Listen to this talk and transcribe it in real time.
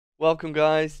Welcome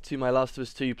guys to my Last of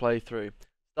Us 2 playthrough.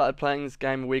 Started playing this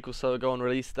game a week or so ago on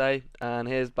release day, and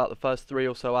here's about the first 3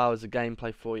 or so hours of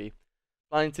gameplay for you.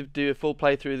 Planning to do a full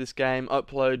playthrough of this game,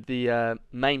 upload the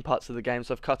main parts of the game,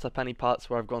 so I've cut up any parts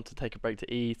where I've gone to take a break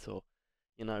to eat or,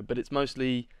 but it's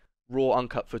mostly raw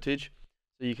uncut footage,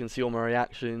 so you can see all my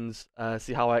reactions,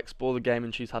 see how I explore the game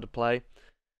and choose how to play.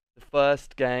 The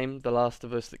first game, The Last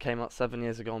of Us, that came out 7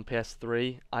 years ago on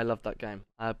PS3, I loved that game.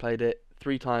 I played it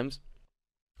 3 times.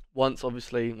 Once,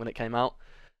 obviously, when it came out.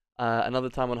 Another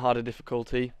time on harder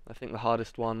difficulty. I think the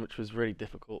hardest one, which was really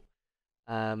difficult.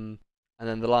 And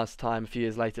then the last time, a few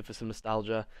years later, for some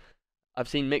nostalgia. I've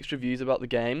seen mixed reviews about the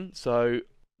game, so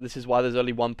this is why there's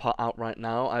only one part out right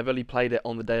now. I've only played it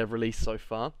on the day of release so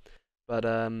far. But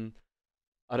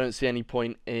I don't see any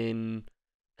point in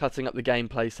cutting up the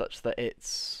gameplay such that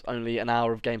it's only an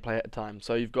hour of gameplay at a time.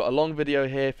 So you've got a long video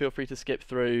here. Feel free to skip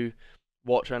through,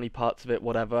 watch only parts of it,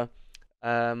 whatever.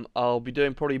 I'll be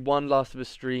doing probably one Last of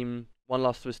Us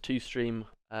 2 stream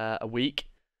a week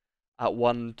at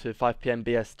 1 to 5 PM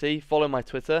BST. Follow my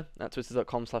Twitter at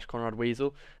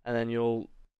twitter.com/ConradWeasel, and then you'll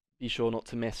be sure not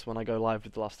to miss when I go live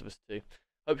with The Last of Us 2.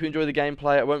 Hope you enjoy the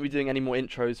gameplay. I won't be doing any more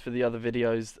intros for the other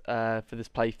videos for this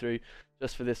playthrough,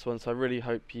 just for this one, so I really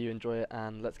hope you enjoy it,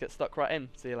 and let's get stuck right in.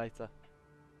 See you later.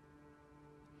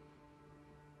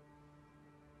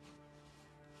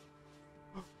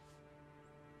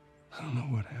 I don't know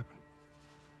what happened.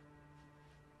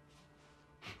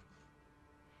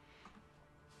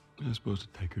 I was supposed to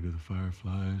take her to the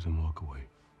Fireflies and walk away.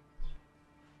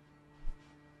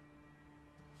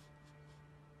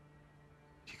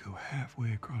 You go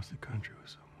halfway across the country with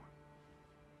someone.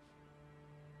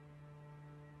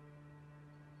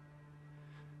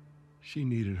 She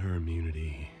needed her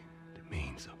immunity to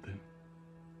mean something.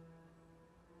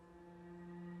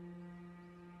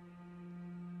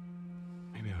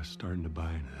 Maybe I was starting to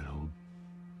buy into that old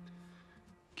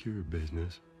cure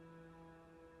business.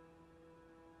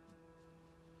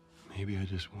 Maybe I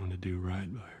just wanted to do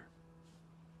right by her.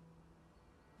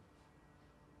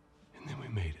 And then we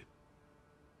made it.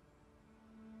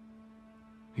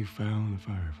 We found the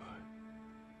Firefly.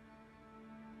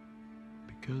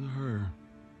 Because of her,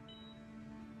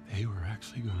 they were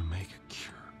actually going to make a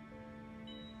cure.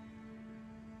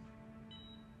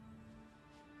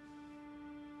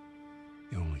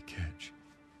 The only catch,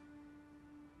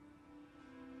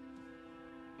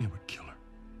 it would kill her.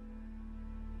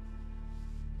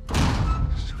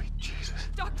 Sweet Jesus.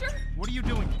 Doctor? What are you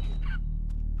doing?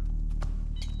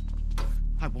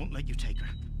 I won't let you take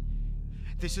her.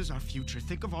 This is our future.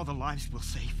 Think of all the lives we'll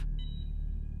save.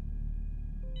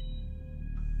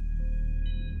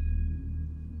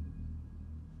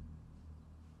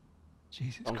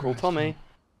 Jesus Uncle Christ, Tommy.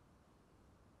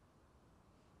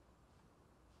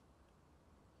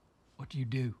 What do you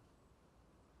do?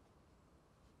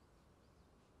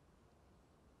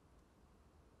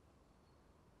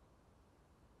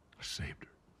 I saved her.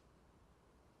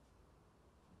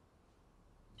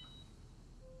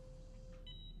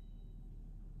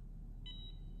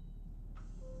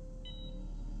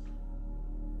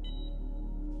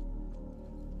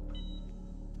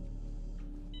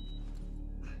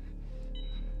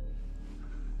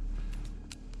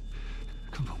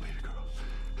 Come on, baby girl.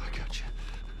 I got you.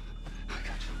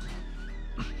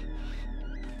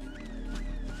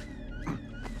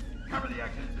 Cover the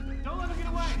exit. Don't let him get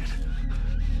away.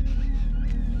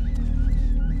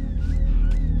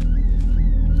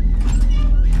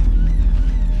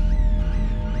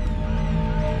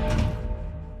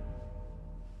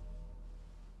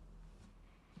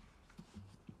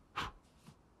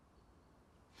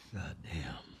 God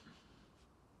damn.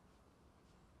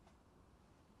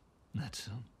 That's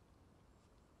some.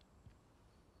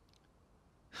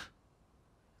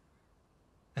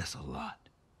 That's a lot.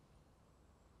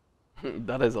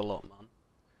 That is a lot, man.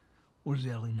 What does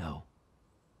Ellie know?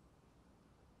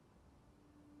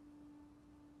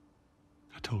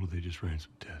 I told her they just ran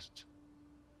some tests.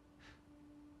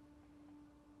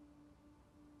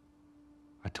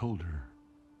 I told her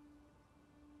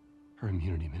her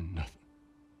immunity meant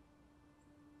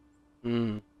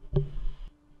nothing.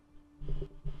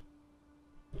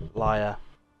 Liar.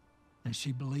 And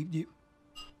she believed you?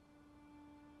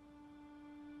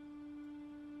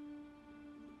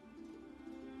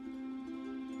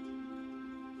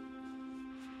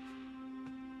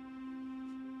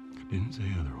 I didn't say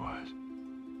otherwise.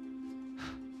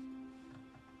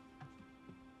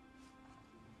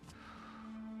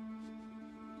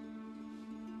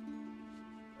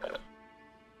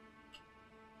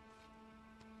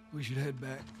 We should head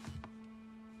back.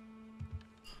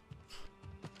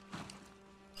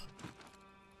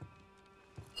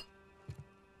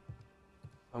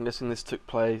 I'm guessing this takes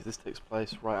place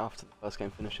right after the first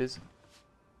game finishes.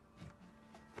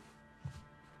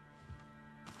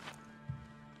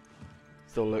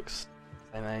 Still looks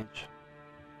same age.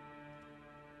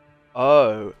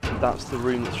 Oh, that's the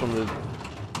room that's from the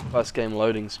first game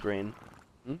loading screen.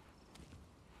 Hmm?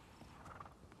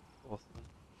 Awesome.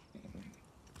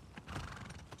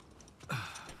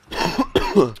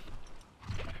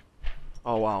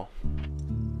 Oh wow.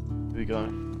 Here we go.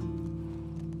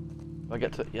 Do I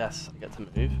get to? Yes, I get to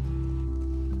move.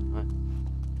 Right.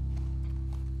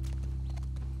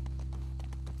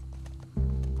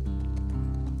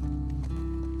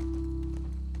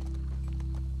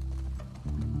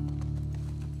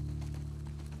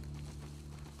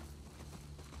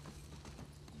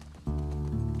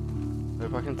 So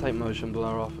if I can take motion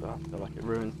blur off, I feel like it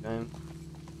ruins the game.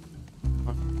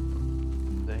 Huh.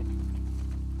 See.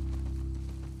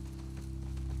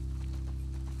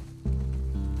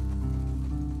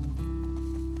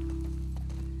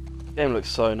 Game looks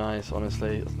so nice,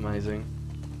 honestly, it's amazing.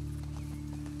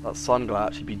 That sun glare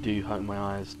actually do hurt my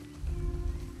eyes.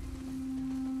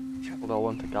 Although I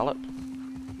want to gallop.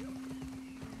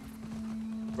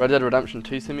 Red Dead Redemption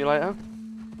 2 simulator?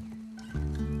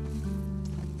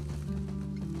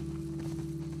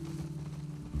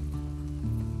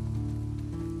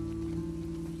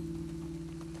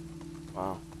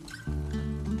 Wow.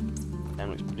 Game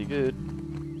looks pretty good.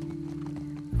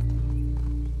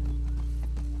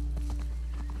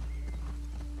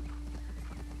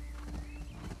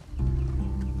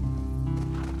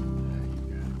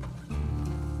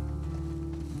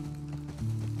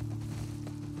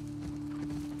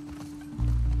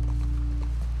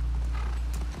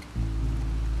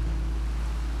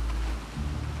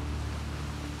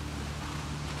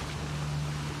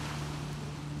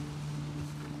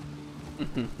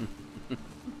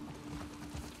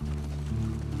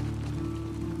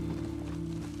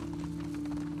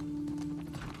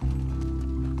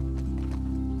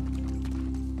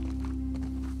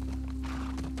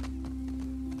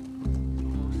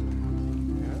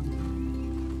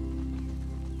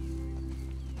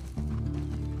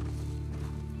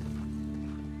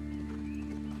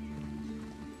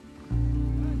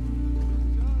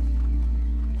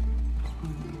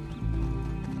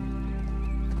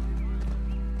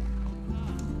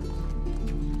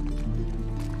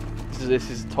 This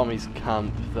is Tommy's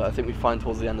camp that I think we find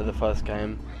towards the end of the first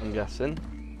game, I'm guessing.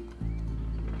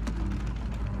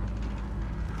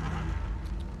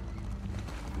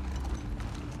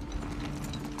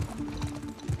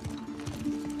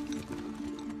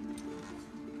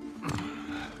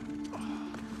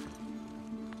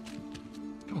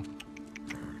 Come on.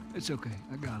 It's okay,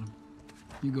 I got him.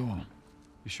 You go on.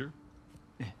 You sure?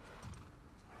 Yeah.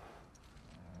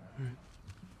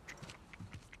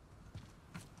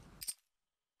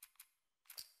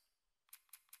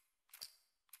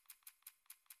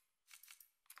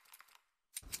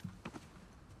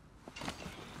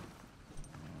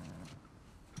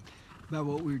 About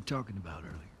what we were talking about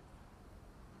earlier.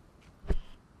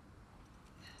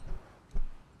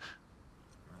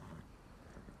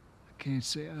 I can't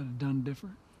say I'd have done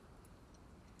different.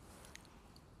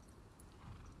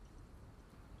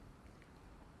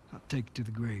 I'll take it to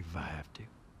the grave if I have to.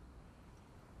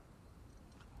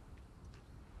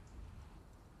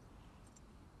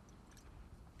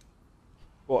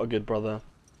 What a good brother.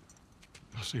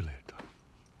 I'll see you later, Tom.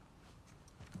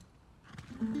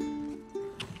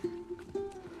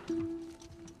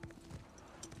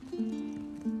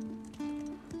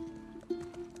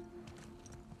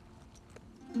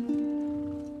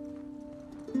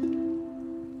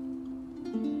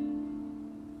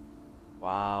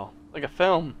 Wow, like a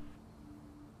film.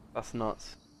 That's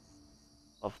nuts.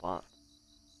 Love that.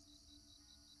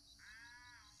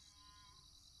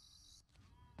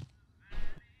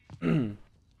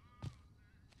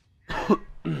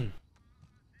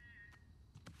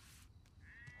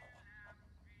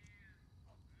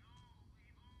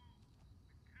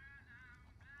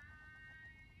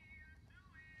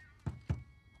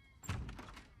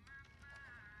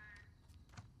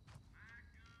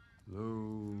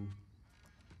 Hello?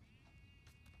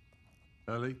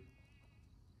 Ellie?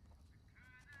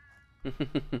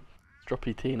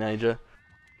 Stroppy teenager.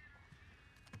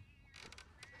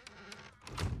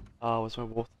 Oh, was my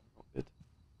water not good?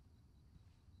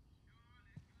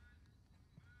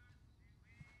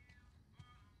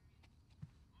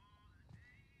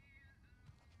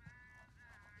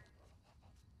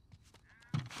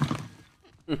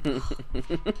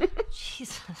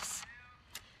 Jesus.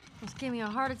 Almost gave me a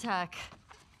heart attack.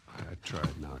 I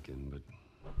tried knocking, but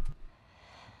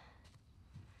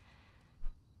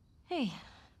Hey,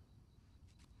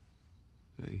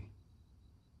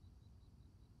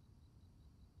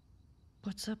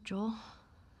 What's up, Joel?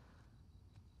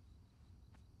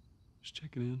 Just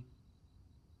checking in.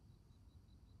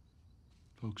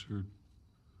 Folks are,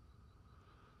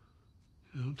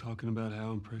 talking about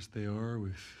how impressed they are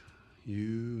with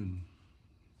you and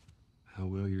how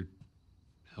well you're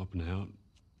helping out.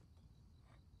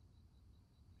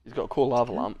 He's got a cool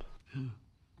lava lamp. Yeah.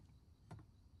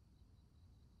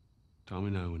 Tommy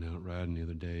and I went out riding the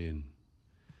other day, and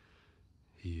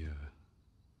he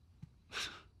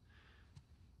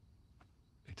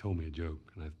told me a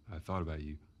joke, and I thought about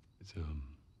you. It's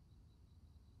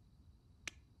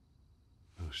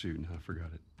oh shoot, now I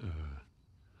forgot it.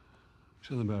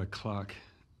 Something about a clock.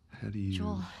 How do you?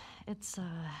 Joel, it's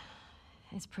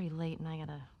pretty late and I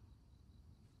gotta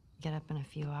get up in a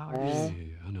few hours.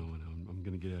 Yeah, I know. I'm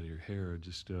gonna get out of your hair.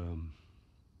 Just I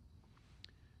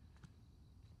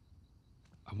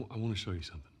want to show you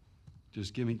something.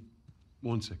 Just give me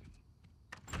 1 second.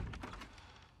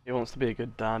 He wants to be a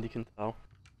good dad, you can tell.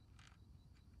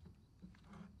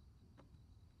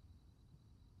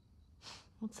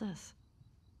 What's this?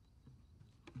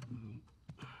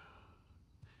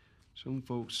 Some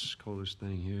folks call this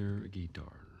thing here a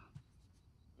guitar.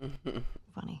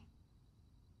 Funny.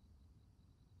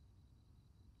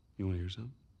 You want to hear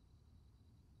something?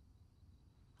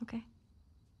 Okay.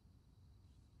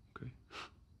 Okay.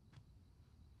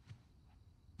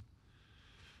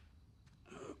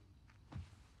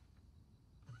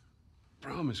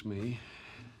 Promise me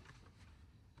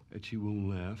that you won't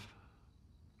laugh.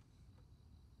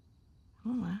 I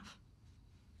won't laugh.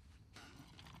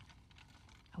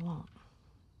 I won't.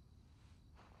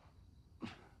 I'm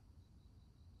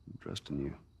trusting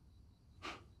you.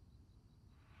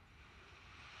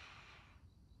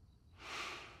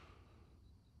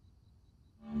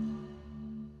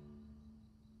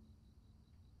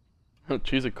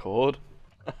 Choose a chord.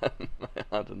 I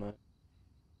don't know.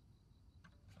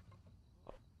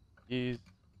 Use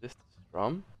this to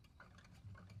strum.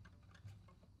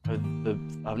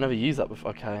 I've never used that before.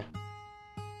 Okay.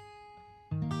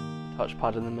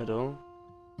 Touchpad in the middle.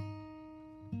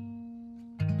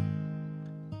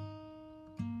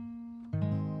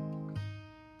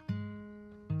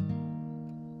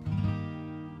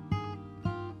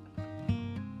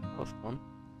 That's fun.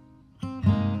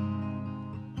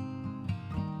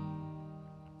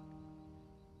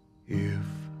 If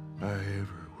I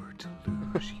ever were to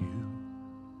lose you,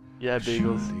 Yeah,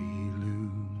 Beagles.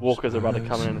 Walkers are about to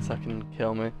come in a second and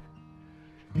kill me.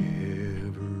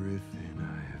 Everything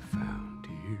I have found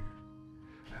here,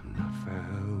 I'm not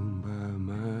found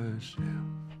by myself.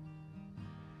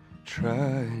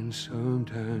 Try and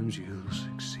sometimes you'll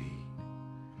succeed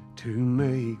to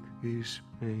make this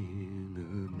man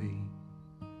of me.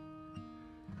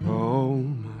 All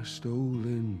my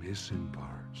stolen missing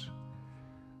parts,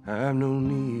 I've no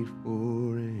need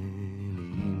for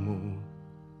any more.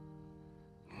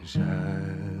 'Cause I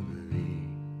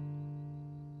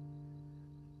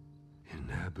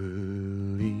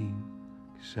believe,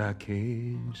 'cause I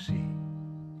can see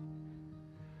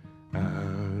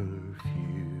our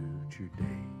future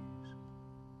days,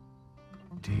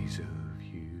 days of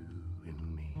you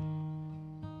and me.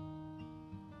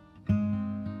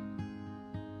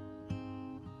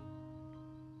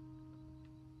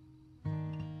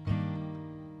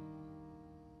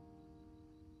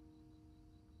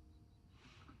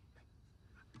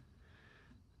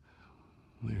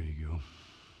 There you go.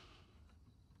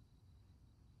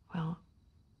 Well,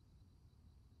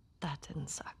 that didn't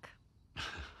suck.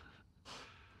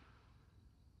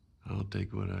 I'll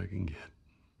take what I can get.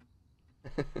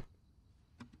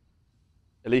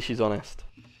 At least she's honest.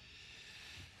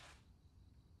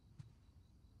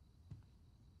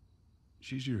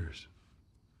 She's yours.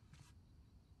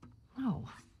 No.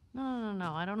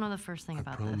 No. I don't know the first thing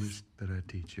about I this. promised that I'd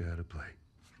teach you how to play.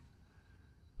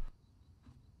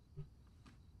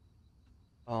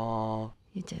 Oh,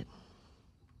 You did.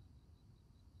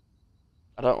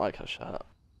 I don't like her shirt.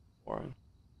 Boring.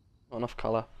 Not enough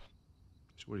colour.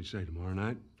 So what do you say, tomorrow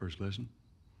night, first lesson?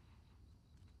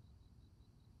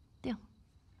 Deal.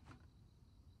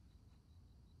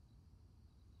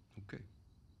 Okay.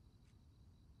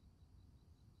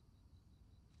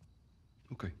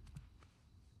 Okay.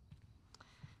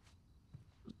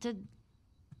 Do you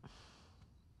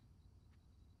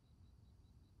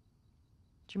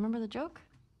remember the joke?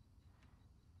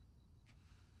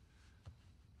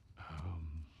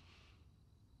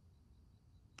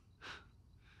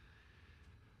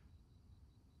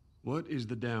 What is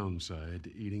the downside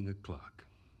to eating a clock?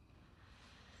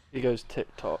 He goes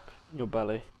tick-tock in your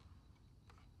belly.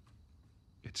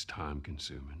 It's time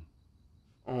consuming.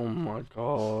 Oh my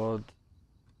god.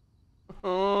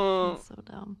 Oh, That's so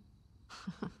dumb.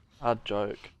 bad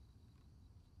joke.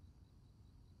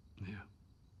 Yeah.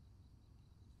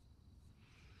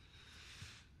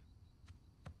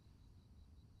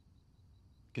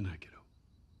 Good night, kiddo.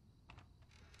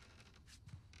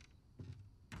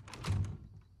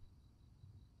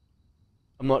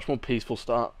 A much more peaceful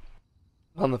start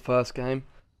than the first game.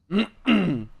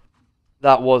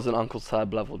 That was an Uncle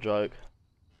Seb level joke.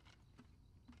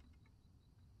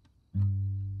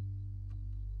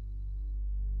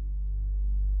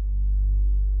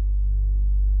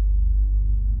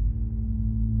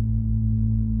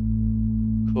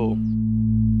 Cool.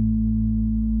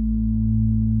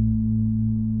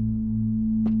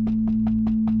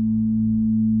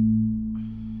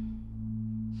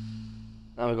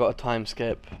 Now we've got a time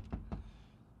skip.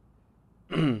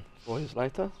 4 years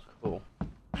later? Cool.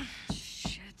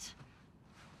 Shit.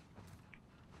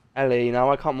 Ellie,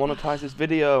 now I can't monetize this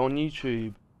video on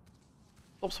YouTube.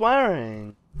 Stop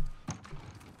swearing.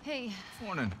 Hey,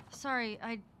 Morning. sorry,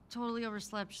 I totally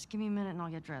overslept. Just give me a minute and I'll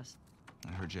get dressed.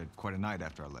 I heard you had quite a night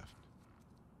after I left.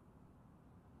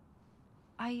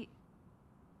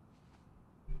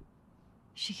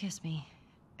 She kissed me.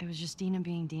 It was just Dina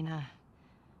being Dina.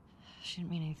 She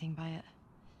didn't mean anything by it.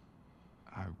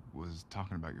 I was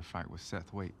talking about your fight with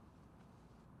Seth. Wait,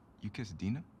 you kissed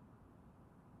Dina?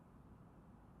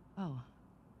 Oh.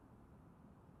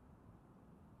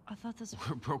 I thought this...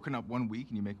 We're broken up 1 week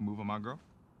and you make a move on my girl?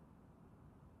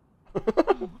 She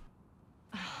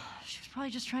was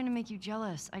probably just trying to make you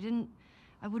jealous. I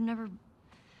would never...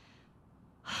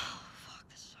 Oh, fuck,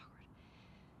 this is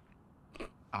awkward.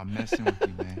 I'm messing with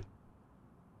you, man.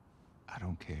 I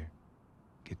don't care.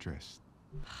 Get dressed.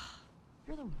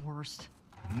 You're the worst.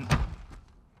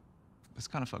 It's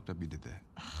kind of fucked up you did that.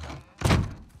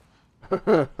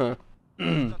 Okay.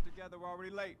 Together, we're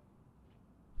already late.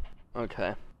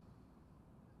 Okay.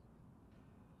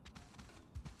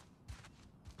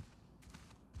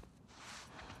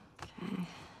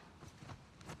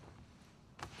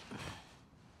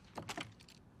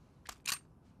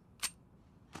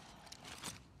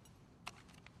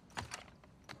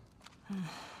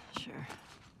 Sure.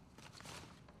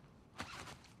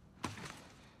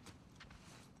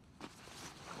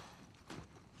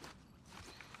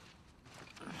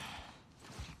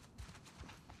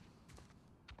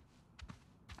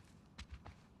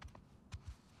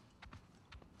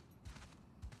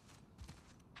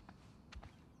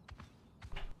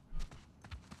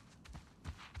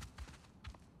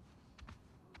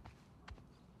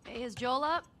 Hey, is Joel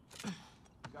up?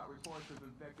 Got reports of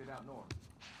infected out north.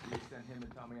 We sent him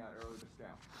and Tommy out early to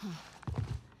scout.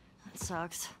 That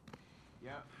sucks.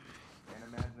 Yep. Can't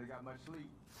imagine they got much sleep.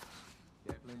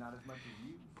 Definitely not as much as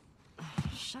you.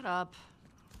 Shut up.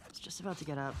 I was just about to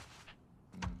get up.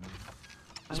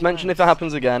 Just mention if it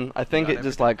happens again. I think it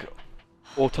just like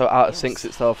auto out syncs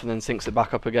itself and then syncs it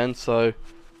back up again. So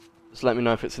just let me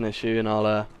know if it's an issue and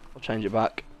I'll change it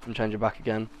back and change it back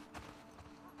again.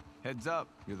 Heads up.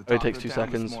 You're the Only talk takes of 2 the town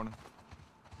seconds. this morning.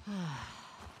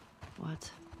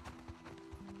 What?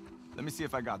 Let me see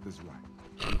if I got this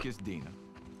right. You kissed Dina,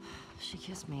 She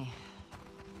kissed me.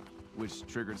 which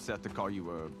triggered Seth to call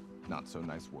you a not so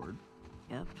nice word.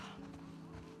 Yep.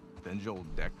 Then Joel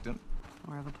decked him,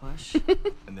 More of a push.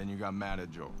 and then you got mad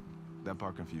at Joel. That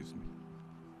part confused me.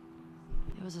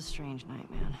 It was a strange night,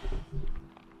 man.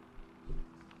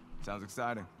 Sounds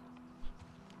exciting.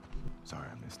 Sorry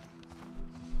I missed it.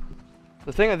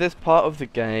 The thing at this part of the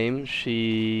game,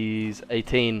 she's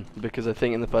 18 because I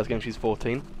think in the first game she's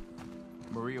 14.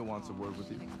 Maria wants a word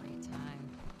with you. Great time.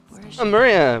 Where is she? Oh,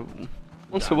 Maria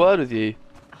wants a word with you.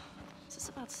 Is this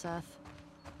about Seth?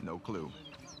 No clue.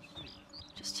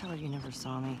 Just tell her you never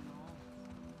saw me.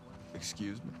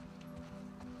 Excuse me?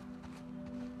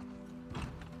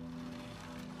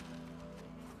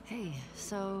 Hey,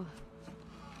 so...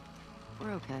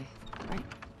 We're okay, right?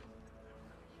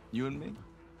 You and me?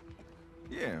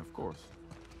 Yeah, of course.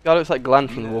 Guy looks like Glenn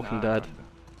from The Dina and Walking I Dead.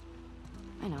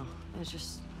 kinda. I know. It's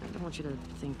just... I don't want you to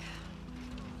think...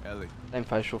 Ellie. Same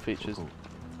facial features. Cool.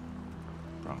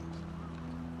 Promise.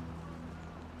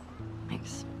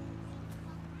 Thanks.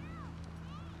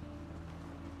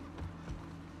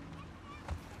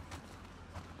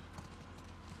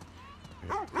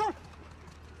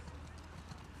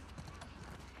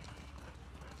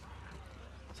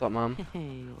 What's up, Mom?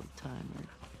 Hey, old timer.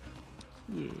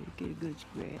 Yeah, get a good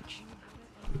scratch.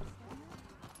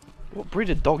 What breed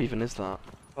of dog even is that?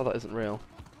 Oh, that isn't real.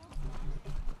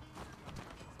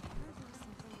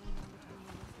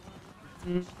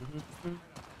 Hey,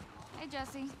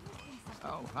 Jesse.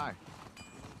 Oh, hi.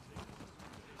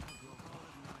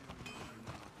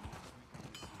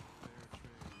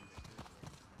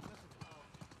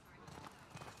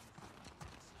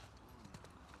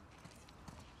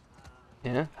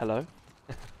 here. Hello.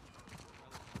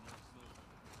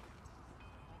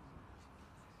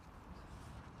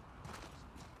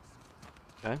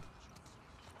 Okay.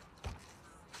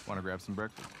 Want to grab some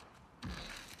breakfast?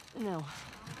 No.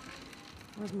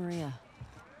 Where's Maria?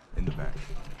 In the back.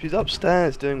 She's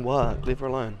upstairs doing work. Leave her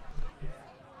alone.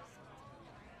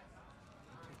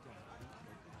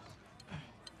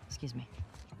 Excuse me.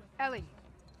 Ellie.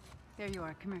 There you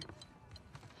are. Come here.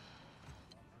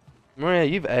 Maria,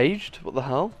 you've aged. What the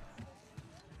hell?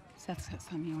 Seth's got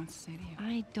something he wants to say to you.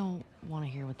 I don't want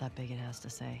to hear what that bigot has to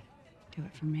say. Do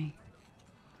it for me.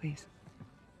 Please.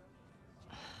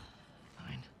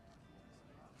 Fine.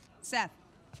 Seth.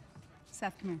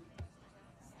 Seth, come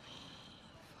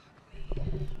here.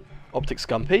 Optic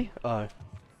Scumpy? Oh.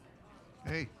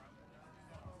 Hey.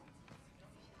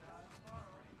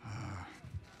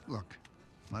 Look,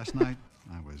 last night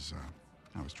I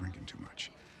was drinking too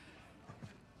much.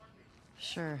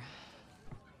 Sure.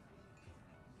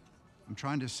 I'm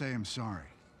trying to say I'm sorry.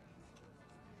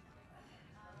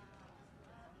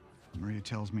 Maria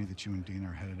tells me that you and Dina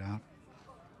are headed out.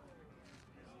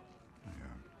 I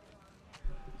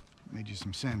made you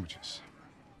some sandwiches.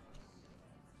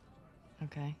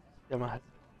 Okay. Yeah, my head.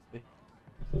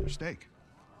 For steak.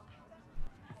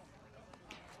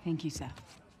 Thank you, Seth.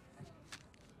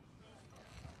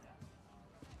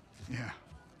 Yeah.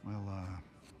 Well,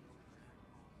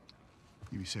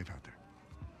 you be safe out there.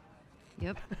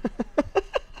 Yep.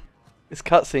 It's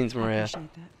cutscenes, I Maria.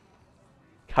 appreciate that.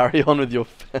 Carry on with your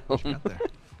What you film. got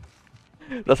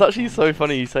there? That's actually so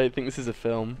funny you say think this is a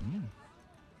film.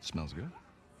 Smells good.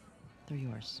 They're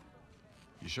yours.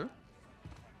 You sure?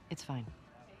 It's fine.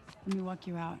 Let me walk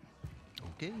you out.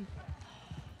 Okay.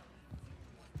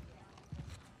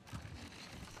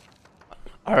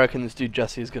 I reckon this dude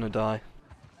Jesse is gonna die.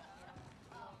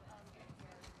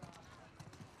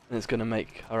 And it's gonna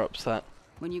make her upset.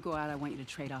 When you go out, I want you to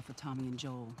trade off with Tommy and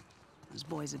Joel. Those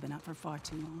boys have been up for far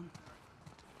too long.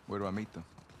 Where do I meet them?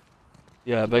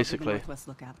 Yeah, Keep up with the basically. Northwest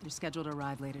Lookout. They're scheduled to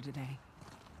arrive later today.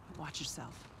 Watch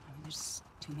yourself. I mean, there's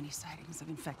too many sightings of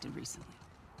infected recently.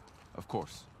 Of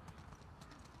course.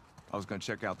 I was gonna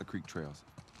check out the creek trails.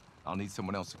 I'll need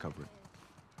someone else to cover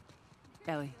it.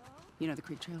 Ellie, you know the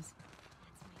creek trails?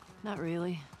 Not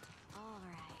really.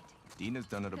 Dina's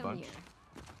done it a bunch.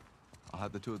 I'll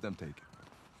have the two of them take it.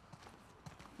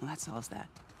 Well, that solves that.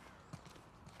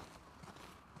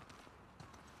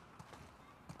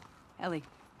 Ellie,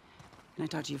 can I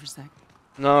talk to you for a sec?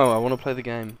 No, I want to play the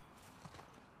game.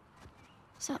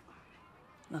 So,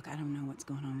 Look, I don't know what's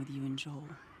going on with you and Joel.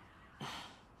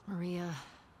 Maria,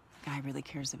 Guy really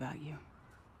cares about you.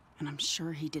 And I'm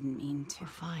sure he didn't mean to. we're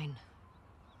fine.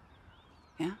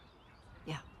 Yeah?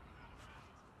 Yeah.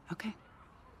 Okay.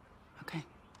 Okay.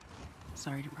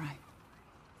 Sorry to pry.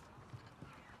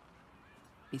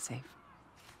 Be safe.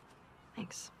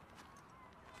 Thanks.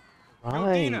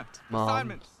 Right, Dina, Mom.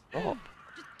 assignments. Stop.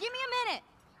 Just give me a minute.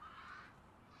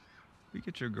 We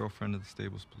get your girlfriend to the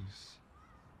stables, please.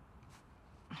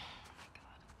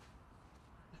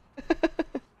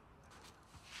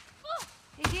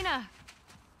 Hey, Dina.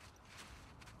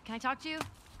 Can I talk to you?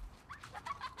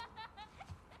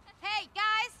 Hey,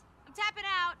 guys! I'm tapping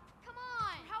out. Come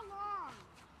on! How long?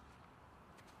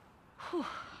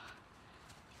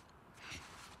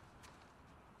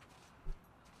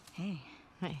 Hey.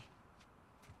 Hey.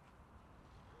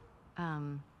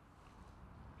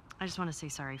 I just want to say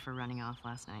sorry for running off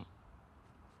last night.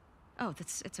 Oh,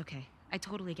 it's okay. I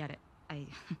totally get it. I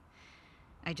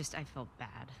felt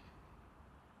bad.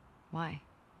 Why?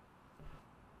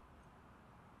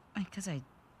 Because I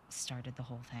started the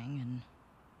whole thing,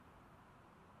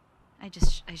 and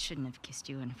I shouldn't have kissed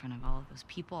you in front of all of those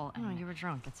people. And No, you were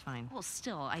drunk. It's fine. well,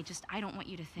 still, I don't want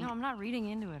you to think. No, I'm not reading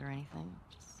into it or anything.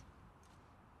 Just...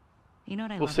 You know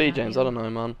what I We'll love see, about James. you? I don't know,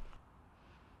 man.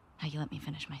 How you let me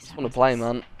finish my Just want to play,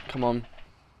 sentences. man. Come on.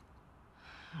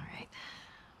 All right.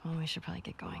 Well, we should probably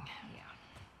get going.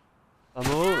 I'm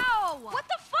all. Ow! What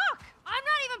the fuck? I'm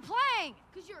not even playing.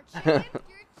 Cause you're a chicken. You're a chicken.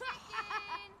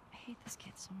 I hate this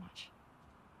kid so much.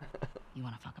 You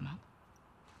want to fuck him up?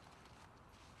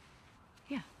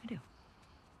 Yeah, I do.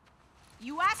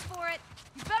 You asked for it.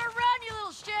 You better run, you little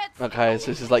shits. Okay,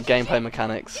 so this is like gameplay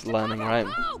mechanics learning, right?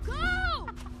 Go, go!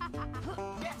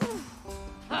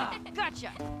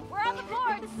 Gotcha. We're on the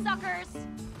board, suckers.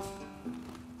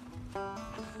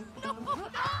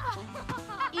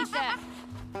 Eat that.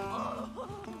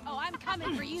 Oh, I'm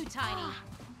coming for you, Tiny.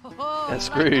 Oh, Get you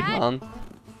screwed, like that? man.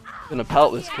 Gonna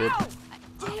pelt this kid. Ow!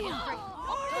 Damn.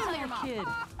 Oh, your mom. Kid.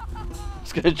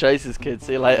 Just gonna chase this kid.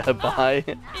 See you later. Bye.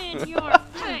 In your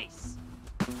face.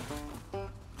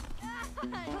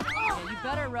 Yeah, you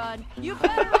better run. You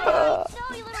better run.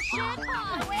 No, you little shit.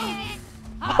 Oh, wait.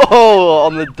 Oh,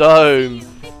 on the dome.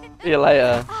 See you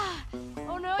later.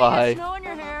 Oh no, Bye. you got snow in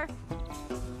your hair.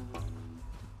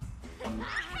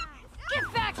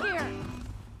 Get back here.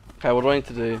 Okay, what do I need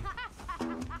to do?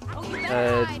 Oh, you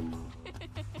better hide.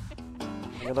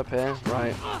 Get up here.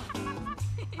 Right.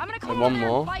 I'm gonna And come one over there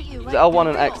more. and fight you. Is like it L1 Bill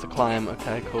and X to Bill. climb?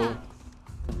 Okay, cool.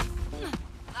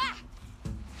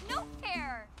 No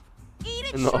hair. Eat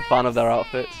it, I'm not a fan of their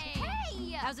outfits.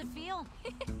 Hey. How's it feel?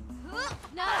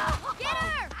 No. Get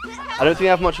her. I don't think they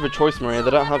have much of a choice, Maria.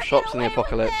 They don't have shops in the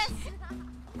apocalypse.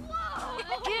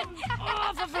 Get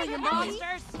off of her, you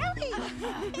monsters!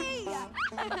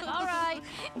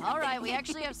 All right, we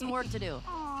actually have some work to do.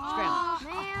 Scram.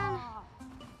 Man.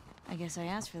 I guess I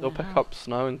asked for They'll that. pick huh? up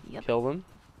snow and kill them.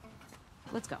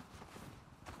 Let's go.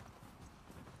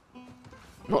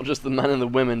 Not just the men and the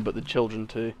women, but the children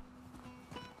too.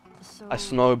 So, I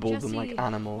snowballed them Jesse like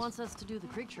animals. wants us to do the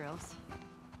creek trails.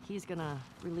 He's gonna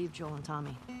relieve Joel and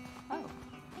Tommy. Oh,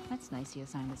 that's nice you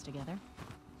assigned us together.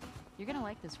 You're gonna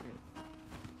like this route.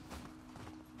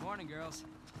 Morning, girls.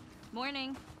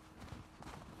 Morning.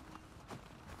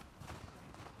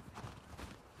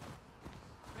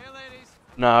 Hey, ladies.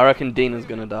 No, I reckon Dina's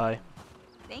gonna die.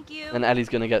 Thank you. Then Ellie's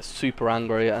gonna get super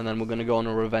angry, and then we're gonna go on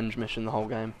a revenge mission the whole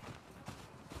game.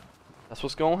 That's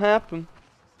what's gonna happen.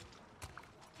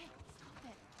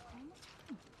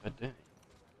 I do.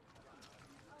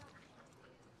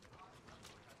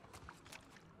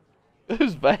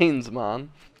 Those veins,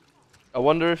 man. I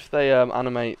wonder if they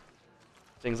animate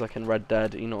things like in Red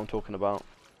Dead. You know what I'm talking about?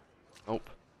 Nope.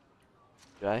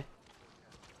 Okay.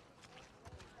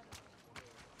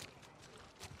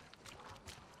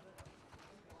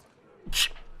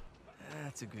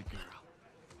 That's a good girl.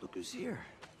 Look who's here.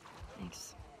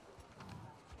 Thanks.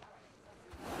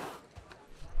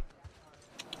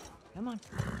 Come on.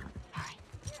 All right.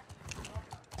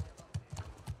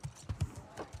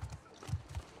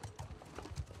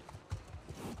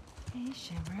 Hey,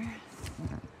 Shimmer.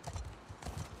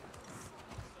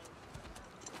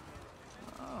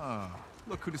 Oh,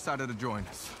 look who decided to join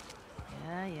us.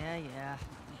 Yeah.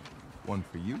 One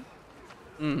for you,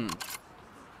 Hmm.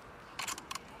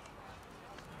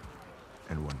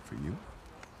 and one for you.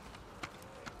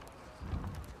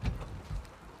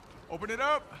 Open it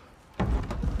up.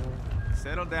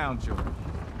 Settle down, children.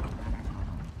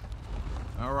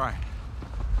 All right.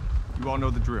 You all know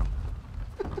the drill.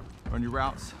 Run your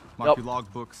routes, mark Yep. your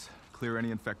log books, clear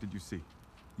any infected you see.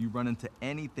 You run into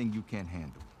anything you can't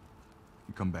handle,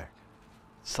 you come back.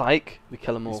 Psych. We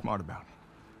kill them Be all. smart about it.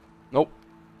 Nope.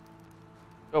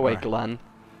 Go away, Alright. Glenn.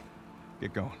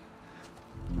 Get going.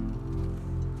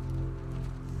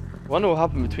 I wonder what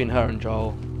happened between her and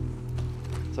Joel.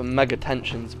 Some mega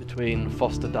tensions between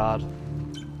foster dad.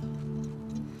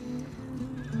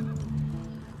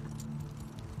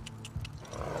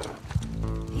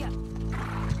 Yeah.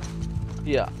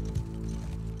 Yeah.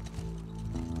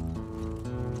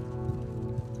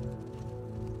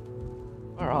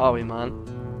 Where are we, man?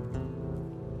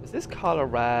 Is this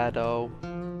Colorado?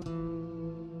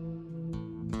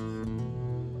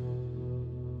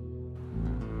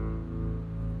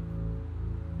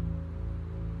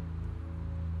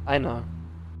 I know.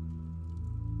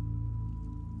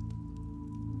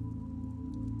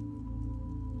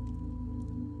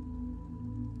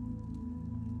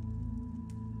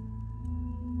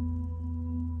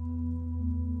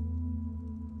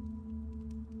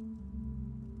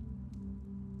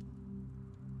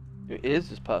 Who is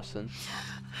this person?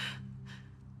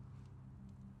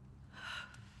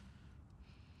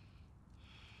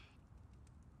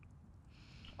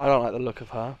 I don't like the look of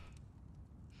her.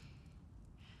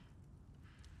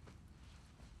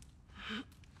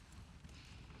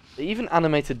 They even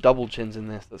animated double chins in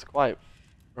this. That's quite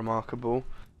remarkable.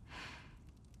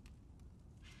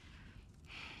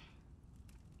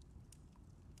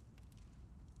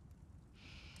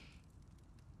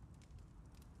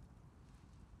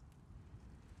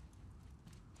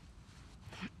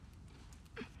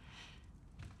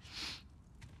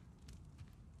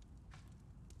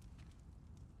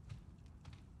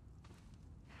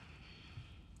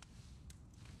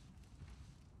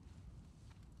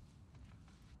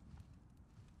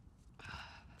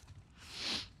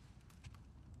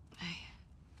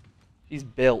 She's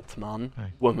built, man.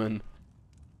 Hey. Woman.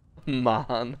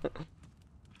 Man.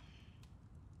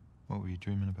 What were you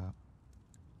dreaming about?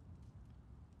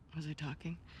 Was I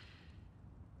talking?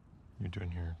 You're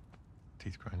doing your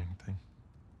teeth grinding thing.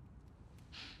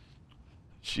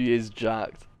 She is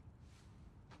jacked.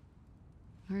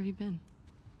 Where have you been?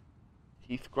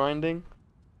 Teeth grinding?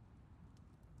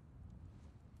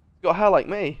 You got hair like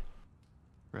me.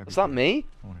 Grab Is your that beer. me?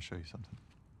 I want to show you something.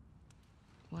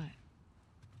 What?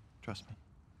 Trust me.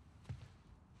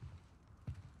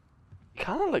 He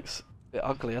kind of looks a bit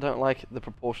ugly. I don't like the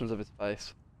proportions of his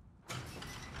face.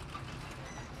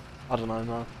 I don't know,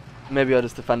 man. Maybe I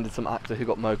just defended some actor who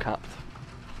got mo-capped.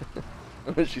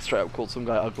 And then she straight up called some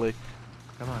guy ugly.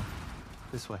 Come on.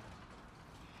 This way.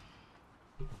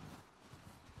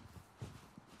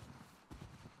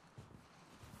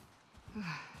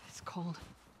 It's cold.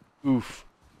 Oof.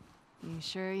 You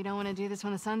sure you don't want to do this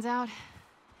when the sun's out?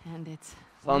 And it's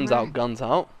Sun's warmer? out, guns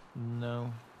out.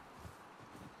 No.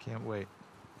 Can't wait.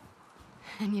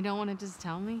 And you don't want to just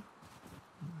tell me?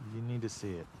 You need to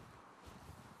see it.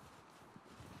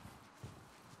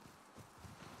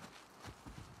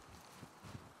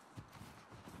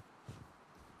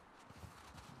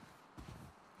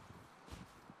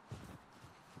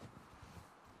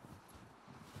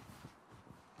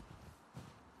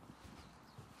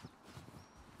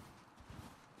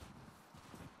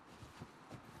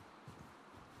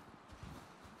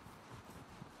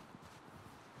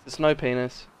 It's no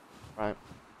penis. Right.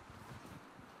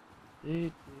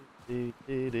 Dee, dee,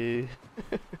 dee, dee.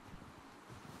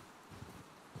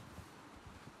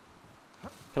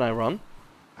 Can I run?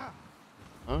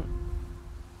 Oh.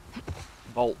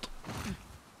 Vault.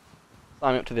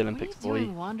 Sign me up to the Olympics, What are you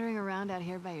doing boy. wandering around out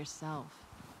here by yourself?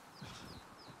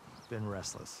 Been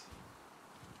restless.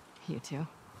 You too?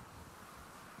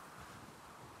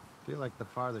 Feel like the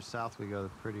farther south we go, the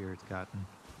prettier it's gotten.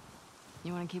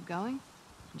 You want to keep going?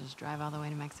 Just drive all the way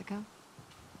to Mexico?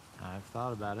 I've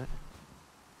thought about it.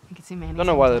 You can see Manny. Don't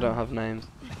know why they sometime. don't have names.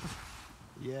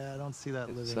 Yeah, I don't see that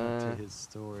It's, living up to his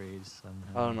stories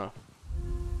somehow. I don't know.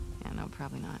 Yeah, no,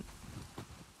 probably not.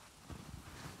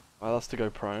 Well, that's to go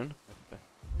prone. Okay.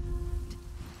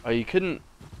 Oh, you couldn't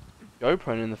go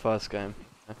prone in the first game.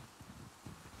 Okay.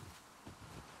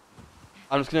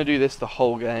 I'm just gonna do this the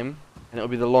whole game, and it'll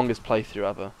be the longest playthrough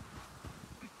ever.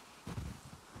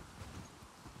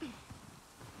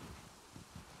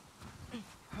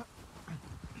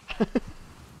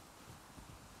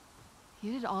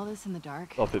 You did all this in the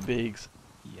dark? Stop it, Biggs.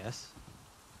 Yes.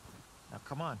 Now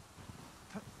come on.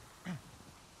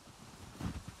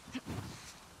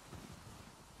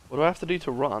 What do I have to do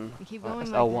to run? You keep Right, going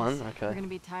it's like L1, this. okay. We're gonna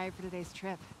be tired for today's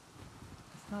trip.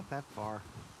 It's not that far.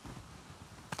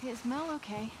 Hey, is Mel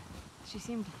okay? She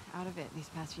seemed out of it these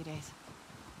past few days.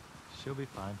 She'll be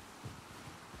fine.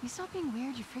 You stop being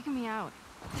weird, you're freaking me out.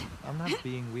 I'm not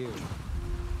being weird.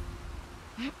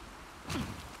 Are you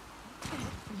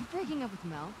breaking up with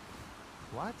Mel?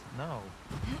 What? No.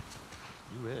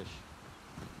 You wish.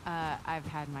 I've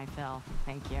had my fill.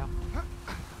 Thank you. You're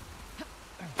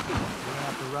gonna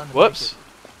have to run to Whoops!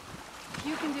 If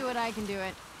you can do it, I can do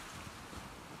it.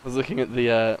 I was looking at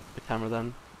the camera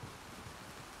then.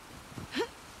 make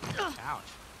it. Ouch.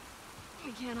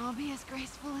 We can't all be as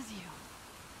graceful as you.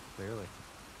 Clearly.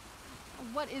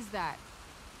 What is that?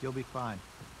 You'll be fine.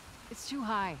 It's too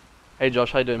high. Hey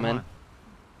Josh, how you doing, Come man? on.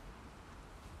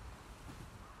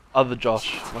 Other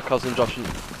Josh, my cousin Josh and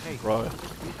Hey. bro.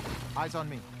 Eyes on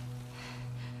me.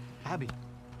 Abby.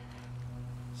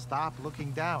 Stop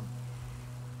looking down.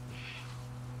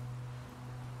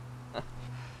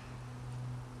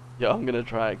 Yeah, I'm gonna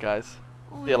try it, guys.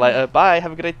 Oh, See you yeah. later. Bye.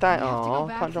 Have a great day. Do we have to go Aw,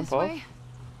 back can't jump this off. way?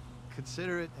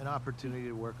 Consider it an opportunity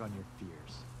to work on your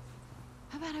fears.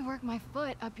 How about I work my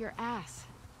foot up your ass?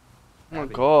 Oh my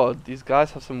Abby. god, these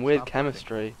guys have some weird Stop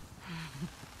chemistry.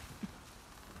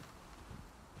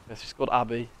 Yes, she's called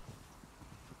Abby.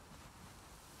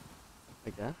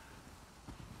 Okay.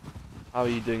 How are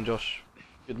you doing, Josh?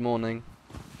 Good morning.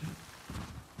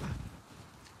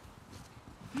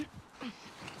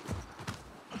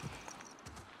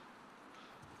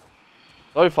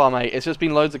 So far, mate, it's just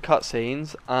been loads of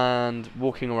cutscenes and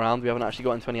walking around. We haven't actually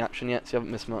got into any action yet, so you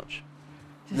haven't missed much.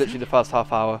 Literally the first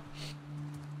half hour.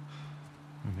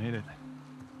 We made it.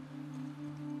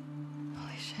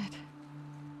 Holy shit.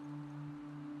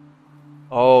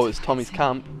 Oh, it's Tommy's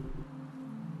camp.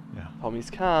 Yeah. Tommy's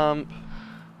camp.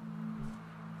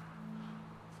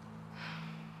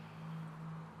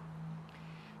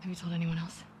 Have you told anyone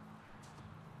else?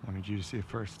 I need you to see it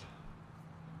first.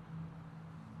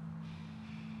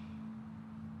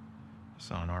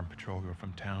 Saw an armed patrol go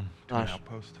from town to Nice. an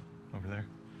outpost over there.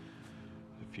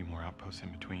 A few more outposts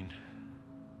in between.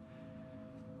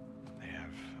 They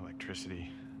have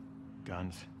electricity,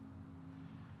 guns.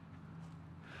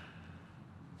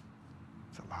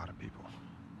 It's a lot of people.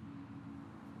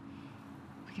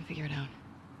 We can figure it out.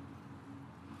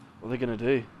 What are they gonna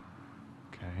do?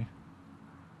 Okay.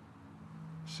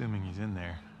 Assuming he's in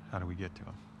there, how do we get to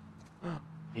him?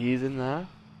 He's in there.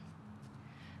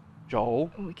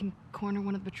 Joel? We can corner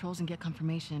one of the patrols and get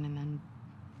confirmation, and then,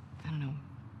 I don't know,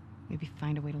 maybe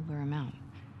find a way to lure him out.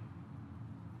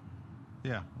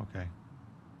 Yeah, okay.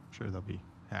 I'm sure they'll be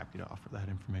happy to offer that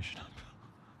information up.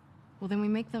 Well, then we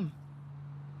make them.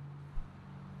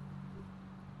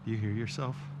 Do you hear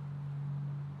yourself?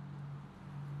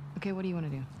 Okay, what do you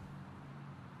want to do?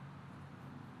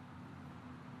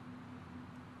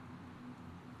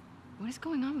 What is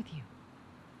going on with you?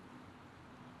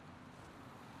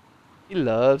 He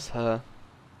loves her.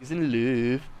 He's in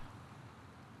love.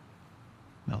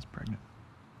 Mel's pregnant.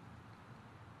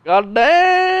 God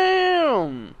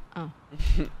damn! Oh.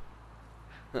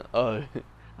 Oh.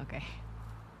 Okay.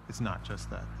 It's not just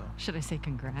that, though. Should I say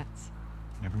congrats?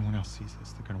 When everyone else sees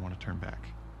this, they're gonna want to turn back.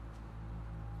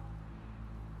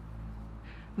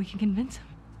 We can convince him,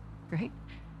 right?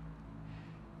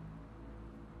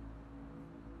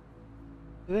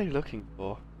 What are they looking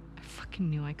for? I fucking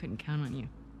knew I couldn't count on you.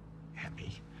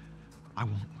 Abby, I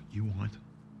want what you want,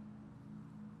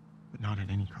 but not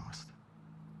at any cost.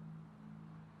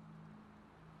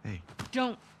 Hey,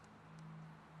 Don't.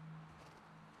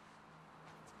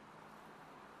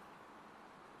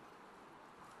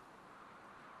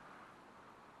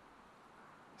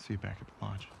 see you back at the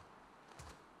lodge.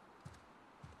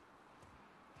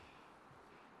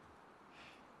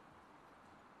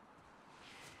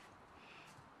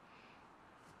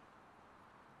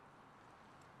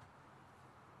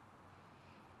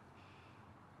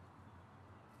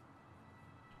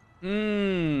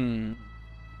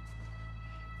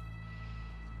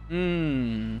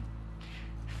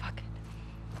 Fuck it.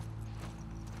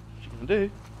 What's she gonna do?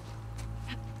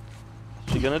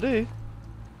 What's she gonna do?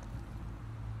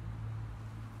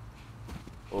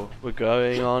 Oh, we're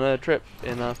going on a trip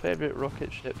in our favorite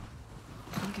rocket ship.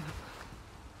 I don't give a fuck.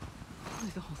 I'll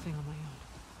do the whole thing on my own.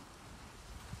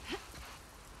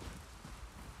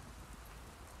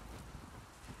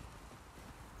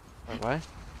 Right way.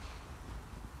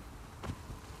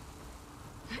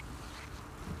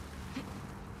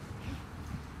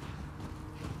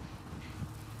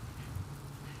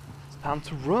 It's time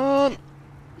to run!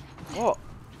 What?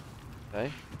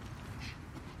 Okay.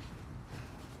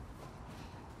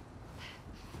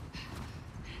 This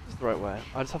is the right way.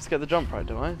 I just have to get the jump right,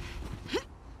 don't I?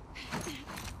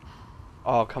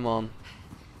 Oh, come on.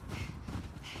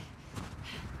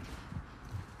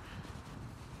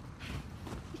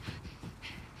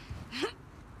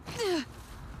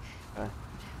 Okay.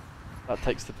 That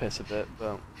takes the piss a bit,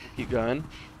 but we'll keep going.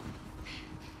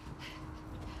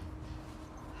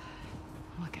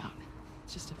 Look out.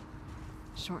 It's just a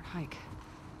short hike.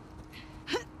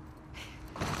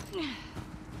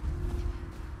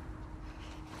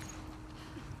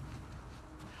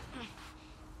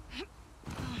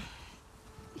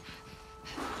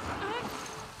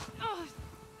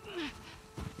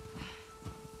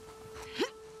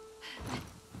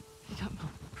 You got Mel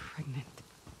pregnant.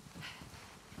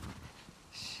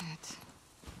 Shit.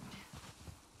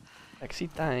 Sexy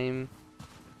time.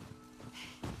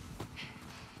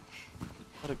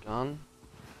 Got a gun.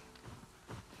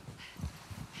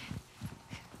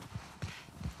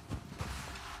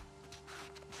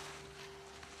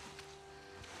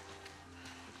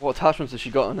 What attachments has she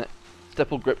got on it?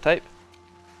 Stipple grip tape?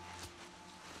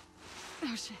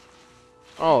 Oh shit.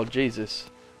 Oh, Jesus.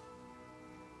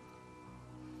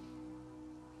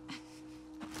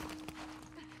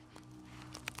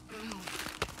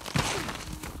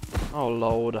 Oh,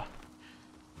 Lord. How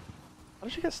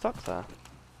did she get stuck there?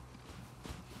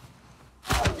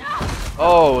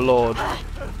 Oh, Lord.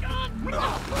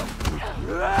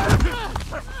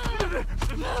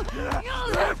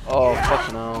 Oh,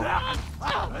 fucking hell.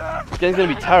 This game's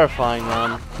gonna be terrifying,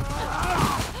 man.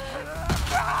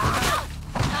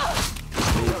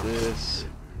 Jesus.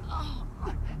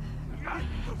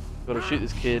 Gotta shoot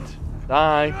this kid.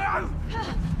 Die.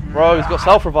 Bro, he's got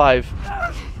self-revive.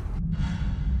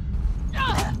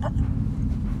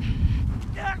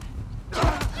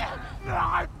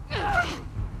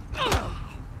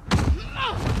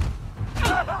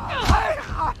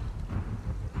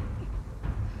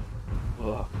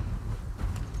 Ugh.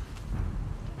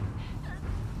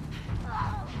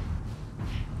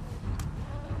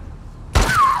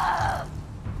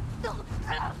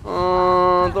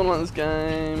 Oh, don't like this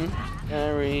game.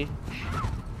 Scary.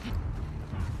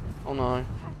 Oh no.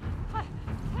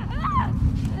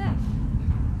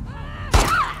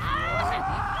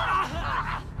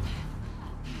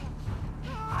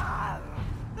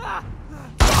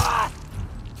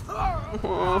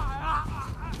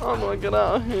 I'm gonna get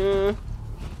out of here.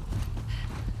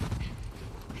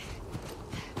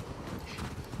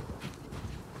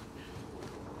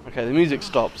 Okay, the music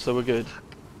stopped, so we're good.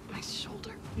 My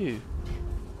shoulder. You.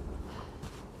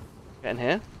 Get in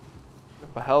here.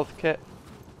 Grab a health kit.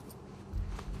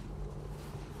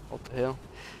 Hold the heal.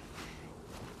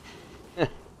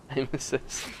 Aim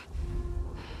assist.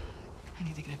 I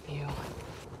need to get a view.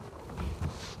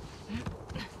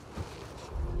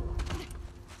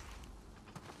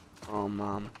 Oh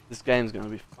man, this game's gonna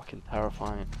be fucking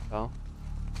terrifying. Well.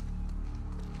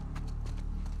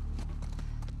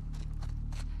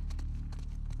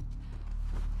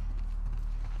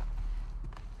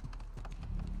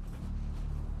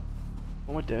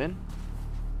 What am I doing?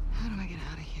 How do I get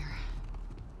out of here?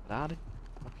 Get out of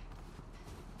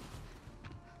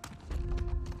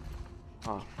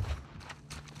Oh.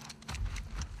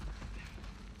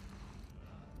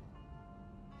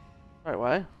 Right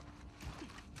way.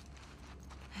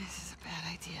 This is a bad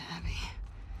idea, Abby.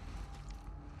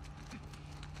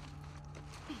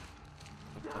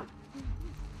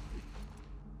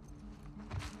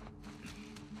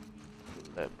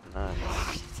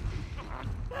 Nice.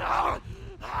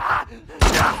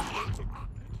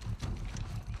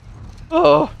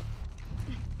 Oh.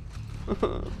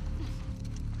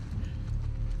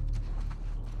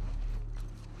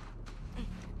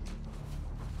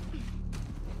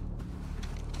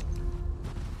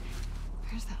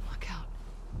 Where's that lookout?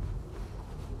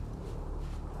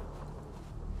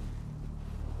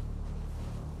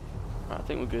 Right, I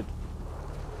think we're good.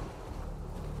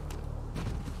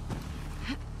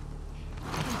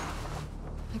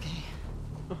 Okay.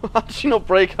 How did she not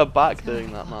break her back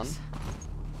doing that, man?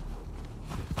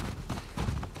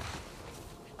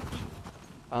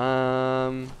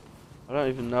 I don't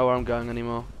even know where I'm going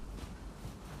anymore.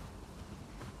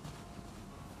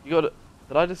 You got it.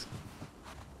 Did I just...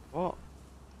 What?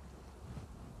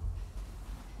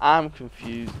 I'm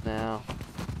confused now.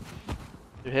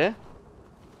 You here?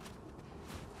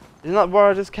 Isn't that where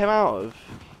I just came out of?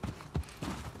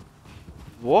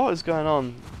 What is going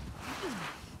on?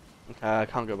 Okay, I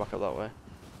can't go back up that way.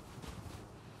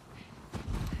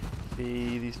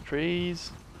 See these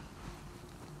trees?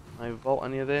 Can I vault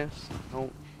any of this?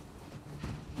 Nope.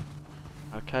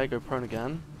 Okay, go prone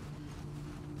again.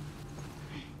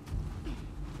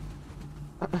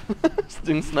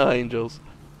 Doing snow angels.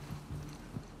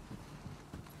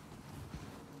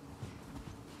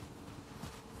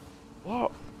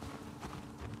 What?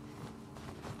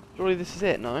 Surely this is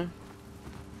it, no?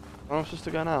 Where am I supposed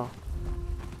to go now?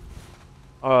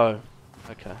 Oh,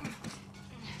 okay.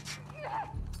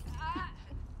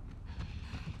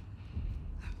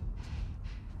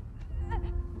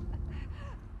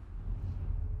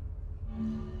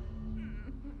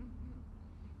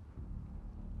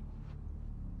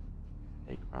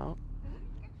 Take her out.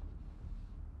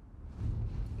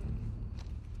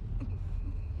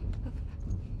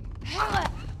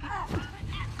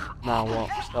 Now what?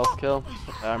 Stealth kill?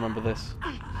 Okay, I remember this.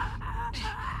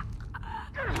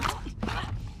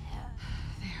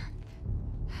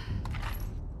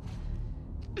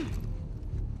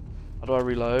 How do I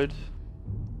reload?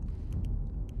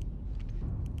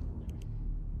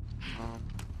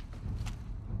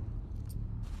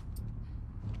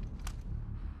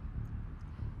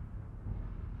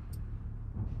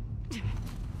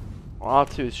 Well,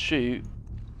 R2 is shoot.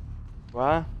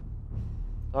 Where?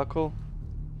 Circle?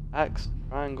 X?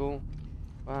 Triangle?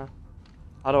 Where?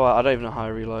 How do I don't even know how I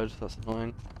reload, that's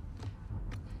annoying.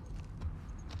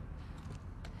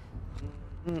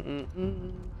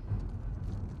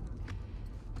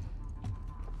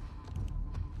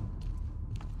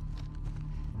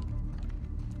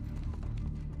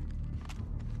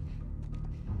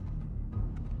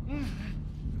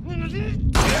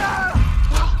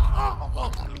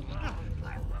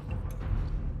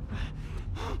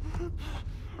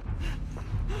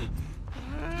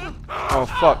 Oh,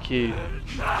 fuck you.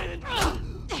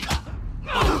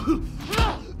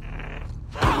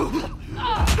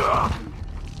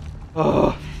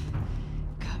 Oh.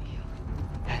 Got you.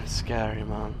 That's scary,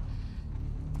 man.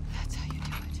 That's how you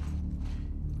do it.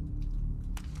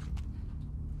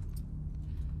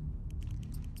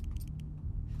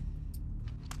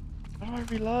 How do I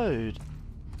reload?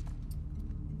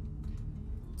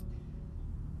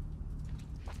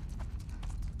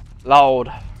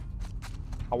 Loud.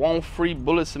 I want 3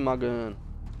 bullets in my gun.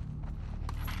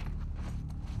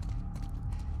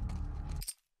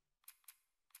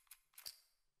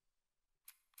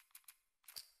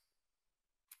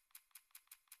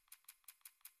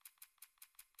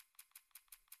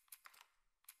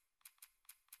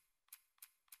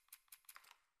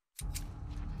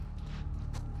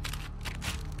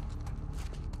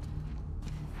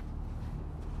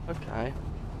 Okay.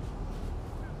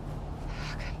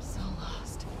 Fuck, I'm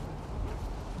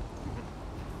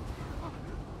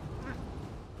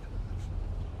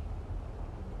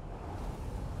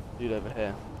Dude over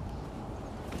here.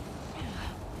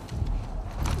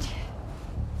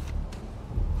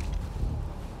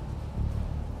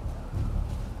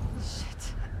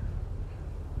 Shit.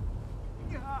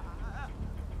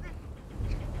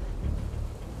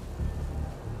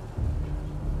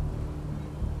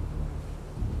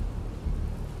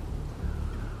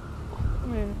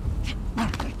 Come here.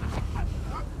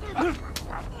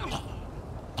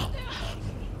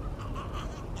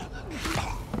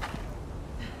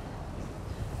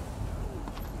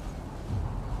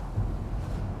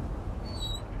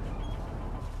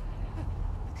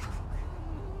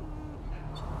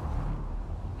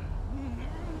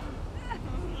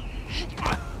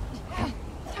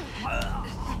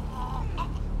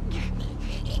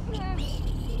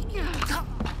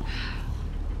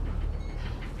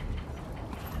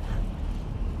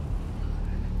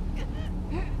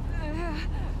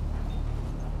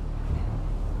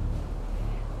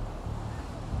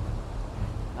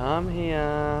 I'm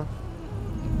here.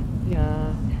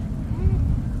 Yeah.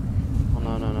 Oh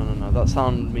no, no, no, no, no. That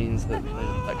sound means that they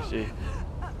affect you.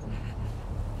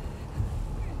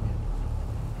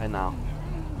 Okay, now.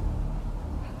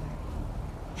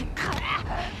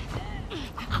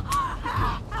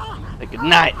 Say good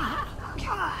night.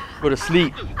 Go to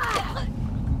sleep.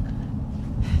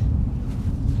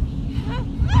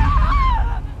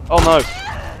 Oh no.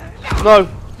 No.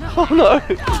 Oh no.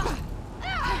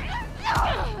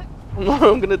 Oh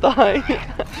no, I'm gonna die.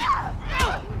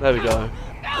 There we go.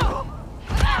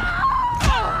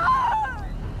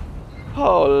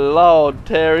 Oh Lord,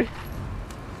 Terry.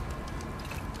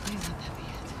 Please let that be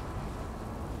it.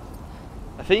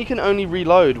 I think you can only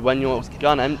reload when your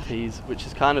gun empties, which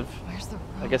is kind of, Where's the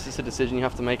road? I guess it's a decision you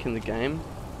have to make in the game.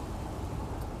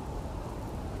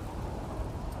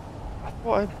 I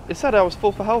thought it said I was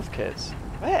full for health kits.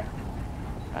 Where?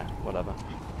 Okay, whatever.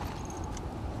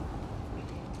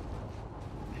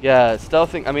 Yeah,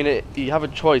 stealthing, I mean, you have a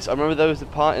choice. I remember there was a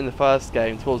part in the first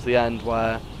game towards the end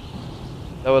where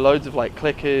there were loads of like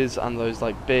clickers and those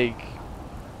like big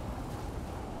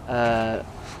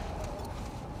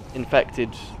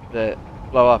infected that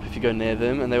blow up if you go near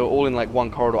them, and they were all in like one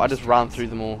corridor. I just ran through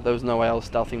them all. There was no way I was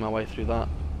stealthing my way through that.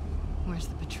 Where's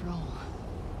the patrol?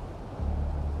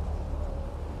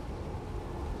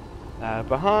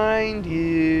 Behind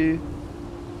you.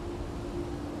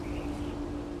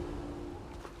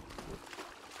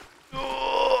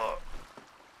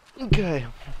 Okay,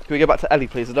 can we go back to Ellie,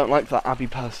 please? I don't like that Abby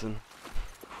person.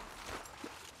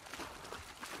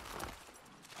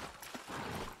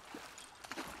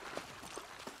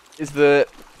 Is the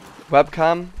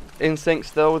webcam in sync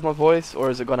still with my voice, or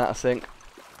has it gone out of sync?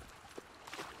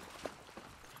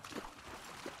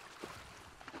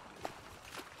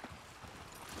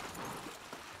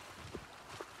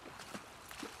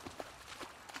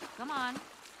 Come on.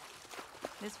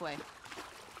 This way.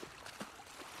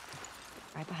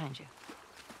 Right behind you.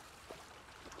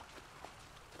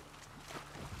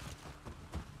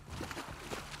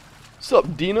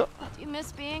 Sup, Dina? Do you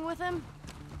miss being with him?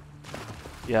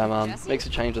 Yeah, man. Jesse? Makes a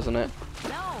change, doesn't it?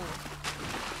 No.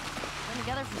 Been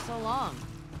together for so long.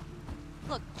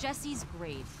 Look, Jesse's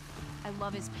great. I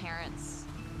love his parents.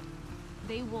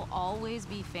 They will always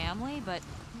be family, but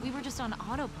we were just on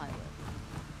autopilot.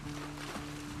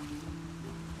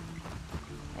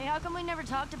 Hey, how come we never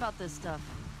talked about this stuff?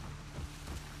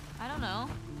 I don't know.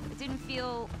 It didn't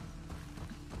feel...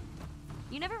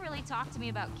 You never really talked to me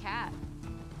about Kat.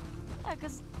 Yeah,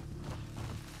 'cause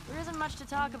there isn't much to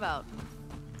talk about.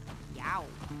 Yow.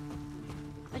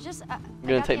 I'm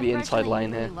gonna take the inside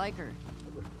lane here. Like her.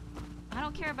 I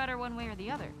don't care about her one way or the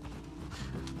other.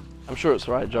 I'm sure it's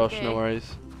right, Josh. Okay. No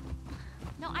worries.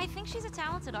 No, I think she's a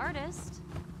talented artist.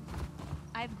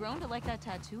 I've grown to like that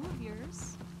tattoo of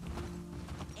yours.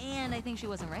 And I think she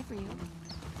wasn't right for you.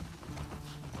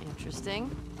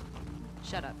 Interesting.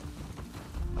 Shut up.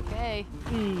 Okay.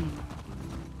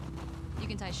 You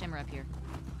can tie Shimmer up here.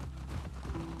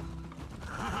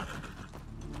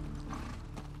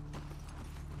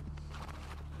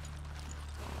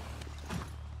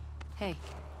 Hey,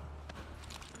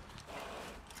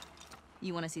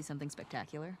 You want to see something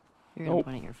spectacular? you're gonna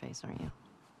point at your face, aren't you?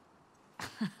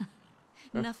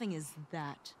 Nothing is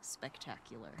that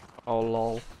spectacular. Oh,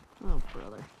 lol. Oh,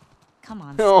 brother. Come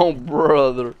on. Oh, Stephen.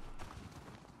 brother.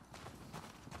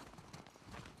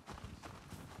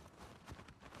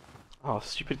 Oh,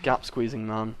 stupid gap squeezing,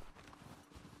 man.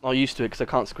 I'm used to it because I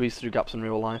can't squeeze through gaps in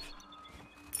real life.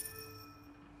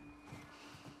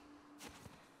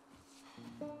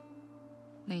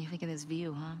 What do you think of this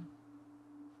view, huh?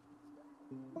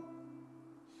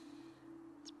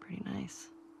 It's pretty nice.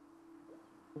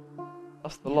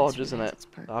 That's the Yeah, lodge, this isn't really has it? its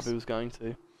perks. That Abby was going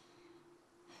to.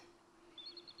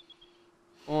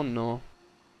 Oh no.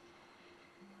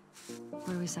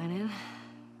 Where do we sign in?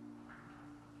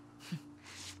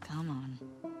 Come on.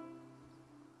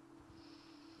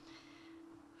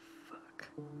 Fuck.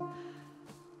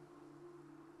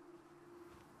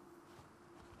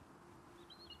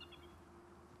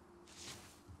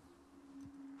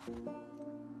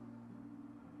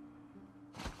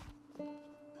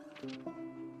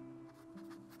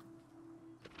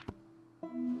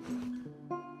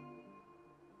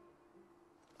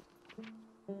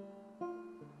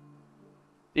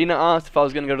 Dina asked if I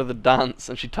was going to go to the dance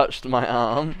and she touched my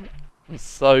arm. I'm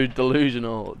so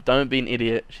delusional. Don't be an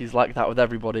idiot. She's like that with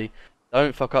everybody.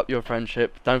 Don't fuck up your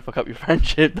friendship. Don't fuck up your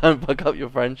friendship. Don't fuck up your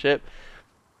friendship.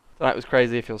 Tonight was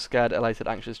crazy. If you're scared, elated,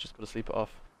 anxious, just gotta sleep it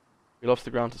off. We lost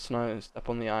the ground to snow and step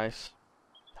on the ice.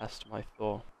 Test my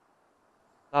thaw.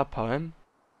 That poem?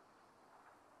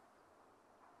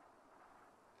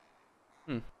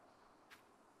 Hmm.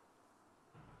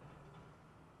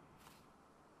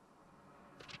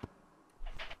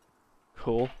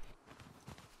 Cool.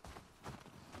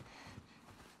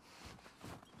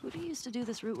 Who do you used to do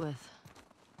this route with?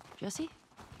 Jesse?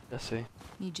 Jesse.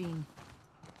 Eugene.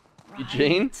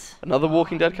 Eugene? Right. Another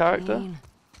Walking Dead character? Eugene.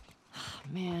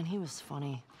 Man, he was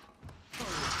funny. Plus,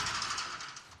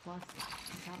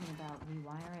 he taught me about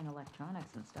rewiring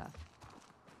electronics and stuff.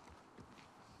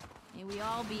 May we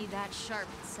all be that sharp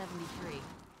at 73.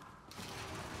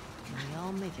 We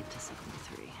all make it to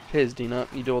 73. Cheers, Dina.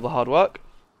 You do all the hard work.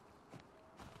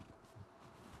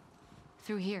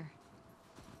 Through here.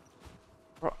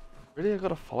 Bro, really? I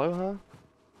gotta follow her?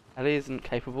 Ellie isn't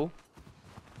capable.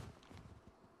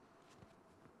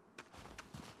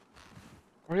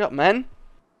 Hurry up, men!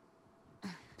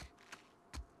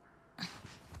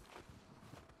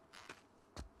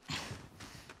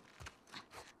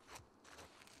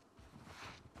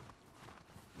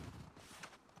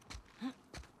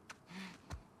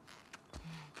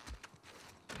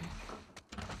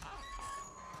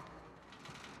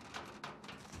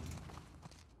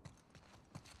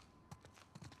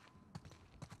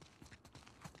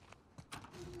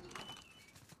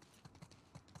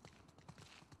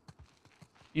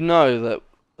 You know that.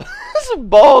 It's a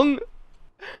bong!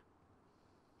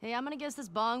 Hey, I'm gonna guess this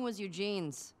bong was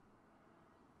Eugene's.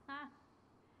 Huh.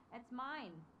 It's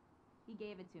mine. He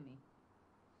gave it to me.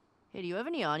 Hey, do you have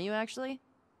any on you, actually?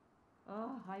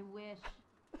 Oh, I wish.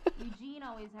 Eugene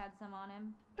always had some on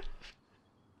him.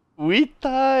 Weed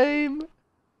time!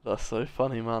 That's so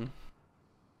funny, man.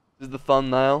 This is the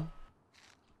thumbnail.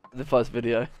 The first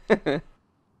video.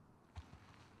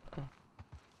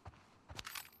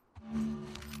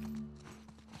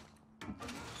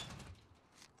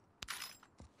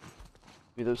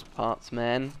 Give me those parts,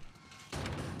 man.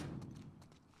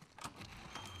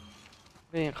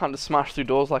 Yeah, I can't just smash through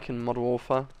doors like in Modern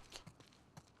Warfare.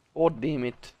 Oh, damn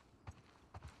it.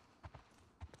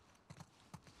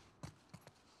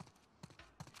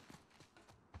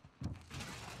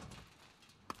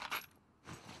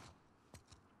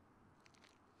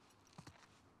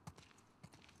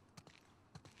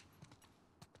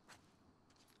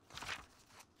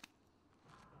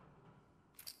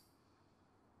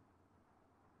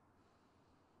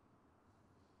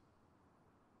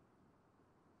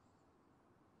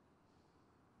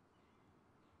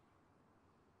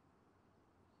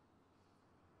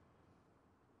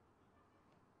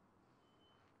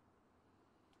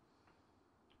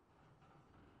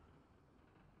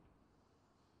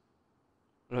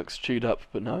 Looks chewed up,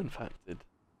 but no infected.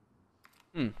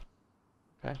 Okay.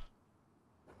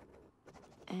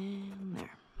 And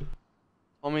there.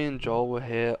 Tommy and Joel were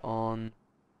here on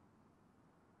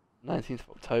 19th of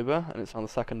October, and it's on the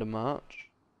 2nd of March.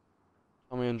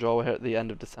 Tommy and Joel were here at the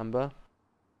end of December.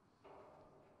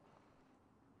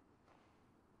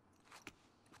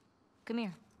 Come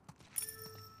here.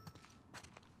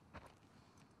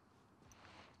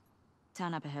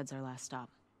 Town up ahead's our last stop.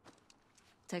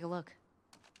 Take a look.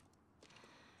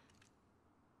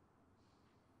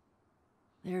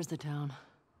 There's the town.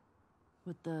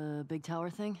 With the big tower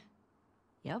thing?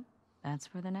 Yep,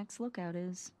 that's where the next lookout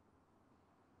is.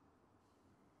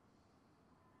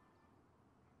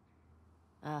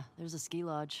 Ah, there's a ski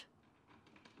lodge.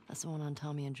 That's the one on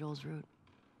Tommy and Joel's route.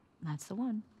 That's the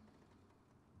one.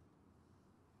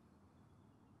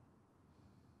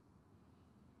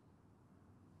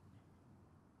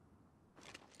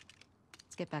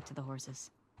 Let's get back to the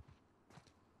horses.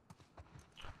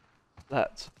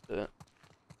 Let's do it.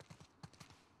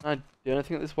 Can I do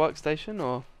anything at this workstation,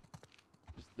 or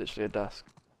just literally a desk?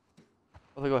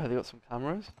 Oh, they got here. They got some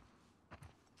cameras.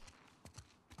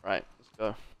 Right, let's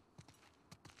go.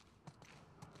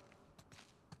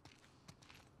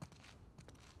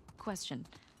 Question.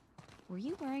 Were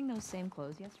you wearing those same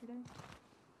clothes yesterday?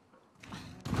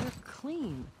 They're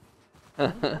clean.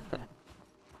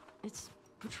 It's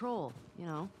patrol, you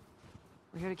know.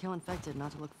 We're here to kill infected,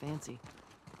 not to look fancy.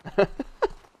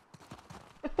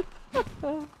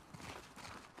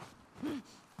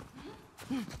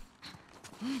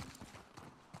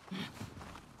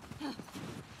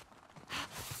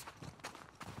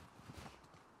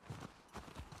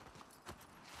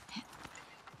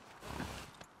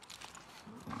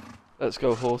 Let's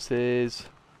go, horses.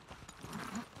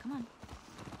 Come on.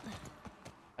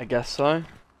 I guess so.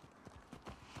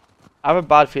 I have a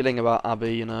bad feeling about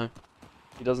Abby, you know.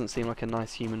 He doesn't seem like a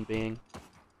nice human being.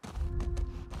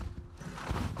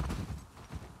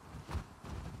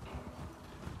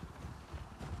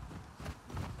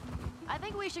 I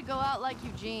think we should go out like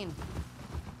Eugene.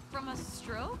 From a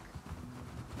stroke?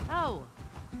 Oh,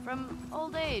 from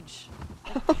old age.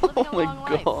 Like living a Oh my long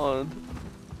life. god.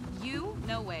 You?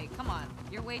 No way. Come on.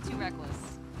 You're way too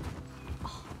reckless.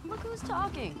 Oh, look who's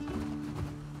talking.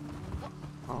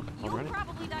 Oh, You'll already?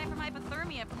 probably die from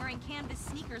hypothermia from wearing canvas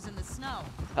sneakers in the snow.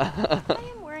 I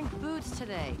am wearing boots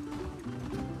today.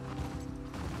 You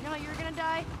know how you're gonna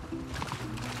die?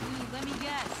 Ooh, let me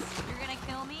guess. You're gonna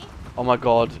kill me? Oh my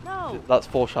god. No. That's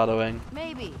foreshadowing.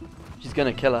 Maybe. She's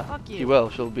gonna kill her. Fuck you. She will.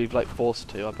 She'll be like forced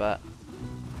to, I bet.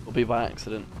 Or be by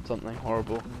accident. Something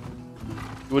horrible.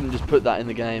 You wouldn't just put that in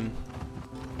the game.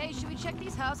 Hey, should we check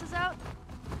these houses out?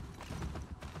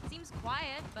 Seems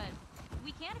quiet, but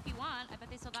we can if you want. I bet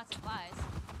they still got supplies.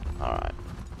 Alright.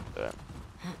 Do it.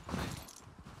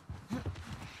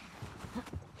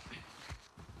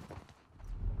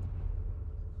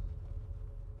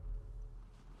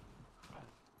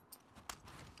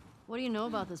 What do you know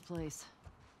about this place?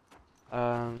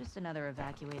 Just another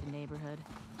evacuated neighborhood.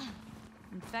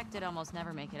 Infected almost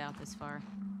never make it out this far.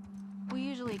 We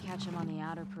usually catch them on the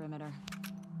outer perimeter.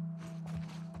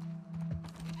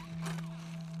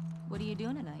 What are you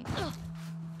doing tonight?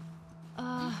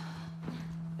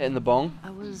 Hitting the bong. I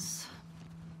was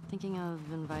thinking of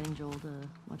inviting Joel to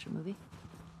watch a movie.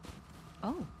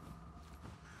 Oh,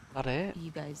 That it?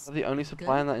 you guys. Is that the only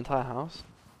supply in that entire house?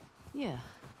 Yeah.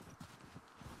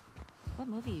 What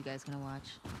movie you guys gonna watch?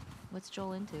 What's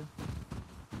Joel into?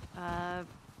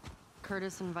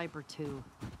 Curtis and Viper 2.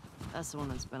 That's the one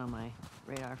that's been on my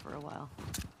radar for a while.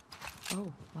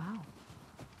 Oh, wow.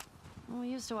 Well, we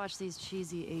used to watch these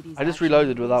cheesy 80s I just action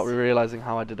reloaded movies. without realizing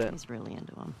how I did it. He's really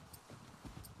into them.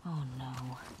 Oh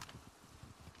no.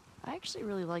 I actually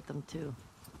really like them too.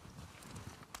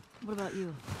 What about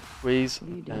you? Squeeze.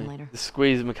 What are you doing later? The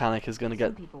squeeze mechanic is gonna get.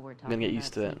 Some people were I'm gonna get talking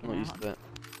used to about it. I'm not used sneaking to it.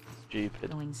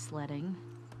 Stupid. Going sledding.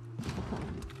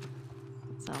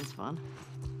 That sounds fun.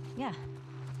 Yeah.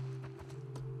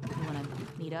 You wanna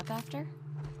meet up after?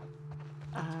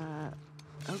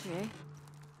 Okay.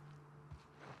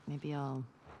 Maybe I'll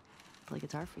play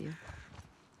guitar for you.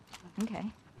 Okay.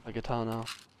 A guitar now.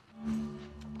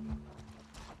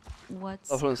 What's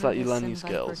That's when it's like you Curtis learn and new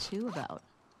Viper skills. 2 about?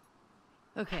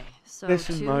 Okay, so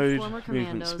Mission two mode, former movement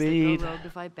commandos speed. that go rogue to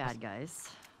fight bad guys.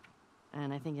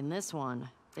 And I think in this one,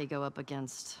 they go up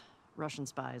against Russian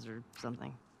spies or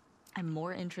something. I'm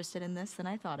more interested in this than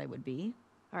I thought I would be.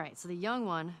 All right, so the young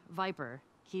one, Viper,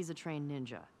 he's a trained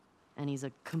ninja. And he's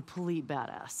a complete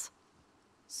badass.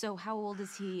 So how old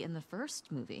is he in the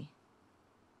first movie?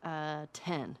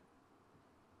 10.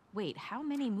 Wait, how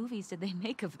many movies did they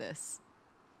make of this?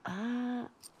 I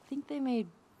think they made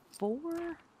 4?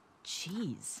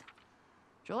 Jeez.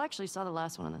 Joel actually saw the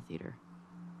last one in the theater.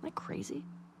 Isn't that crazy?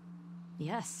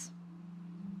 Yes.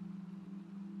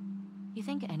 You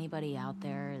think anybody out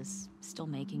there is still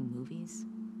making movies?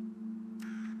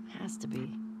 Has to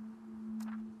be.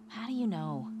 How do you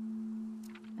know?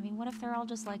 I mean, what if they're all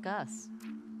just like us?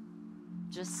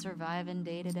 Just surviving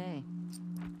day to day.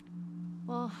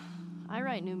 Well, I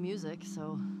write new music,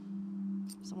 so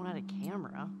if someone had a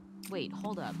camera. Wait,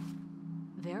 hold up.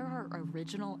 There are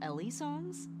original Ellie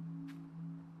songs?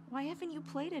 Why haven't you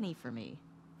played any for me?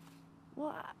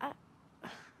 Well,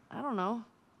 I don't know.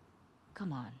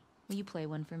 Come on, will you play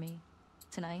one for me?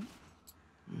 Tonight?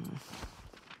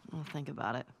 I'll think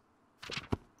about it.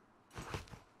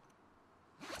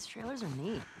 These trailers are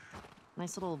neat.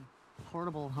 Nice little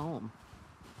portable home.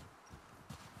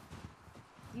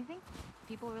 You think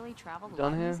people really travel to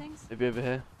Down love here? these things? Maybe over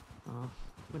here. Oh,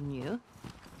 wouldn't you?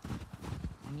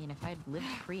 I mean, if I'd lived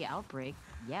pre-outbreak,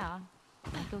 yeah.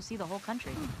 I'd go see the whole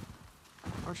country.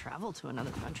 Or travel to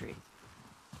another country.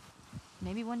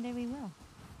 Maybe one day we will.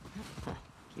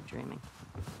 Keep dreaming.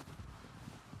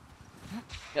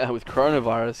 Yeah, with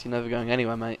coronavirus, you're never going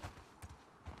anywhere, mate.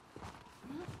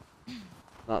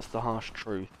 That's the harsh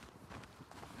truth.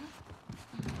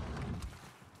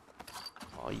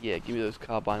 Oh yeah, give me those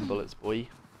carbine bullets, boy.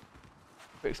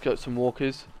 Quick scope some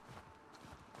walkers.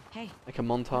 Hey. Make a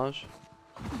montage.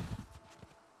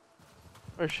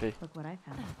 Where is she? Look what I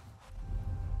found.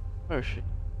 Where is she?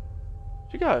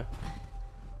 Where'd she go?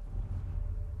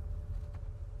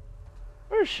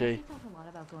 Where is she? He talked a lot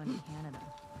about going to Canada.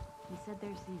 He said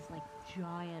there's these like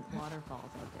giant waterfalls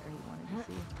out there he wanted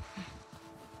to see.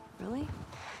 Really?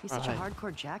 He's such a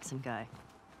hardcore Jackson guy.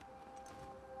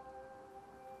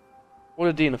 What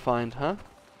did Dina find, huh?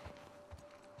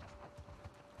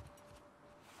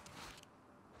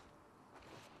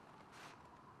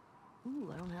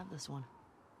 Ooh, I don't have this one.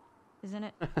 Isn't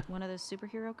it one of those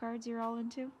superhero cards you're all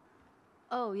into?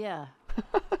 Oh, yeah.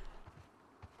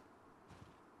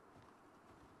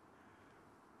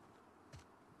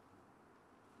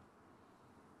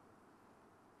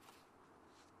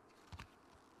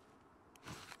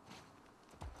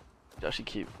 Actually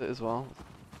keep it as well.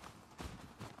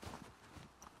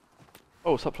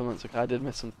 Oh, supplements. Okay, I did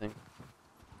miss something.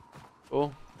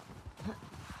 Cool.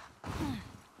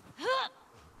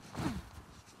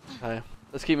 Okay,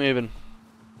 let's keep moving.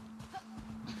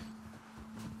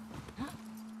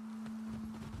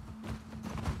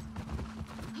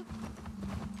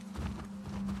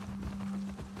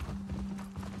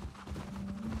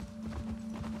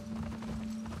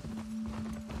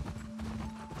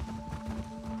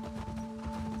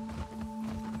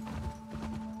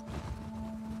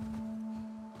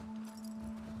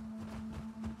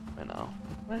 Right now.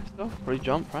 Right, still. Free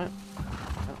jump, right?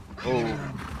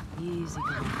 Oh. Easy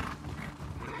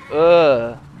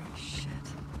going. Shit.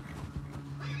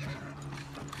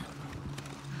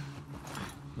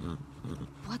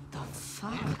 What the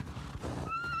fuck?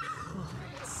 Oh,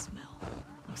 that smell.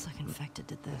 Looks like infected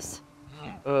did this.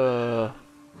 How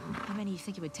many do you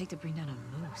think it would take to bring down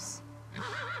a moose?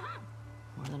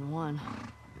 More than one.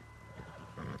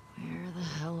 Where the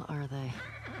hell are they?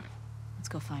 Let's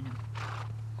go find them.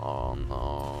 Oh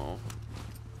no.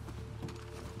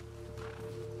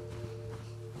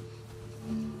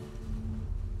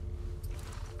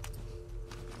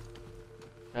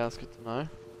 Yeah, that's good to know.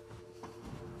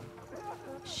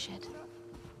 Shit.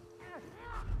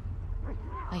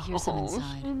 I hear some Oh,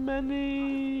 inside. so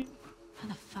many. How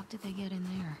the fuck did they get in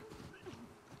there?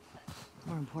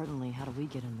 More importantly, how do we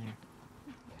get in there?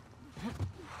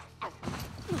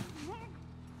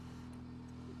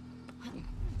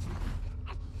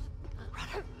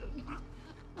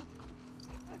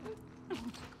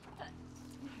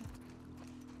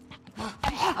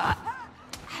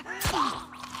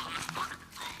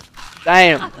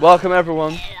 Damn! Welcome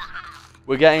everyone.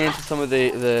 We're getting into some of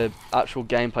the actual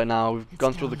gameplay now. We've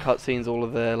gone through the cutscenes, all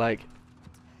of the like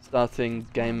starting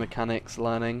game mechanics,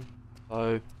 learning.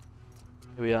 So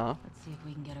here we are. Let's see if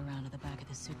we can get around to the back of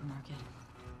the supermarket.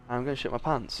 I'm gonna shit my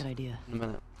pants Good idea. in a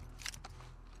minute.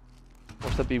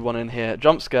 Watch there be one in here.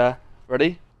 Jump scare.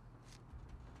 Ready?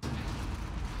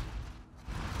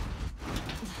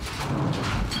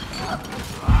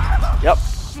 Yep.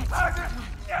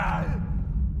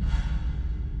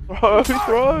 Throw,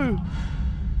 throw.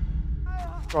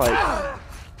 Right.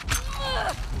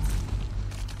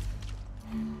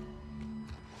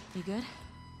 You good?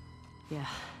 Yeah,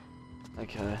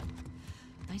 Okay.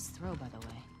 Nice throw, by the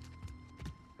way.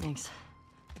 thanks.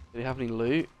 Did he have any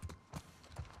loot?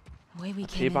 The way we A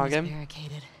came in teabag was him?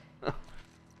 barricaded.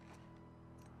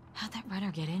 How'd that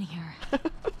runner get in here?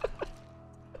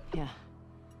 Yeah,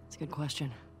 it's a good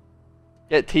question.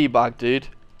 Get teabag, dude. You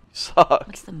suck.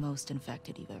 What's the most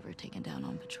infected you've ever taken down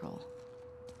on patrol?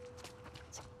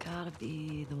 It's gotta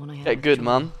be the one I had. Get with good, Joel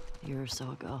man. A year or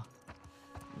so ago.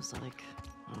 It was like,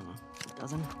 I don't know, a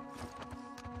dozen.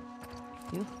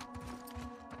 You?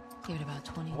 Give it about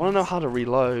 20 I want to know minutes. how to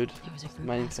reload. There was a That's the group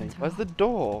main passing thing. Where's through. the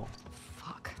door?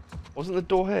 Fuck. Wasn't the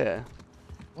door here?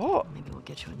 What? Maybe we'll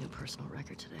get you a new personal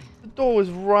record today. The door was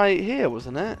right here,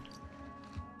 wasn't it?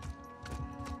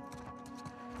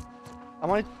 Am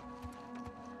I?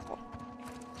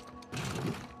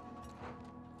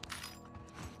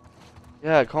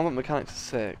 Yeah, combat mechanics are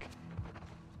sick.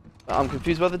 But I'm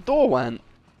confused where the door went.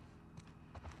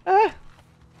 Eh?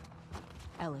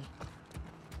 Ellie.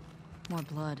 More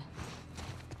blood.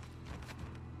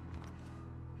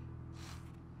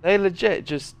 They legit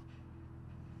just...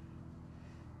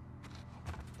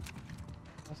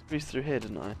 I squeezed through here,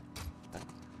 didn't I?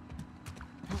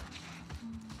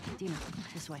 Dina,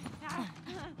 this way.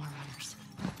 More runners.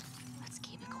 Let's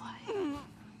keep it quiet.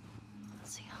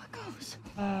 Let's see how it goes.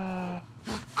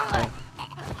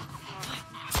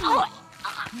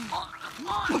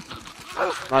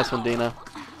 Nice one, Dina.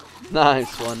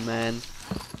 Nice one, man.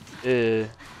 Ew.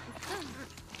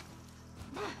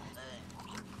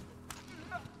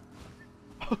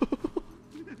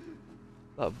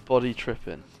 That body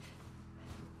tripping.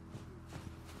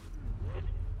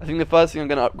 I think the first thing I'm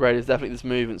going to upgrade is definitely this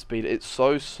movement speed. It's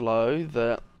so slow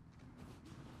that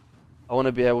I want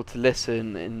to be able to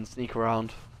listen and sneak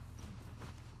around.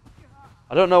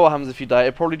 I don't know what happens if you die.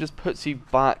 It probably just puts you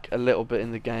back a little bit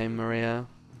in the game, Maria.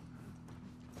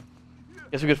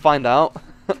 Guess we could find out.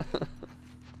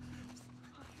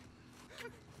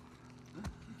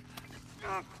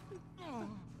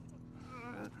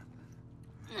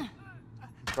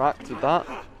 Interact with that.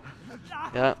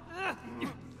 Yeah.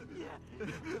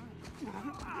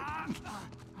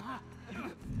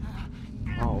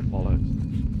 Oh,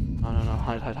 bollocks. No, no, no.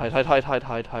 Hide, hide, hide, hide, hide, hide,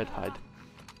 hide, hide, hide.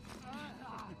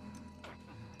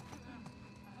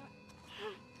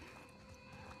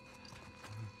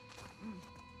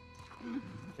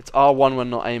 It's R1 when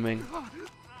not aiming.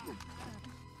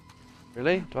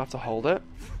 Really? Do I have to hold it?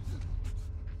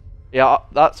 Yeah,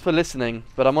 that's for listening,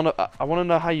 but I want to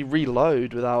know how you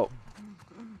reload without...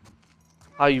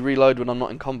 How you reload when I'm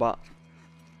not in combat.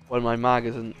 When my mag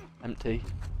isn't empty.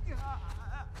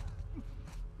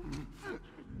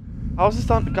 How's this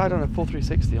guy done a full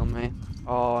 360 on me?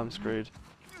 Oh, I'm screwed.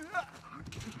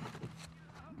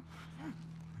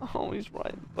 Oh, he's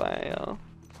right there.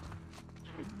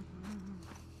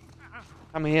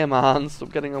 Come here, man.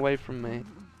 Stop getting away from me.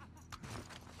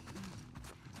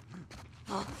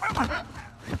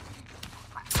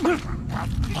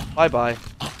 Bye-bye.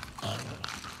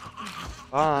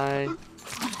 Bye.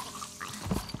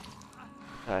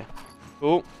 Okay.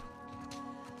 Cool.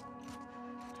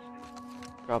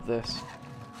 Grab this.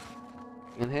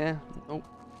 In here? Nope.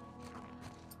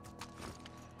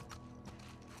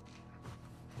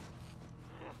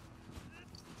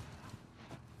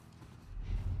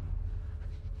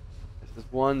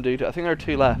 There's one dude. I think there are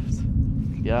two left.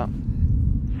 Yeah.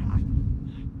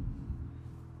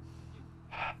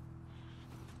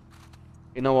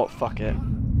 You know what? Fuck it.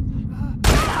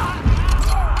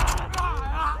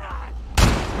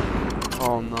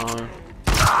 Oh no.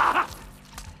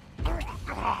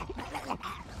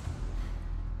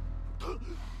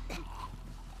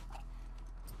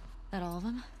 That all of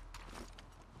them?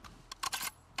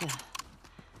 Yeah.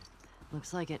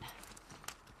 Looks like it.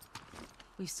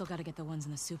 We've still got to get the ones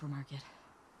in the supermarket.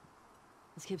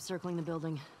 Let's keep circling the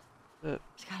building. There's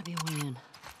gotta be a way in.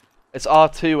 It's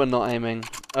R2 when not aiming.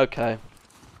 Okay.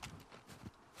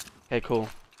 Okay, cool.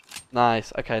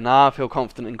 Nice. Okay, now I feel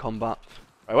confident in combat.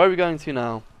 Right, where are we going to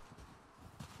now?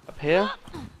 Up here?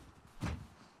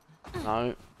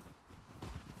 No.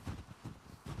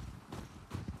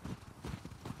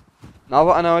 Now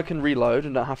that I know I can reload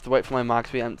and don't have to wait for my mag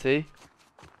to be empty.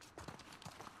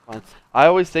 Fine. I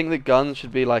always think that guns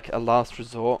should be like a last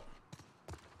resort.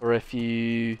 Or if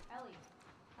you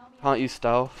can't use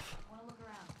stealth.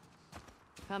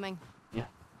 Coming. Yeah.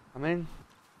 I mean,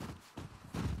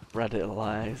 Reddit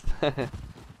lies.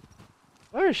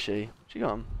 Where is she? Where's she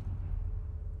gone?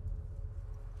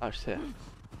 Oh, she's here.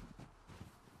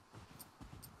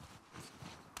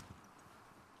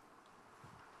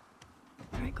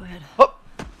 Alright, go ahead. Hop!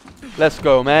 Let's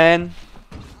go, man.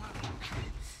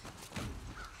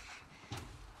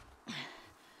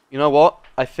 You know what?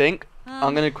 I think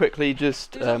I'm going to quickly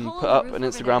just put up an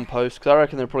Instagram post, because I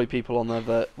reckon there are probably people on there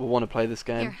that will want to play this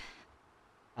game.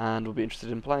 And will be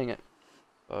interested in playing it.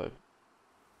 So,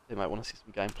 they might want to see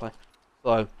some gameplay.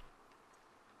 So,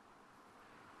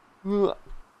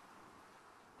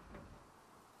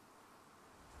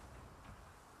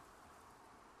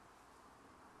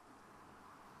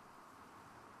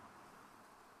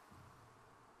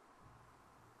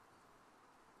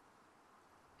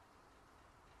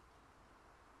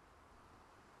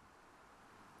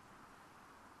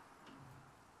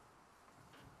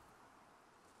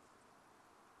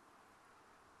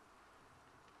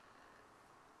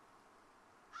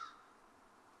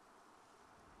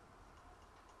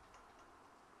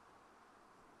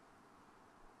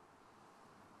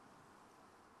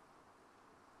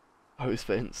 post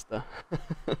for Insta.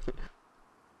 It's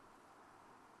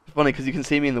funny because you can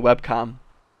see me in the webcam.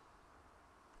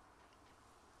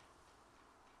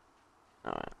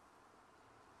 Alright.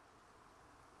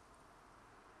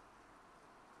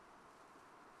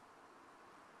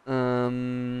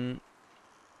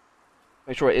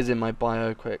 Make sure it is in my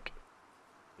bio quick.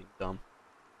 Being dumb.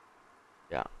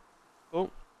 Yeah. Cool.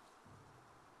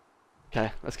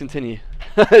 Okay, let's continue.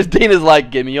 Dina's like,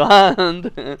 give me your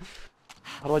hand.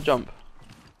 How do I jump?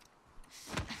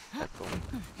 Okay, cool.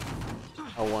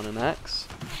 L1 and X.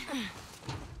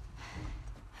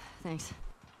 Thanks.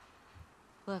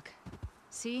 Look,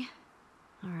 see?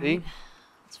 All right. See?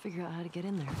 Let's figure out how to get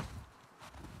in there.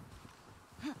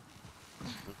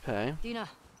 Okay. Dina,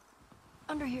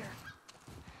 under here.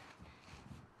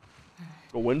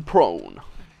 Going prone.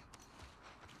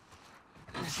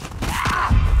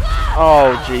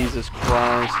 Oh, Jesus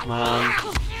Christ, man.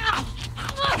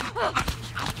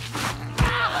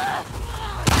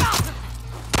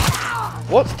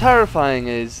 What's terrifying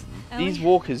is these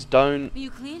walkers don't... Are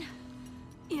you clean?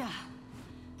 Yeah.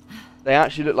 They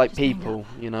actually look like Just hang people,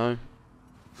 you know?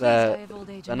 Please die They're of old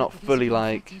age they're or not because fully you're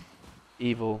like infected.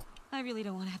 evil. I really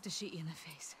don't want to have to shoot you in the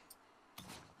face.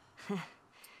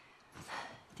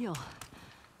 Deal.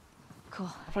 Cool.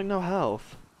 I have like no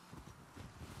health.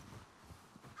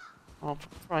 Oh, for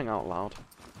crying out loud.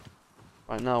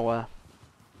 Right now where?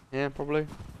 Yeah, probably.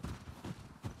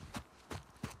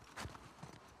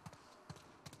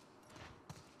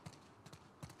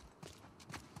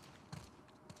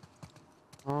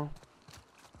 Oh.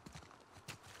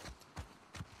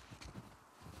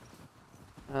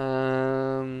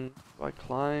 Do I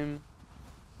climb?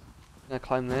 Can I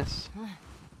climb this?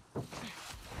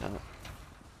 No.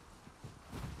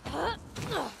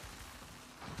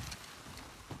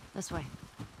 This way.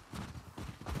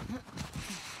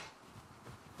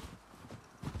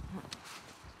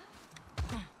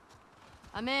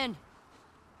 I'm in.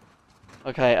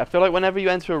 Okay, I feel like whenever you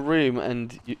enter a room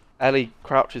and Ellie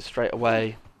crouches straight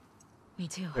away, Me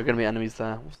too. there are going to be enemies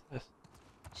there. What's this?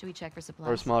 Should we check for supplies?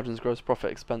 Gross margins, gross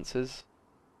profit, expenses.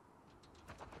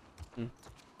 Hmm.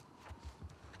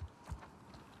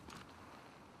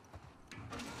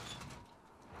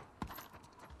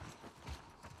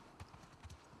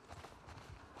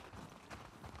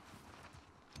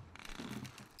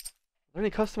 Are there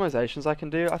any customizations I can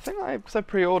do? I think because I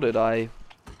pre-ordered, I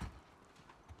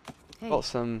Hey, got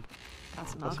some got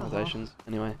some alcohol. customizations.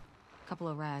 Anyway. Couple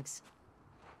of rags.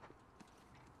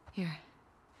 Here.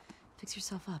 Fix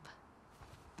yourself up.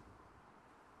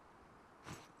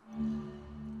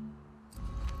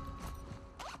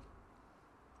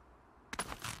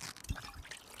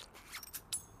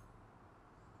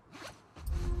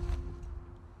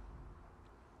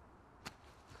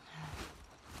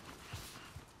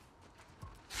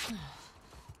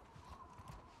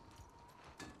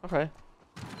 Okay.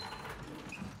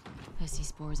 I see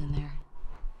spores in there.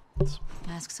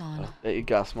 Masks on. Get your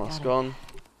gas mask on.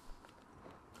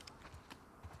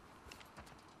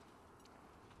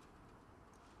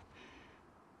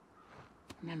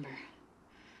 Remember,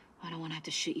 I don't want to have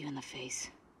to shoot you in the face.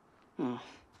 Oh,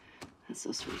 that's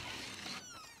so sweet.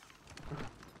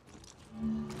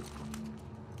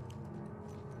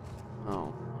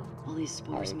 Oh. All these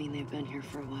spores mean they've been here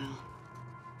for a while.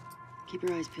 Keep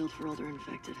your eyes peeled for older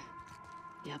infected.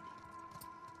 Yep.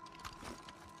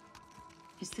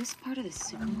 Is this part of the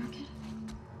supermarket?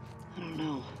 I don't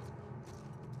know.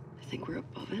 I think we're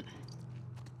above it.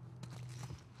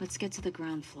 Let's get to the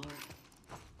ground floor.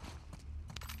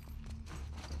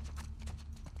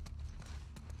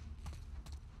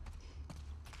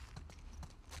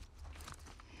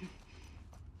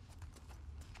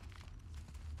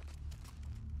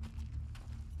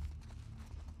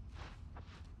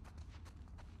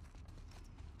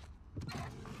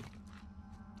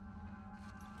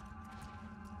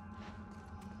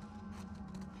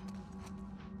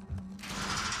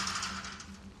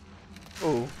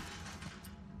 Oh.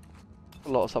 A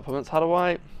lot of supplements. How do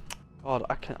I... God,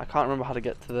 I can't remember how to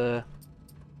get to the...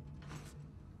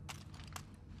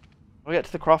 How do I get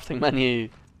to the crafting menu?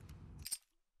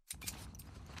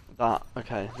 That.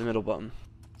 Okay, the middle button.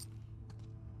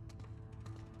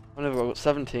 What have I got?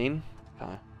 17?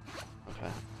 Okay.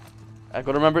 Okay. I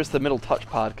gotta remember it's the middle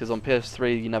touchpad, because on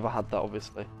PS3 you never had that,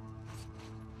 obviously.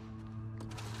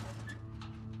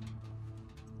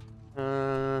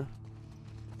 Okay.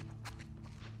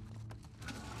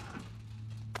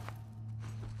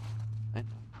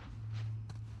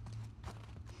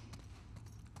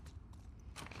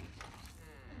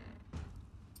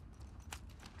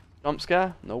 Jump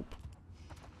scare? Nope.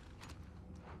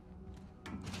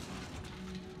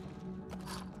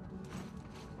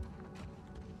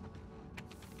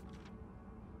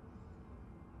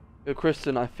 Yo,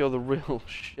 Kristen, I feel the real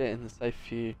shit in the safe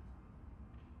for you.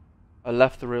 I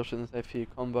left the real shit in the safe for you.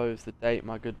 Combos, the date,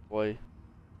 my good boy.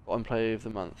 Bottom player of the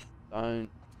month. Don't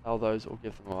sell those or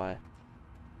give them away.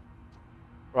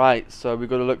 Right, so we've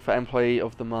got to look for employee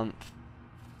of the month.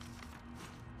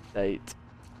 Date.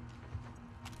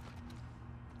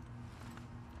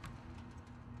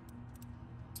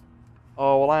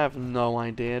 Oh, well, I have no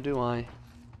idea, do I?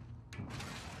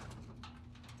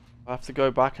 I have to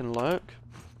go back and look.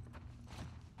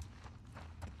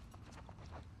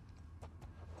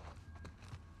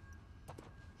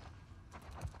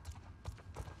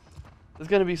 There's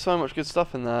going to be so much good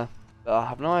stuff in there. But I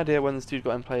have no idea when this dude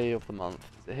got Employee of the Month.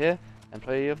 Is it here?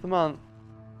 Employee of the Month.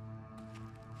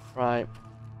 Right.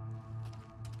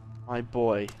 My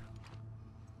boy.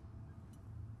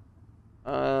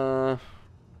 Him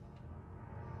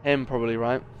probably,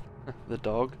 right? The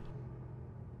dog.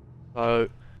 So,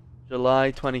 July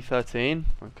 2013.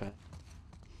 Okay.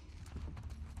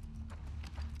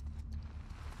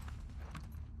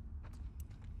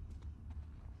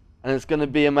 And it's gonna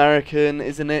be American,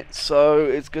 isn't it? So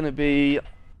it's gonna be.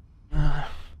 I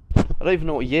don't even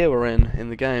know what year we're in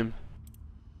the game.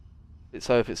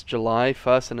 So if it's July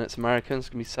 1st and it's American, it's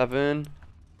gonna be 7.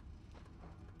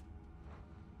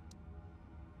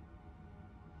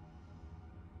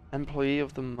 Employee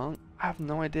of the month? I have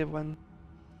no idea when.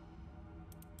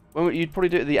 Well, you'd probably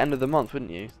do it at the end of the month, wouldn't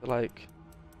you? So like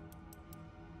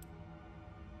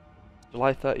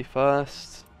July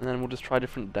 31st, and then we'll just try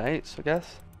different dates, I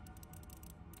guess.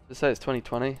 Just say it's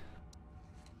 2020.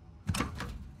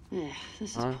 Yeah,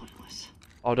 this is pointless.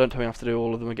 Oh, don't tell me I have to do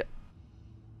all of them again.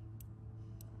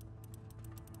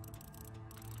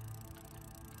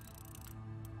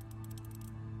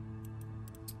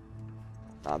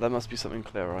 Nah, there must be something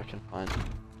clearer I can find.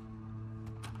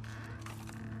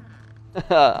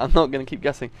 I'm not gonna keep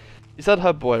guessing. You said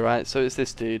her boy, right? So it's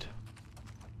this dude.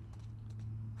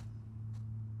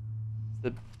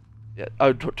 Yeah.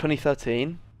 Oh,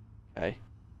 2013. Okay.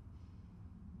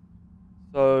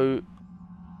 So,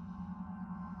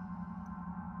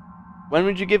 when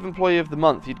would you give Employee of the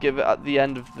Month? You'd give it at the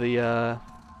end of the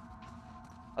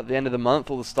month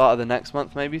or the start of the next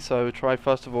month, maybe. So try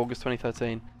 1st of August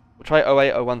 2013. We'll try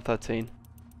 08/01/13.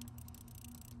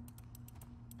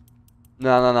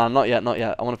 No, not yet, not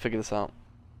yet. I want to figure this out.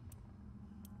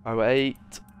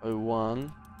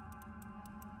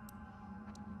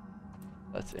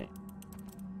 08/01/13.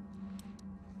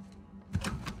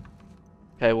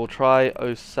 Okay, we'll try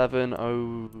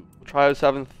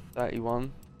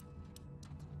 07/31.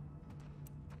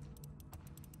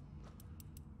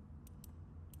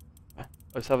 Okay.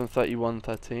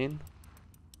 07/31/13.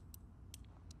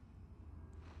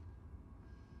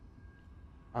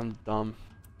 I'm dumb.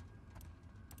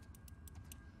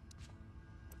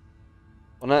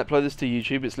 When I upload this to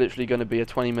YouTube, it's literally going to be a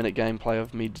 20-minute gameplay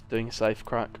of me doing a safe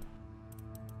crack.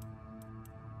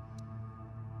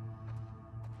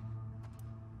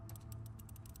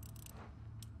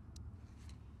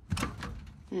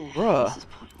 Yeah, Bruh. this is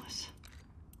pointless.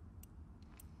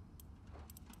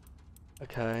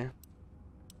 Okay.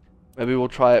 Maybe we'll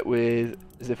try it with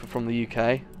as if we're from the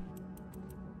UK.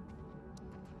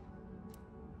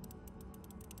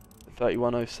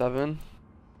 31/07.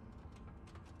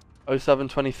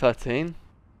 07/2013.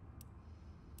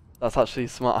 That's actually a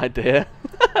smart idea.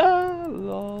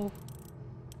 Lol.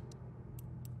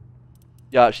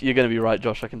 Yeah, actually, you're gonna be right,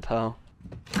 Josh. I can tell.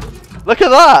 Look at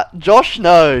that! Josh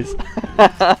knows!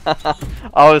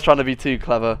 I was trying to be too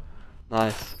clever.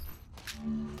 Nice.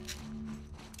 You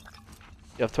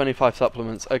have 25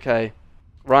 supplements. Okay.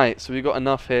 Right, so we've got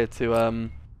enough here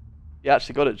to, You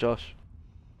actually got it, Josh.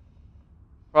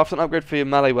 Craft an upgrade for your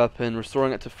melee weapon,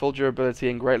 restoring it to full durability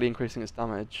and greatly increasing its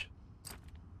damage.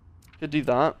 Could do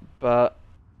that, but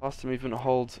faster movement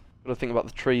hold. Gotta think about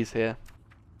the trees here.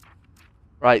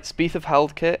 Right, speed of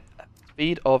health kit,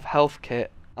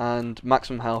 and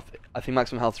maximum health. I think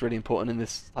maximum health is really important in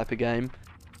this type of game,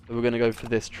 so we're gonna go for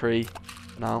this tree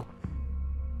for now.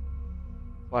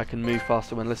 So I can move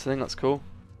faster when listening. That's cool.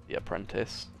 The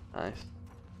apprentice, nice.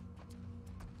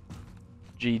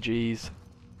 GG's.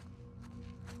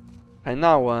 Okay,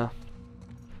 now,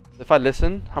 if I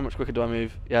listen, how much quicker do I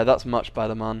move? Yeah, that's much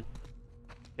better, man.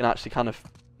 You can actually kind of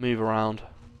move around.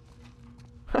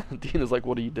 Dina's like,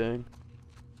 what are you doing?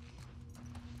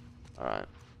 Alright.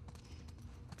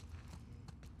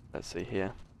 Let's see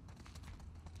here.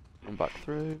 Come back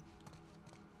through.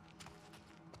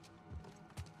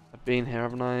 I've been here,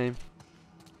 haven't I?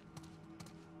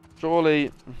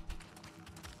 Surely...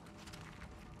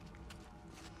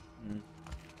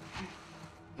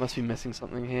 Must be missing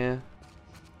something here.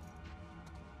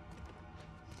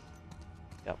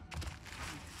 Yep.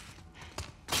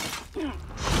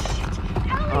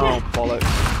 Oh, bollocks.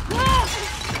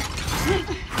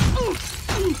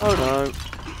 Oh no.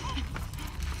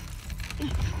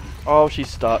 Oh, she's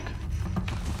stuck.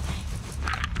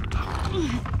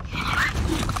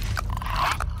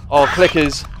 Oh,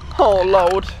 clickers. Oh,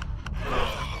 Lord.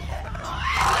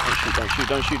 Don't shoot,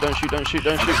 don't shoot, don't shoot, don't shoot, don't shoot,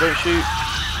 don't shoot, don't shoot.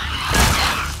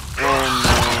 Oh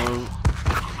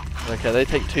no. Okay, they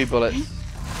take 2 bullets.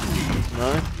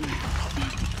 No.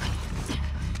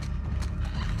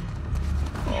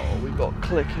 Oh, we got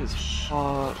clickers.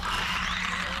 Fuck.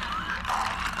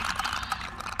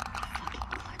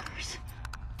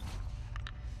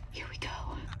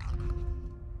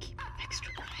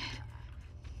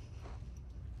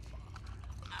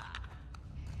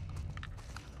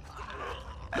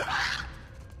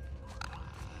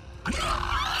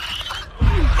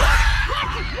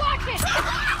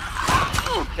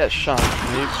 Get shot,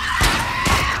 dude.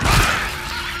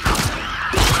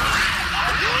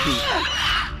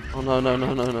 Oh no, no,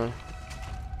 no, no, no.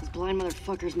 Those blind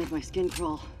motherfuckers make my skin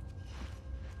crawl.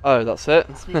 Oh, that's it?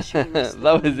 Let's make sure the rest of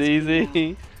That the was woman's cleared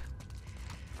easy.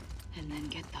 And then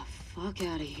get the fuck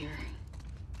out of here.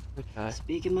 Okay.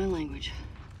 Speaking my language.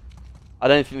 I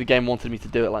don't think the game wanted me to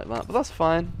do it like that, but that's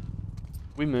fine.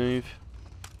 We move.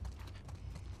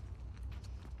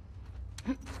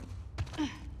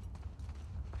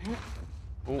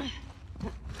 Ooh.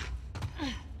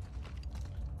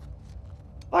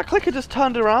 That clicker just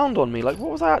turned around on me. Like, what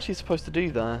was I actually supposed to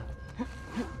do there?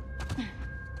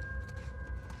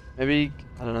 Maybe,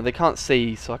 I don't know, they can't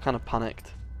see, so I kind of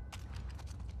panicked.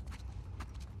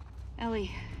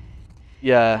 Ellie.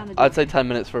 Yeah, I'd say 10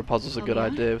 minutes for a puzzle's a good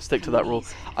idea. Stick to that rule.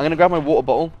 I'm going to grab my water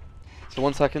bottle. So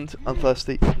 1 second, I'm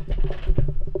thirsty.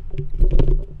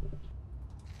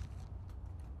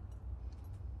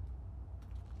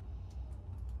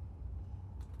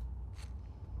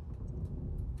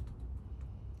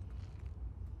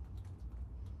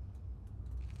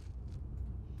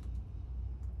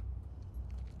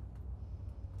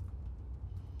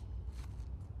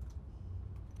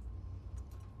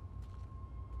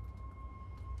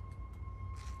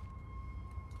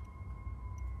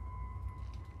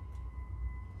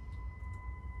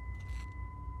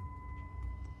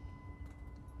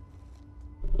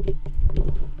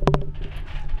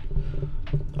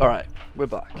 Alright, we're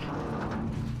back.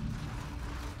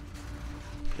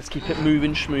 Let's keep it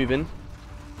moving, schmoving.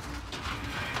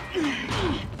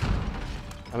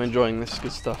 I'm enjoying this,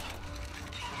 good stuff.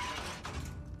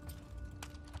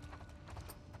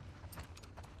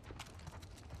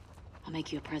 I'll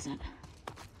make you a present.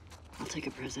 I'll take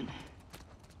a present.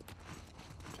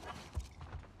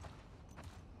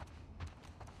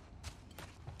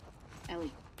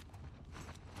 Ellie.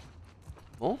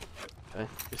 Oh, okay.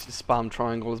 This is spam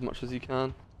triangle as much as you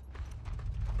can.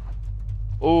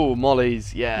 Oh,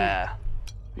 mollies, yeah.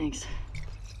 Thanks.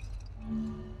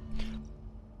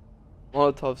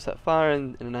 Molotov set fire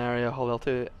in an area, hold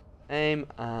L2, aim,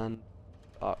 and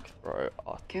arc throw.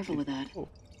 Careful with that. Oh.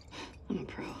 I'm a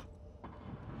pro.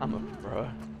 I'm a pro.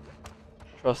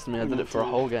 Trust me, I did it for a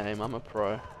whole game. I'm a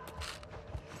pro.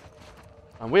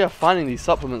 And we are finding these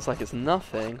supplements like it's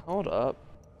nothing. Hold up.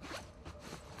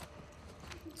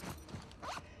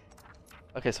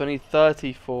 Okay, so I need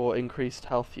 30 for increased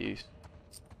health use.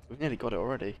 We've nearly got it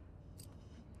already.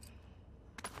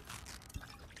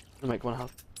 I'll make 1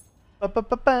 health.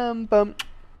 Ba-ba-ba-bam, bum.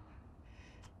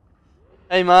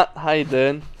 Hey Matt, how you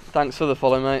doing? Thanks for the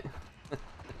follow, mate. I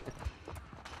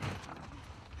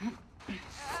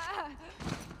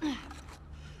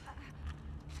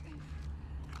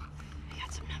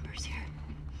got some numbers here.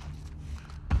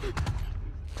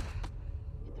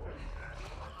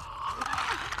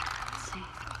 Let's see.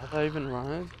 Have I even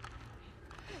arrived?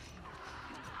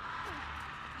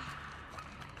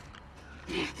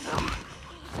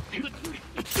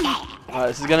 Alright,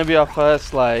 this is going to be our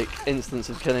first, like, instance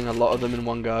of killing a lot of them in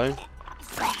one go.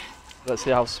 Let's see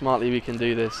how smartly we can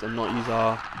do this and not use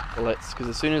our bullets, because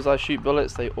as soon as I shoot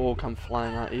bullets, they all come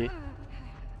flying at you.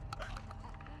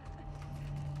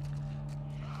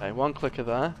 Okay, 1 clicker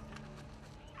there.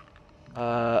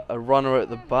 A runner at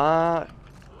the back.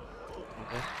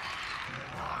 Okay.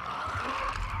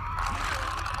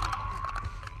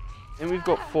 I think we've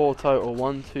got 4 total.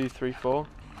 1, 2, 3, 4.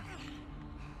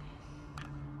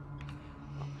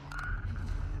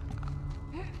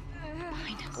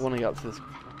 I want to get up to this.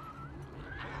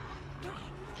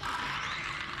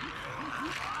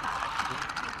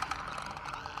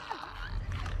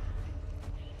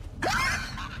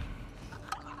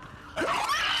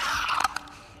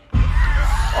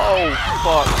 Oh,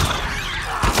 fuck.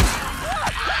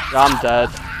 Yeah, I'm dead.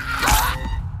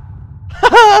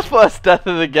 First death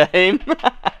of the game.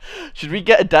 Should we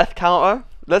get a death counter?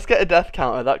 Let's get a death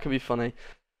counter. That could be funny.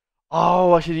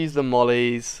 Oh, I should use the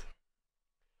mollies.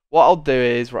 What I'll do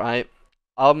is, right,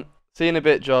 I'll see you in a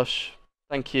bit, Josh.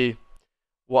 Thank you.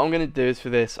 What I'm going to do is for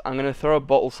this, I'm going to throw a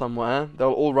bottle somewhere.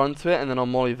 They'll all run to it, and then I'll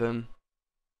molly them.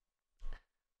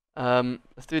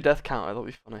 Let's do a death counter. That'll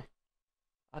be funny.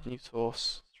 Add new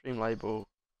source. Stream label.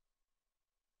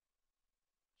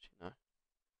 No.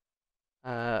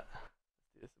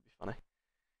 This will be funny.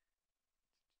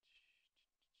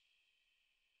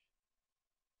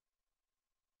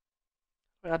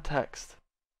 We add text.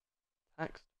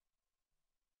 Text.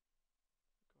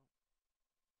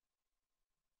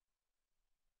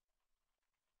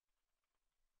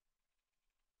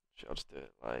 I'll just do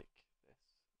it like this.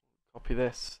 Copy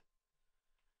this.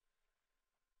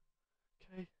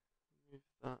 Okay. Move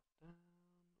that down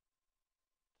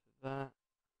to that.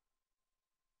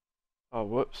 Oh,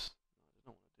 whoops. I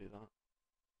don't want to do that.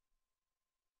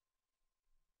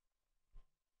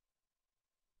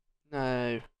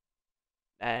 No.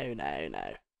 No, no, no.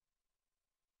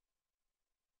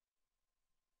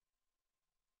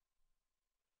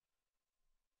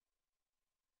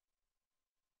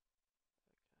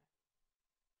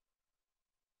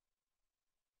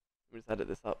 Let me just edit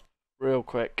this up real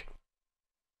quick.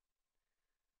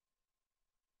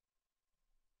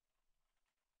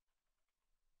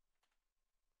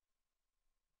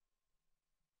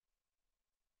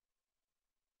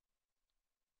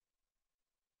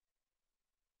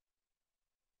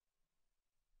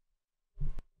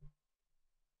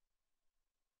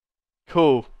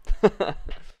 Cool.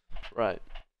 Right.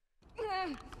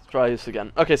 Let's try this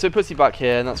again. Okay, so it puts you back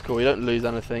here, and that's cool. You don't lose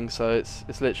anything, so it's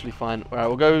literally fine. All right,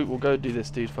 we'll go do this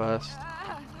dude first,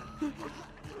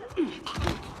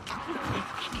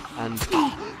 and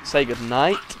say good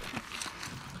night.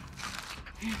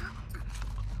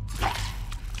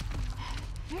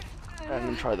 And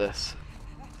then try this.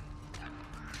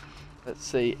 Let's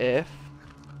see if.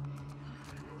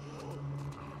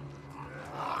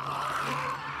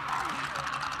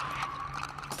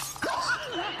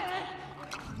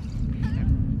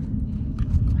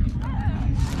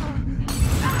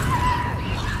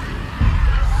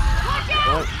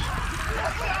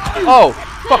 Oh,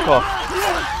 fuck off.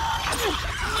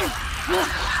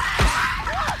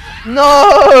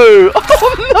 No!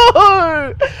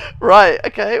 Oh no! Right,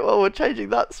 okay, well we're changing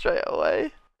that straight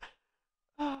away.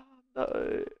 Oh,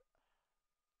 no.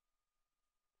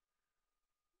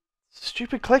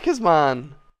 Stupid clickers,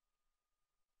 man.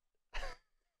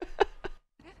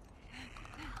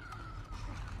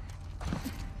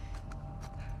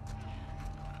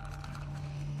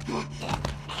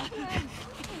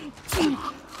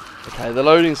 Okay, the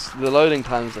loading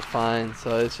times are fine,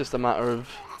 so it's just a matter of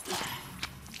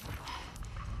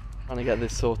trying to get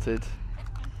this sorted.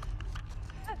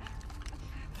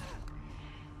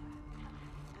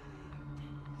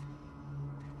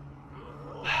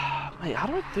 Mate, how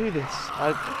do I do this?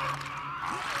 It's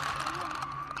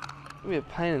gonna be a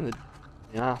pain in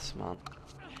the ass, man.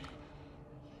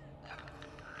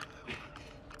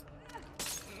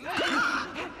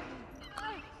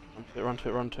 Run to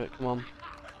it, run to it, come on.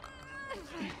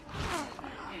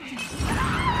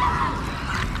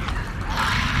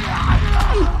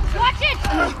 Watch it!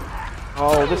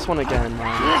 Oh, this one again,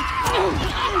 man.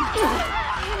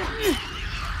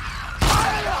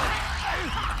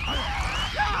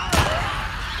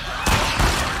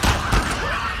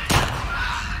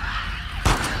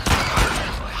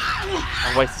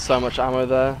 I wasted so much ammo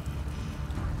there.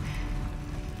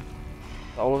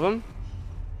 All of them?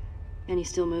 And he's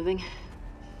still moving?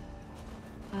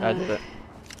 Yeah, I did it.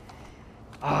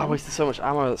 Ah, I wasted so much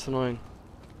ammo, that's annoying.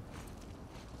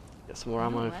 Get some more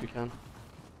ammo if we can.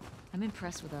 I'm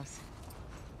impressed with us.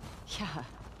 Yeah.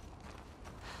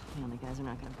 Man, the guys are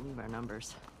not gonna believe our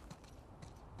numbers.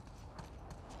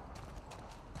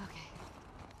 Okay.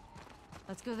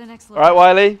 Let's go to the next level. Alright,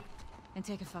 Wiley. And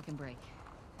take a fucking break.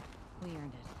 We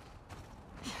earned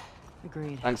it.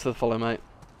 Agreed. Thanks for the follow, mate.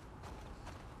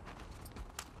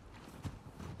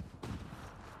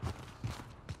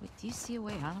 Wait, do you see a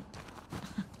way out?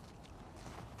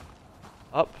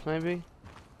 Up, maybe?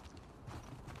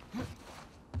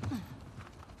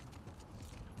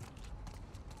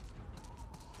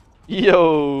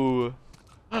 Yo!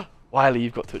 Wiley,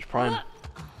 you've got Twitch Prime.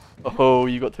 Oh,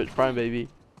 you got Twitch Prime, baby.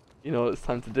 You know what it's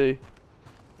time to do.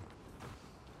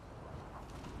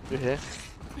 You're here.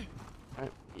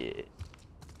 Right, yeah.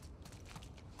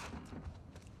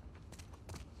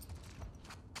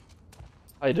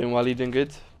 How you doing, Wiley? You doing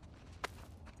good?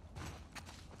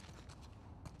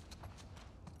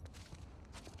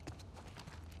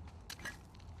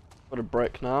 Got a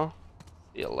brick now.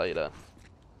 See you later.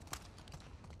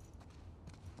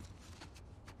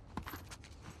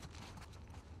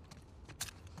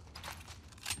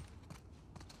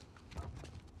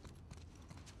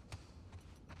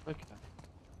 Okay.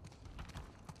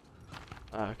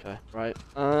 Okay, right.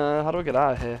 How do I get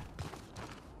out of here?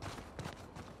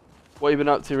 What have you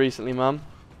been up to recently, mum?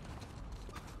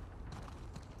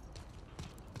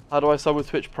 How do I sub with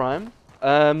Twitch Prime?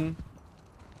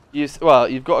 Well,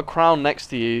 you've got a crown next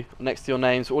to you, next to your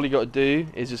name, so all you got to do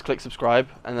is just click subscribe,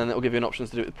 and then it will give you an option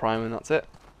to do it with Prime, and that's it.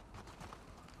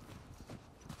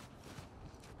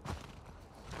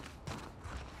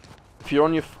 If you're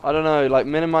on your, I don't know, like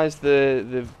minimize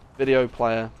the video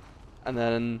player, and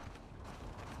then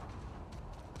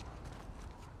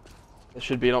there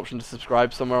should be an option to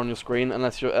subscribe somewhere on your screen,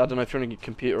 unless you're, I don't know if you're on your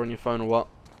computer or on your phone or what.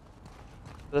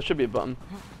 There should be a button.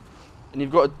 And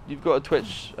you've got a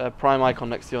Twitch Prime icon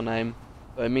next to your name.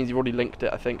 So it means you've already linked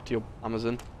it, I think, to your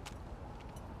Amazon.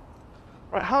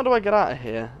 Right, how do I get out of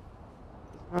here?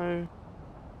 There's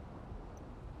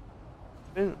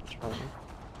no...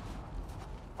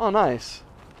 Oh, nice.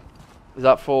 Is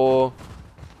that for...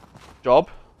 job?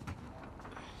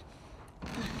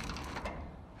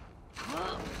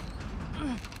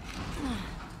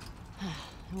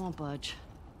 It won't budge.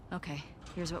 Okay,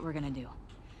 here's what we're gonna do.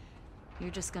 You're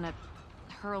just gonna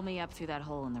hurl me up through that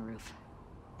hole in the roof.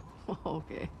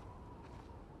 Okay.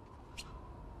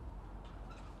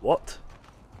 What?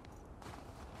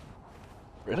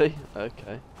 Really?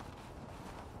 Okay.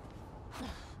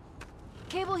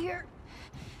 Cable here.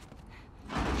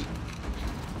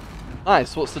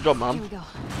 Nice, what's the job, Here ma'am? we go.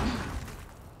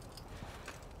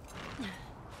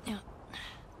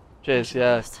 Cheers,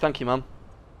 yeah. Thank you, ma'am.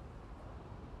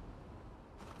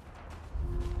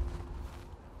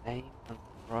 Aim and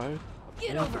throw.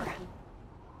 Get over.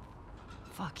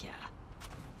 Fuck yeah.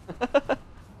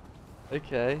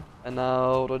 Okay, and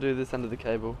now what do I do with this end of the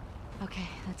cable? Okay,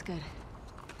 that's good.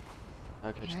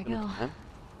 Okay, Here I just gonna go. climb.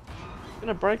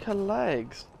 Gonna break her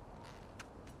legs.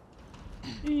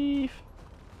 Beef.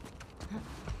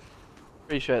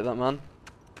 Appreciate that, man.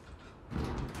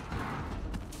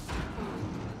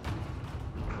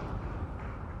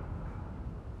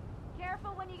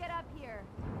 Careful when you get up here.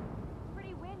 It's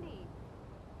pretty windy.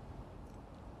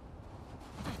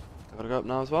 I gotta go up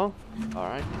now as well.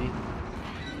 Alright.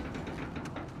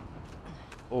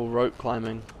 All rope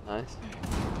climbing. Nice.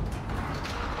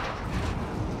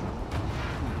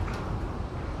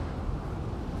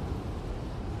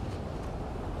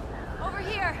 Over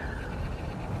here.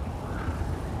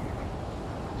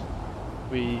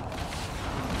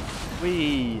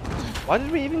 Why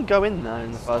did we even go in there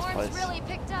in the first Storm's place? really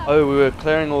picked up. Oh, we were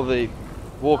clearing all the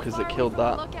walkers Far that away killed from the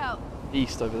that lookout.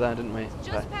 beast over there, didn't we? Just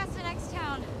Okay. past the next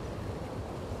town.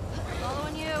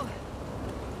 Following you.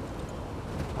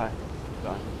 Okay.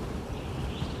 Okay.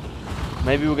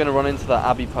 Maybe we're gonna run into that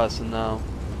Abby person now.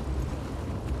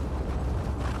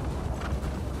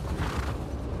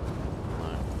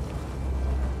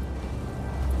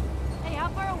 Hey, how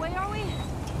far away are we?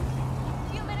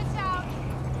 A few minutes out.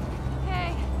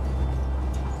 Okay.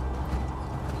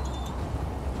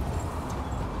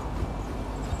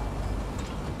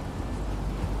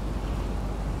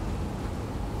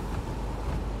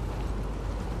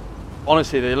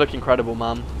 Honestly, they look incredible,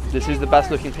 man. This is the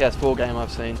best looking PS4 game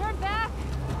I've seen. Turn back.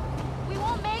 We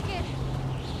won't make it.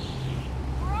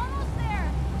 We're almost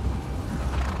there.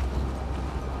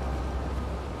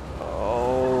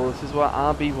 Oh, this is where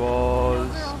Abby was.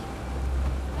 No, girl.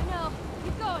 I know.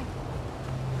 Keep going.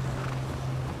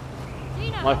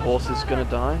 Dina, My how much horse is further? gonna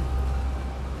die.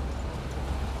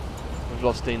 We've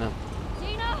lost Dina.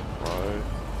 Dina. Bro.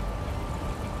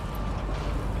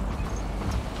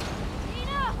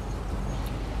 Dina.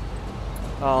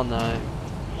 Oh no.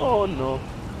 Oh no.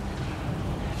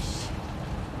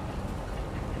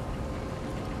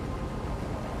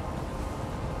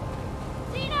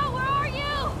 Dina, where are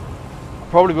you?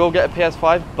 Probably will get a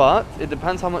PS5, but it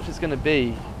depends how much it's going to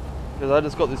be. Because I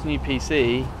just got this new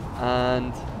PC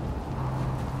and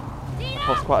it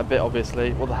costs quite a bit,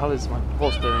 obviously. What the hell is my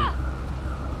horse doing?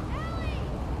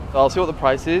 So I'll see what the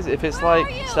price is. If it's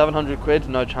like 700 quid,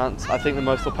 no chance. I think the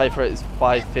most I'll pay for it is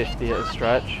 550 at a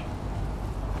stretch.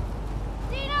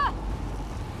 Dina!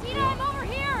 Dina, I'm over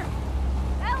here!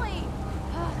 Ellie!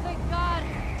 Oh, thank God.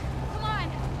 Come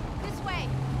on, this way.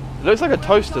 It looks like a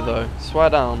toaster though, swear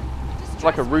down. It's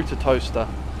like a router toaster.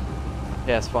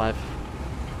 PS5.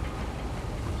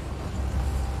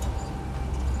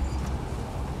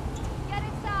 Get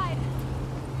inside.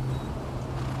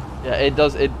 Yeah, it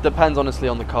does. It depends honestly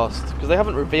on the cost because they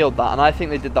haven't revealed that, and I think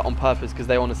they did that on purpose because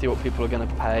they want to see what people are going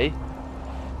to pay.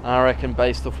 And I reckon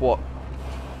based off what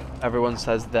everyone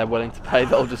says they're willing to pay,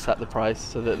 they'll just set the price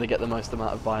so that they get the most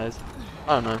amount of buyers.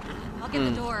 I don't know. I'll get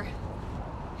the door.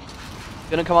 It's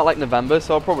gonna come out like November,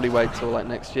 so I'll probably wait till like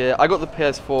next year. I got the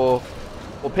PS4.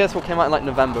 Well, PS4 came out in like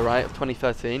November, right, of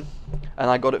 2013, and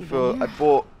I got it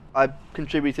for. I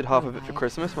contributed half of it for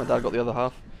Christmas. My dad got the other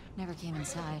half. Never came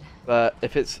inside. But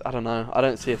if it's, I don't know. I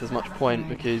don't see if there's much point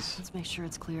Alright, because let's make sure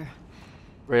it's clear.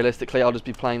 realistically, I'll just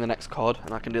be playing the next COD,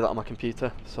 and I can do that on my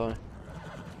computer. So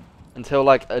until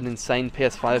like an insane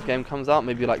PS5 game comes out,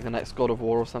 maybe like the next God of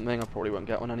War or something, I probably won't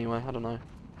get one anyway. I don't know.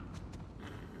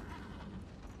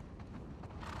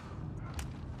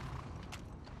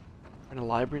 We're in a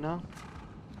library now.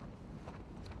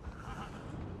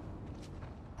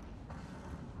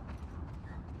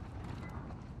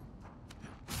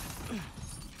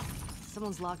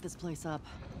 Someone's locked this place up.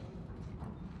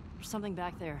 There's something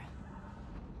back there.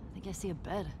 think I see a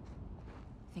bed.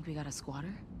 Think we got a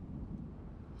squatter?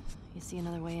 You see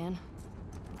another way in?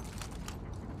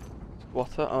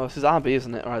 Water? Oh, this is Abby,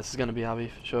 isn't it? Alright, this is going to be Abby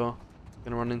for sure.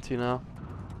 Gonna run into now.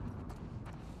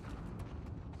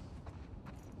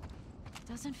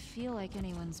 Doesn't feel like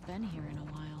anyone's been here in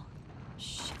a while.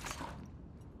 Shit.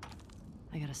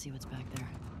 I gotta see what's back there.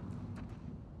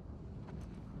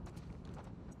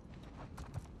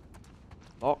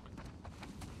 Lock.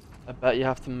 I bet you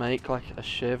have to make like a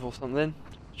shiv or something.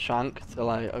 Shank to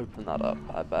like open that up,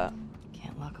 I bet.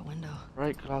 Can't lock a window.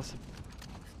 Right, glass.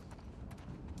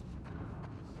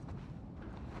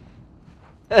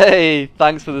 Hey,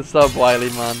 thanks for the sub, Wiley,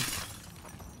 man.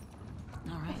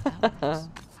 Alright, that works.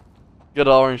 Good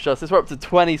orange justice. We're up to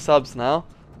 20 subs now.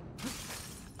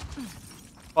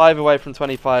 5 away from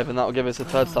 25, and that will give us a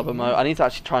third sub emote. I need to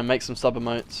actually try and make some sub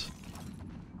emotes.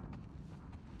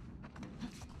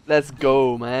 Let's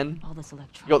go, man. All this You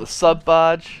got the sub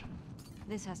badge.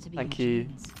 This has to be Thank you.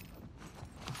 Eugene's.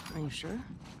 Are you sure?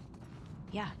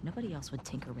 Yeah, nobody else would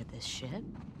tinker with this shit.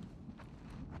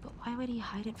 But why would he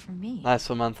hide it from me? Nice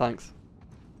one, man. Thanks.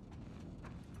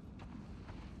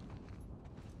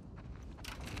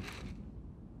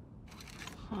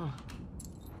 Huh.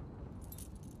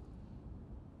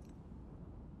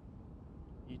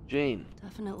 Eugene.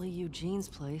 Definitely Eugene's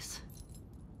place.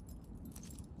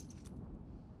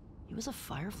 He was a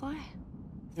firefly?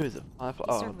 Who is it? Firefly?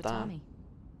 He Oh, served with damn. Tommy.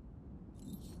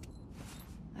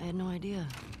 I had no idea.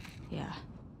 Yeah.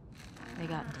 They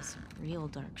got into some real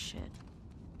dark shit.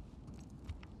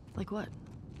 Like what?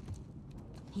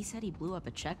 He said he blew up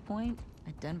a checkpoint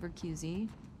at Denver QZ,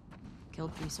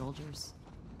 killed 3 soldiers,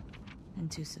 and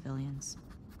 2 civilians.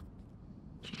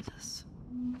 Jesus.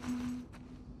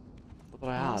 What did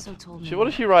I He add? also told me What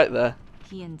did she write there?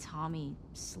 he and Tommy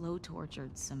slow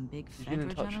tortured some big Has he been in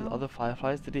Federal touch with general. other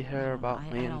fireflies? Did he hear No, about I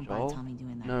me and don't buy Joel? Tommy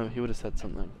doing that. No, he would have said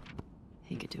something.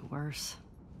 He could do worse.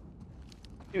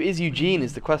 Who is Eugene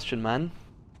is the question, man.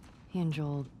 He and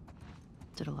Joel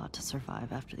did a lot to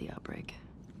survive after the outbreak.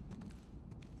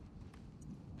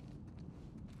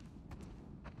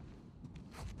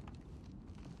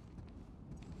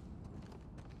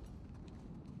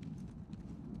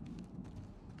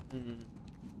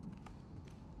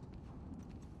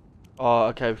 Oh,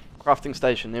 okay. Crafting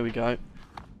station, here we go.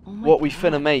 Oh my What we God.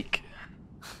 finna make.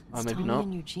 Oh, It's maybe Tommy not.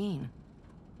 and Eugene.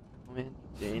 Tommy and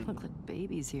They Eugene. look like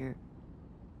babies here.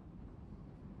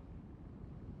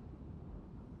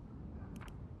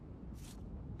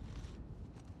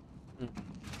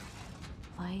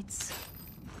 Lights,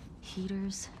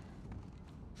 heaters.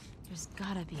 There's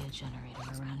gotta be a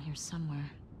generator around here somewhere.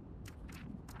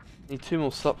 Need 2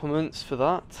 more supplements for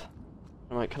that.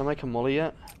 Alright, can I make a molly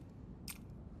yet?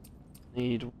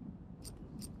 Need...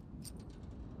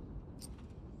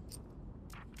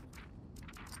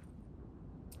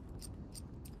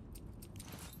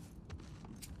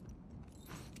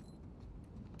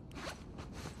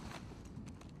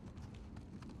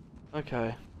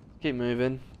 Okay, keep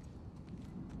moving.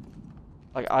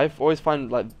 Like, I've always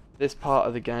find like this part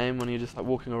of the game when you're just like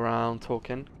walking around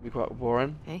talking can be quite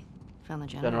boring. Hey, found the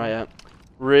generator. Generator.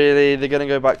 Really? They're gonna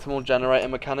go back to more generator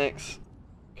mechanics?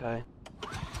 Okay.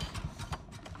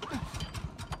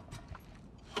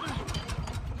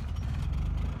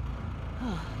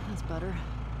 That's better.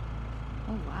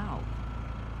 Oh wow.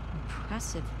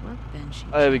 Impressive workbench.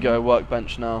 There we Eugene. go,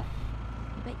 workbench now.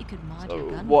 I bet you could mod So,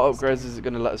 your gun. what with this upgrades gear. is it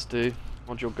gonna let us do?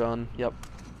 Mod your gun, yep.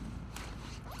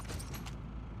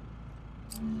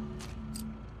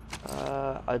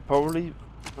 I'd probably...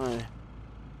 No.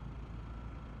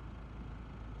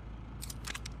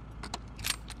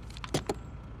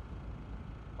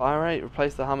 Fire rate,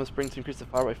 replace the hammer spring to increase the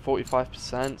fire rate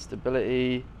 45%,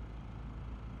 stability...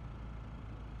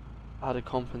 Add a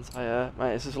compensator.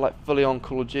 Mate, this is like fully on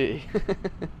Call of Duty.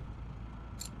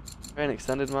 Very an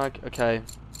extended mag. Okay.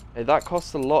 Okay, that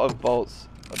costs a lot of bolts.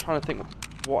 I'm trying to think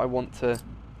what I want to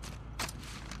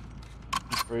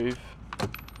improve.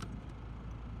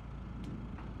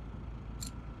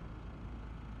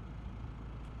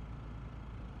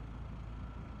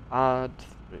 Add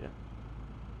 3.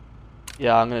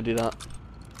 Yeah, I'm gonna do that.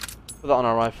 Put that on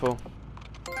our rifle.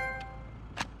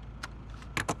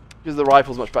 Because the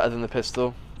rifle's much better than the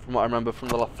pistol, from what I remember from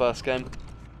the first game.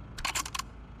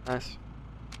 Nice.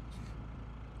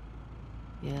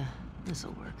 Yeah,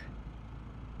 this'll work.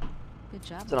 Good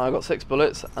job. So now I got 6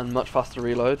 bullets and much faster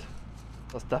reload.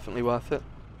 That's definitely worth it.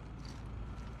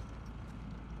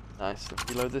 Nice.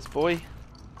 Let's reload this boy.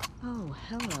 Oh,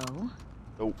 hello.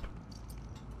 Nope.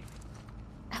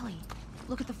 Ellie,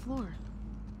 look at the floor.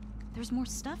 There's more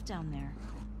stuff down there.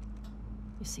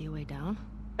 You see a way down?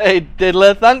 Hey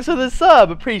Diddler, thanks for the sub.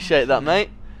 Appreciate that,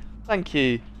 mate. Thank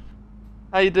you.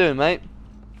 How you doing, mate?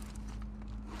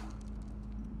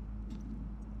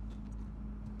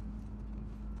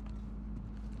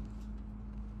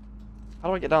 How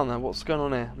do I get down there? What's going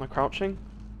on here? Am I crouching?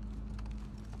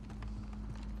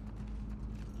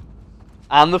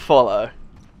 And the follow.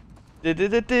 Welcome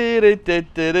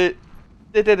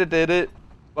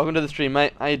to the stream,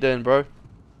 mate. How you doing, bro?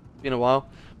 Been a while.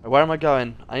 Where am I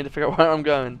going? I need to figure out where I'm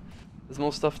going. There's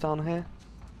more stuff down here.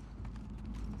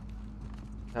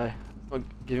 Okay, not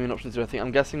giving me an option to do anything.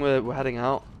 I'm guessing we're heading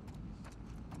out.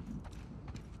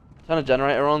 Turn a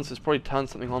generator on, so it's probably turned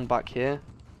something on back here.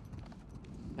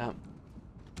 Yeah.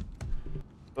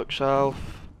 Bookshelf.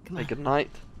 Hey, good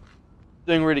night.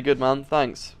 Doing really good, man.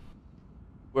 Thanks.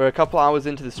 We're a couple hours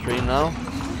into the stream now,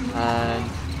 and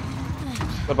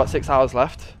got about 6 hours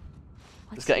left.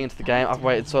 Just getting into the game. I've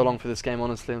waited so long for this game,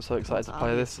 honestly. I'm so excited to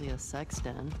play this. Obviously a sex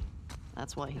den.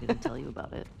 That's why he didn't tell you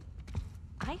about it.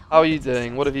 How are you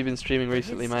doing? What have you been streaming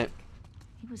recently, mate?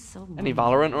 He was so Any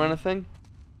Valorant or anything?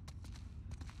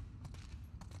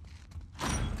 Oh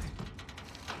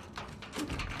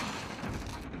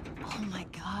my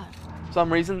god. For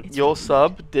some reason, your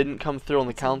sub didn't come through on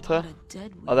the counter.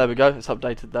 Oh, there we go. It's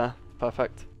updated there.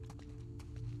 Perfect.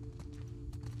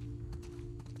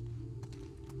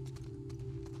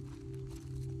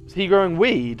 Is he growing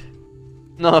weed?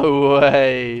 No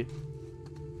way.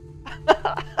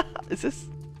 Is this...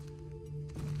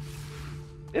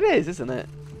 It is, isn't it?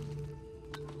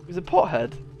 He's a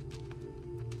pothead.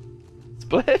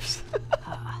 Spliffs?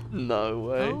 No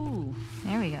way. Oh,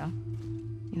 there we go.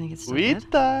 You think it's still Weed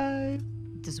good?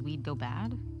 time. Does weed go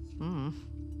bad?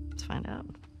 Let's find out.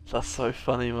 That's so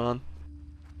funny, man.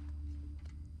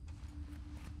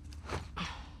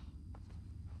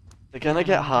 They're gonna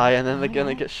get high and then they're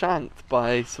gonna get shanked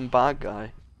by some bad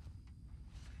guy.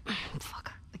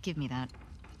 Fuck. Give me that.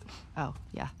 Oh,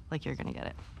 yeah, like you're gonna get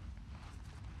it.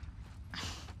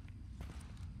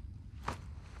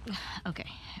 Okay.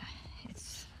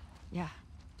 It's... Yeah.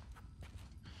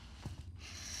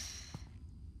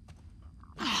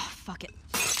 Oh, fuck it.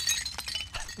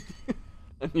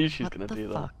 I knew she was What gonna the do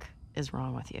that. fuck is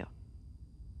wrong with you?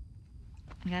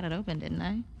 I got it open, didn't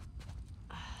I?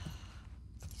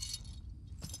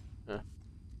 Yeah.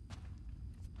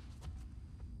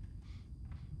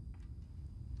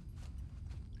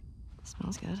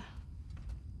 Smells good.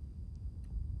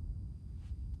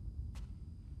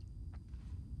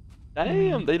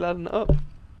 Damn, they ladding it up.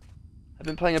 I've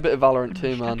been playing a bit of Valorant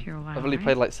too, man. here a while, I've only right?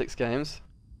 played like 6 games.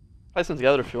 Play some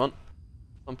together if you want.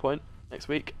 At some point next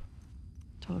week.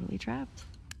 Totally trapped.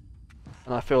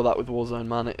 And I feel that with Warzone,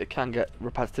 man, it can get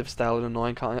repetitive, stale, and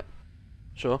annoying, can't it?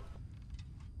 Sure.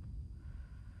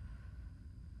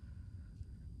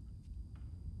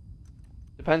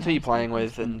 Depends who you're playing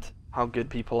with and how good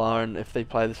people are and if they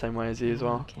play the same way as you as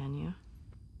well. Can you?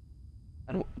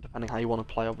 And depending how you want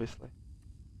to play, obviously.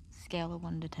 Scale of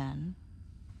 1 to 10.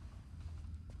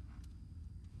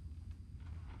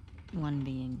 1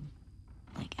 being,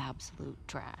 like, absolute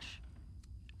trash.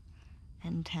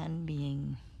 And 10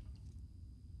 being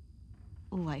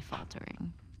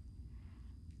life-altering.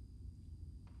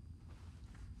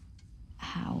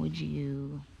 How would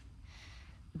you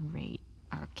rate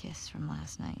our kiss from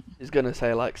last night? He's gonna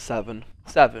say like 7.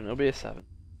 7, it'll be a 7.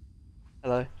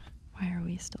 Hello? Why are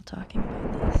we still talking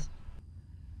about this?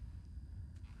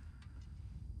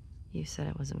 You said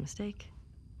it was a mistake.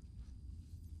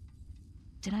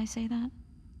 Did I say that?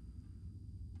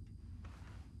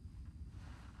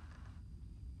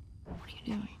 What are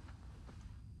you doing?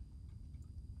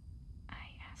 I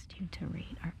asked you to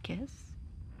rate our kiss.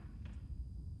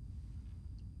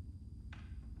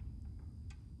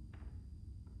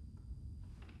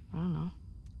 I don't know.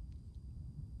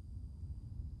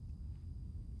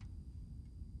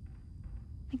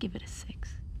 I give it a 6.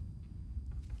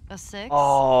 A 6?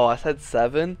 Oh, I said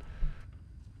 7?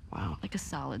 Wow. Like a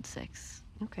solid 6.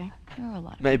 Okay. There are a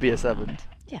lot of Maybe a people 7. around.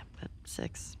 Yeah, but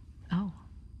 6. Oh.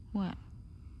 What?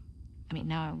 I mean,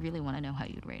 now I really want to know how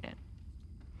you'd rate it.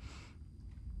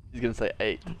 He's gonna say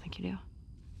 8. I don't think you do.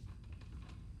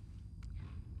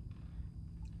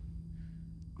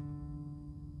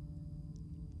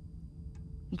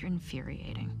 You're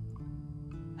infuriating.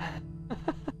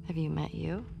 Have you met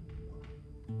you?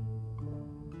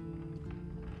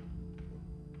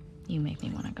 You make me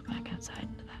want to go back outside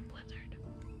into that blizzard.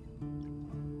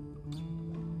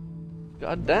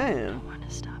 God damn. No one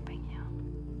is stopping you.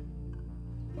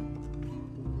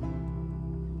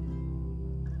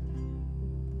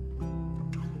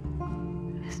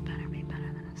 This better be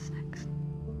better than a 6.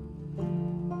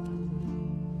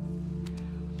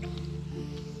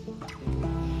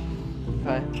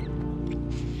 Okay.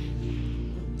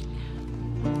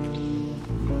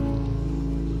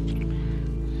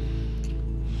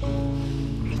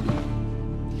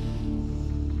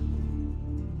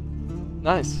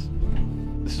 Nice.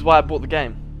 This is why I bought the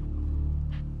game.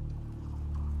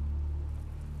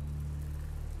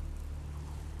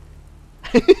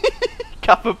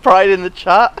 Kappa Pride in the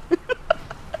chat.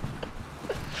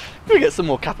 Can we get some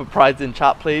more Kappa Prides in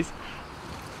chat, please?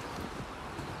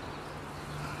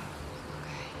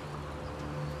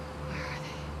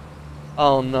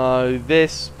 Oh no,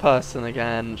 this person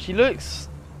again. She looks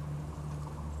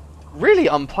really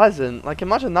unpleasant. Like,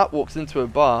 imagine that walks into a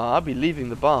bar. I'd be leaving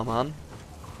the bar, man.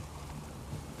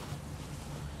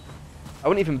 I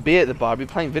wouldn't even be at the bar. I'd be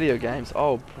playing video games.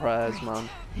 Oh, prayers, man.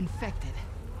 Infected.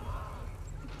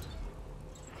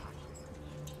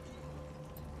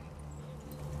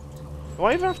 Do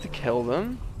I even have to kill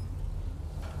them?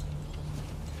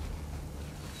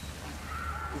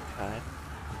 Okay.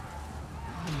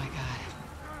 Oh my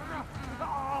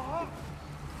god.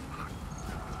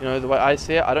 You know, the way I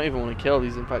see it, I don't even want to kill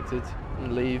these infected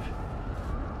and leave.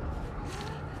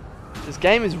 This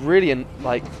game is really,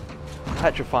 like,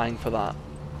 petrifying for that.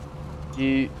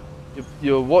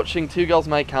 You're watching two girls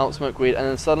make out, smoke weed, and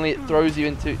then suddenly it throws you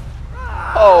into...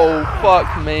 Oh,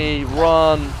 fuck me,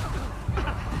 run.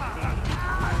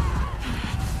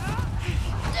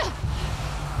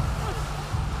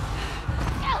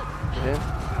 Here.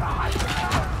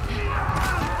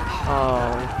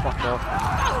 Oh, fuck off.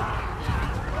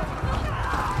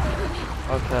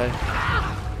 Okay.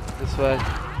 This way.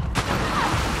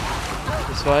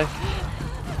 This way.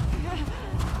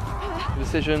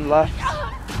 Decision, left.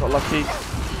 Got lucky.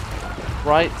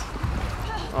 Right.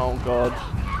 Oh god.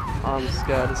 I'm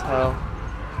scared as hell.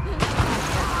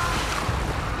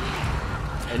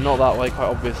 Okay, not that way, quite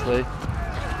obviously.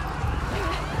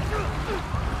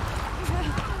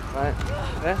 Right.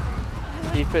 Yeah.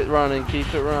 Keep it running,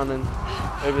 keep it running.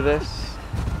 Over this.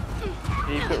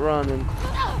 Keep it running.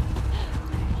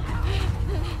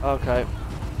 Okay.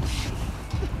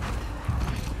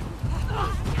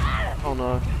 Oh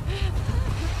no.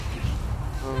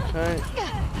 Okay.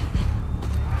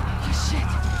 Oh shit.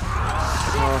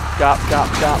 Oh, gap.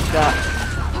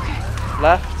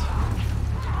 Left.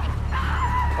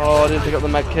 Oh, I didn't pick up the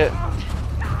med kit.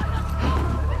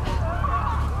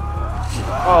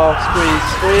 Oh,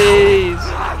 squeeze.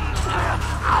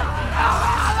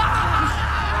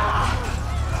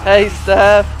 Hey,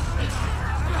 Steph.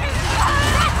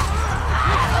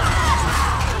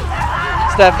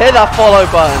 Steph, hit that follow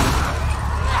button.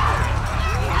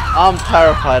 I'm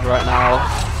terrified right now.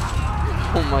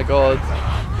 Oh my god.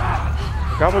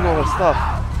 Grabbing all the stuff.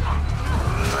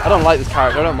 I don't like this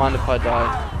character. I don't mind if I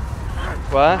die.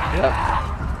 Where? Yep.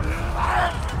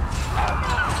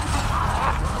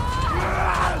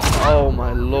 Oh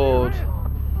my lord.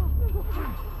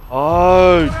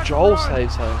 Oh, Joel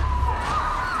saves her.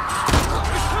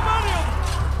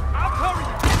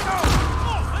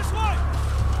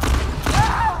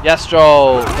 Yes,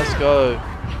 Joel. Let's go.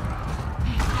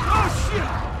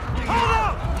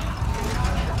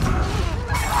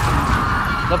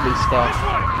 Lovely stuff.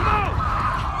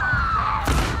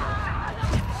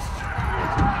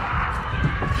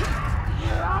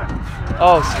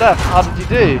 Oh, Steph, how did you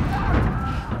do?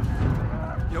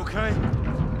 You okay?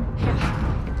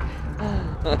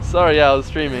 Sorry, yeah, I was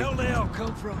streaming. Where the hell they all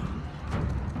come from?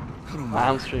 I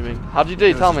am streaming. How did you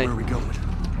do? Tell me. Where are we going?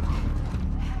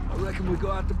 I reckon we go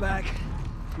out the back.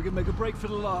 We can make a break for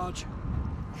the lodge.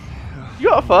 You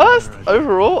got a first?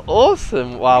 Overall?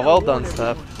 Awesome. Wow, well done,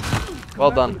 Steph. Well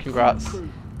done, congrats. We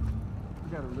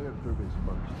gotta live through this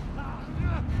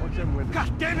first. Watch them windows.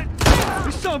 God damn it!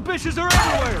 These son of bitches are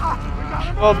everywhere!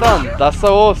 Well done. That's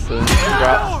so awesome.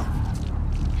 Congrats.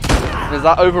 And is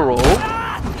that overall?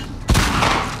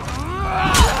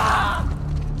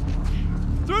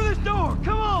 Through this door!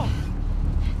 Come on!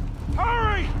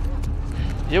 Hurry!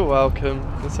 You're welcome.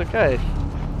 It's okay.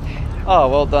 Oh,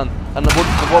 well done. And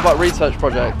what about research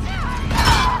project?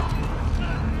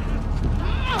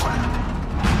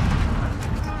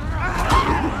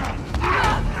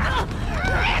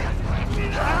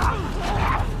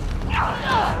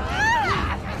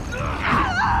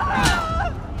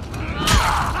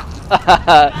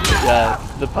 Yeah,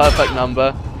 the perfect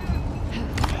number.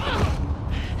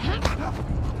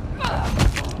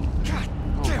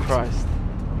 Oh Christ.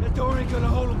 That door ain't gonna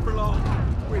hold him for long.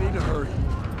 We need to hurry.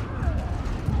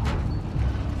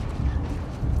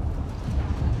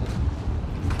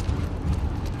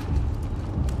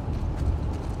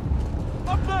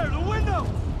 Up there, the window!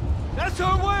 That's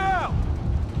our way out!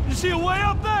 You see a way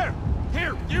up there?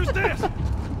 Here, use this!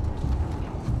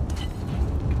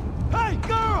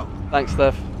 Thanks,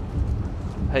 Steph.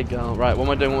 Hey, girl. Right, what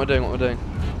am I doing? What am I doing?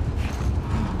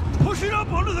 Push it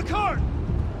up onto the cart.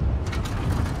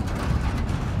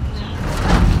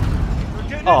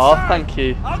 Oh, thank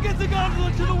you. I'll get the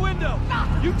gondola to the window.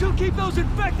 You two keep those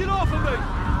infected off of me.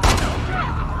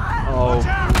 Oh,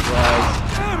 guys.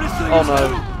 Oh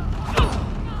no.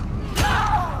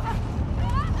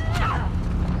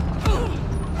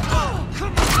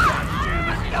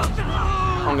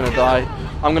 I'm gonna die.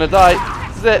 I'm gonna die.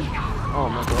 This is it. Oh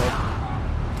my god.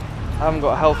 I haven't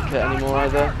got a health kit anymore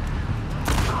either.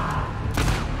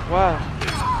 Wow.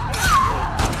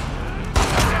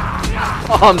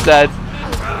 Oh, I'm dead.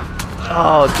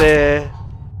 Oh dear.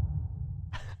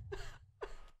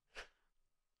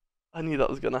 I knew that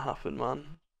was gonna happen,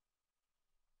 man.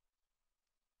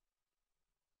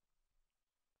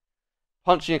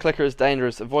 Punching a clicker is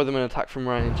dangerous. Avoid them when attack from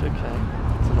range. Okay, good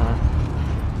to know.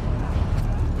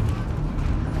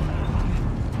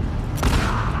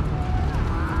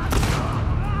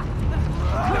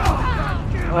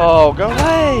 Oh, go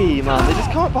away, man. They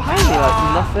just come up behind me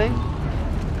like nothing.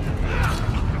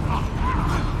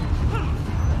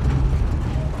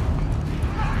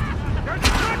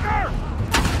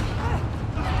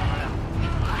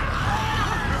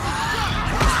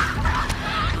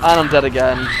 And I'm dead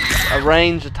again. A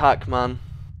range attack, man.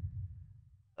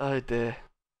 Oh dear.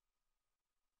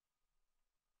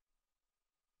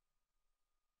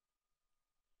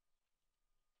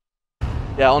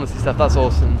 Yeah, honestly, Steph, that's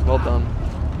awesome. Well done.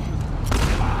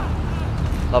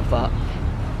 Love that.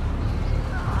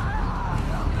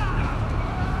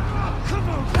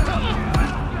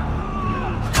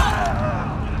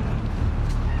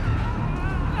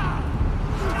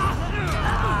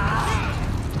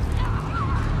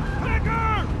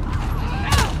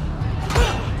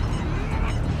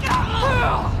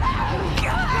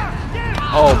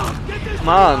 Oh,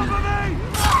 man.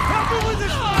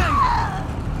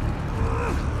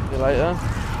 See you later.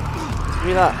 Give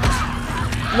me that.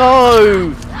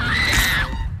 No!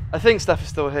 I think Steph is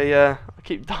still here, yeah. I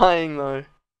keep dying though.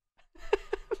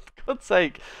 For God's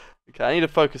sake. Okay, I need to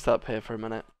focus up here for a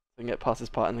minute so I can get past this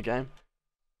part in the game.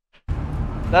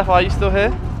 Steph, are you still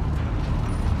here?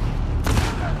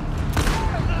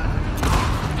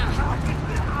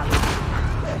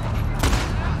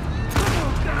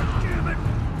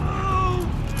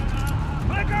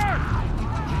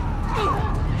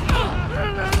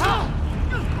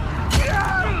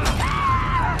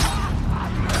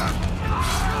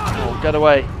 Get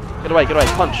away. Get away, get away.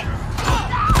 Punch.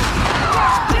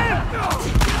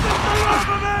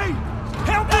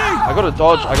 I gotta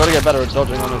dodge. I gotta get better at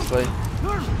dodging, honestly.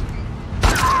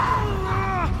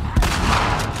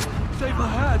 Save my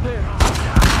hide there.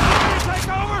 Take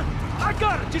over. I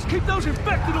got it. Just keep those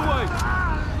infected away.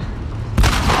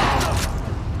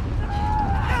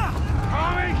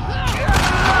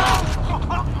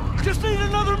 Just need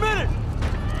another minute.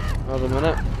 Another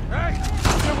minute. Hey,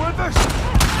 you're with us.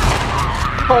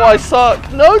 Oh, I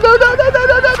suck. No, no, no, no, no,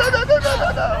 no, no, no, no, no,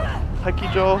 no, no. Thank you,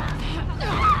 Joel.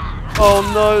 Oh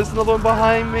no, there's another one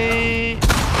behind me.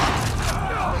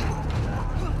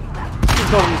 Keep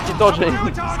dodging, keep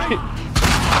dodging.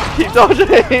 Keep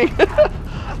dodging.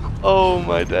 Oh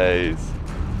my days.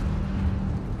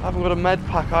 I haven't got a med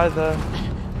pack either.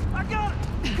 I got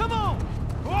it. Come on.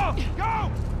 Go.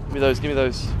 Give me those, give me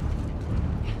those.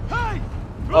 Hey.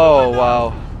 Oh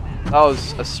wow. That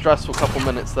was a stressful couple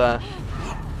minutes there.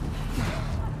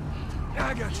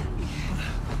 I got you.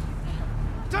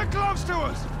 They're close to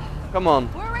us. Come on.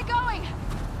 Where are we going?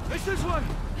 It's this way.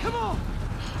 Come on.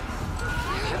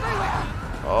 Everywhere.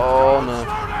 Oh no.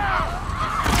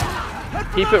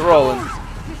 Keep it rolling.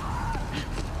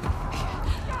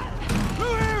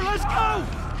 Through here, let's go.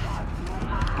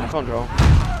 Come on, Joel.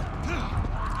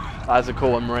 That is a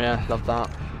cool one, Maria. Love that.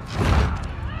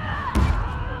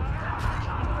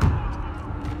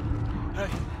 Hey,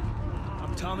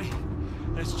 I'm Tommy.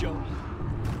 That's Joel.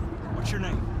 What's your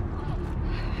name?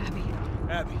 Abby.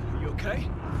 Abby, are you okay?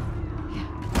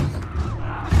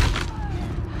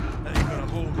 That ain't gonna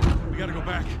hold. We gotta go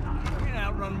back. We can't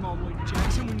outrun them all the way to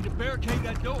Jackson. We need to barricade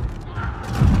that door.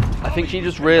 I think she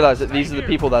just realised that these are the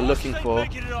people they're looking for. My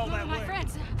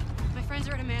friends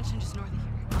are at a mansion just north of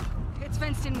here. It's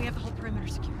fenced in. We have the whole perimeter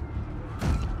secure.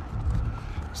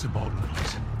 It's a Baldwin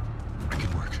place. Make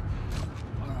it work.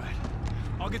 All right.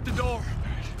 I'll get the door. All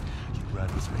right. You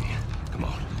ride with me. Come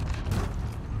on.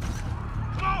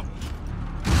 Come on.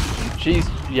 She's,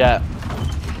 yeah,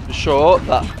 for sure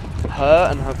that her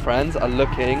and her friends are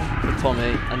looking for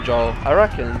Tommy and Joel. I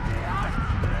reckon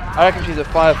she's a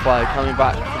firefly coming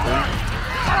back for them.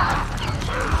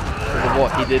 Because of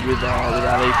what he did with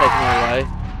Ellie, taking her away.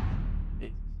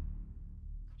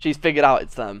 she's figured out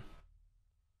it's them.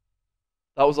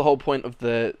 That was the whole point of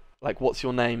the, like, what's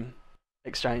your name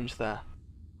exchange there.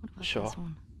 What about Sure. this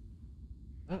one?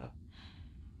 Oh.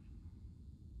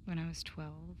 When I was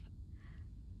 12,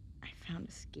 I found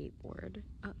a skateboard.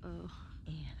 Uh-oh.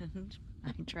 And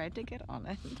I tried to get on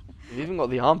it. You've even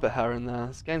got the armpit hair in there.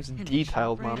 This game's And it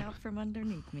detailed, shot right man. out from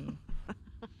underneath me.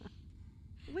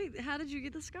 Wait, how did you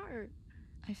get the scar?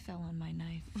 I fell on my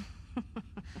knife.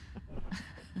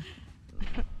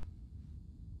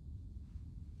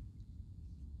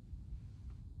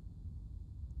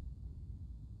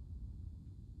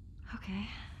 Okay.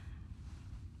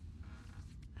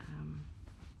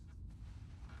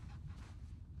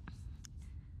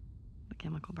 The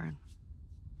chemical burn.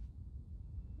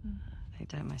 I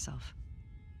did it myself.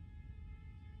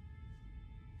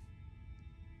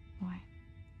 Why?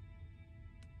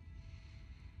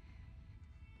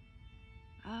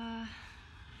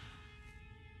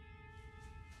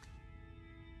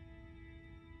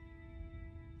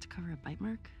 To cover a bite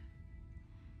mark.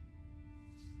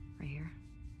 Right here.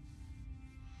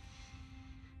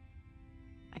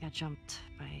 I got jumped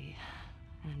by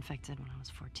an infected when I was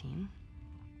 14.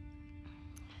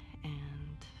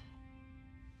 And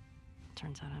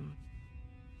turns out I'm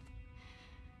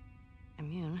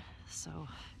immune, so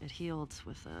it healed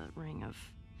with a ring of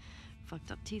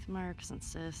fucked up teeth marks and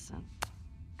cysts and...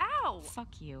 Ow!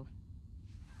 Fuck you.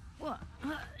 What?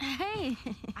 Hey!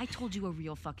 I told you a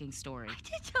real fucking story. I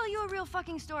did tell you a real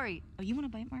fucking story. Oh, you want a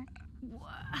bite mark?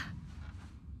 What?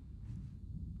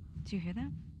 Did you hear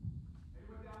that?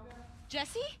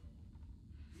 Jesse?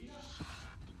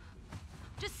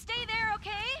 Just stay there,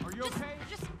 okay? Are you okay?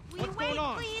 Just will What's you wait, going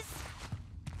on? please?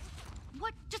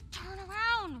 What? Just turn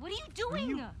around. What are you doing?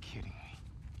 Are you kidding me?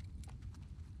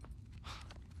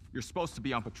 You're supposed to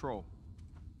be on patrol.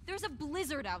 There's a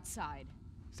blizzard outside.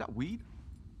 Is that weed?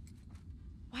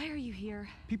 Why are you here?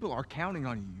 People are counting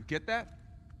on you. You get that?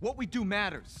 What we do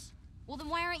matters. Well, then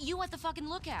why aren't you at the fucking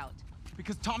lookout?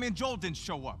 Because Tommy and Joel didn't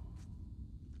show up.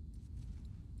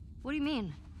 What do you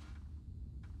mean?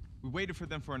 We waited for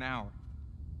them for an hour.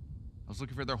 I was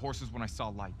looking for their horses when I saw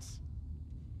lights.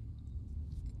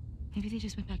 Maybe they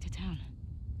just went back to town.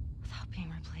 Without being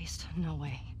replaced? No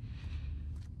way.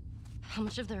 How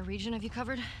much of their region have you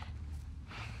covered?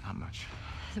 Not much.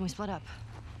 Then we split up.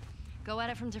 Go at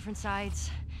it from different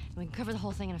sides, and we can cover the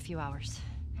whole thing in a few hours.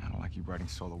 I don't like you riding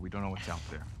solo. We don't know what's out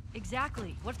there.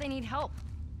 Exactly. What if they need help?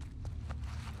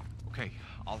 Okay,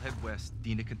 I'll head west.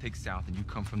 Dina can take south, and you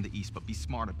come from the east, but be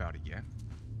smart about it, yeah?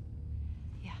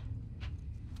 Yeah.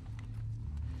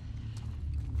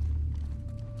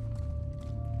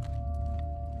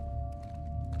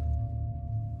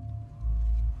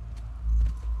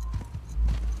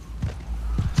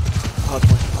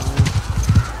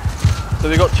 So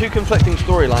we've got two conflicting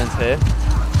storylines here.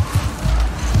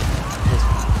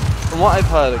 From what I've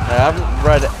heard, okay, I haven't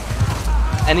read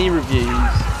any reviews,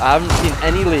 I haven't seen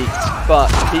any leaks, but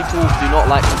people do not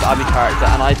like this Abby character,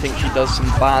 and I think she does some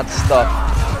bad stuff.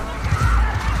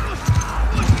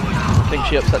 I think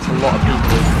she upsets a lot of people.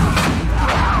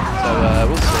 So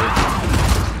we'll see.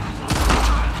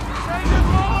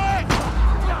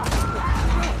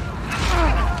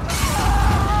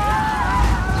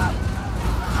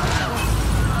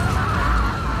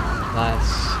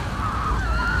 Nice.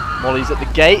 Molly's at the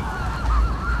gate.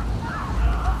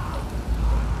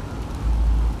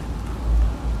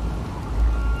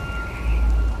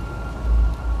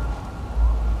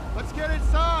 Let's get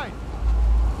inside.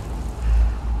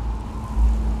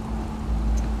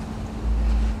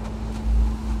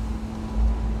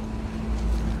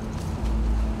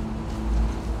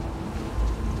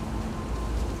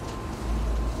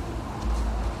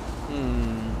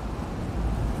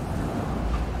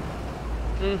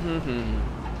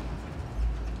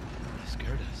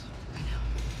 Scared us.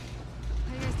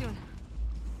 How you guys doing?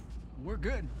 We're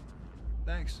good.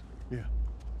 Thanks. Yeah.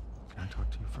 Can I talk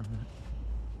to you for a minute?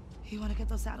 You want to get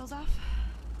those saddles off?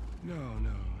 No,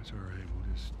 it's all right.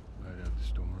 We'll just ride out the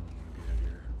storm when we get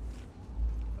here.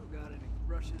 Oh, got any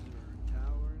brushes or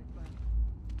towel or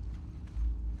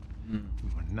anything? We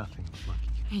were nothing but lucky.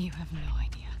 You have no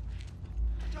idea.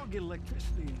 Y'all get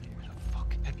electricity in here. Where the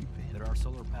fuck have you been? There are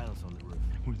solar panels on the roof.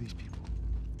 Who are these people?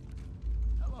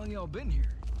 How long y'all been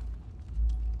here?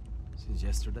 Since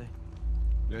yesterday?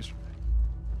 Yesterday.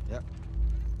 Yep.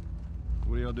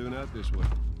 What are y'all doing out this way?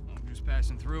 I'm just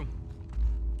passing through.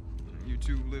 You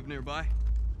two live nearby?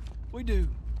 We do.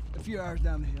 A few hours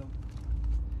down the hill.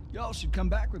 Y'all should come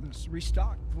back with us,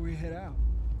 restock before you head out.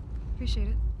 Appreciate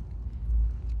it.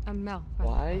 I'm Mel.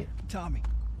 Why? Tommy.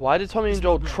 Why did Tommy and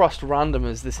Joel trust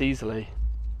randomers this easily?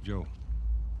 Joe.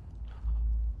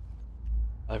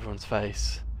 Everyone's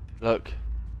face. Look.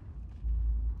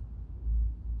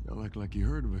 Y'all act like you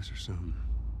heard of us or something.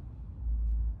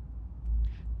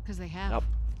 Because they have. Yep.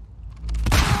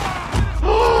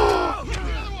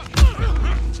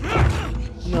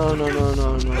 No, no, no,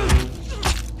 no, no.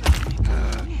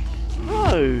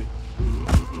 No!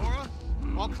 Laura,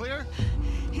 all clear?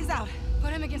 He's out.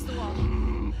 Put him against the wall.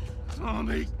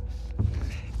 Tommy!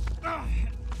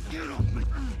 Get off me!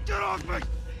 Get off me!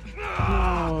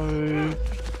 No.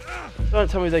 Don't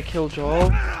tell me they killed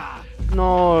Joel.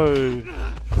 No.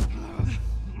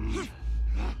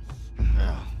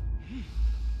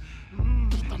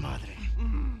 Puta madre.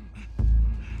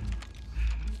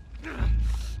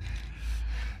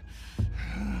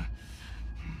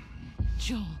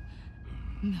 Joel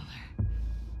Miller.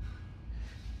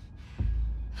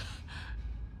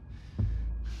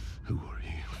 Who are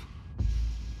you?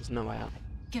 There's no way out.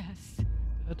 Guess.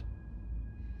 Dead.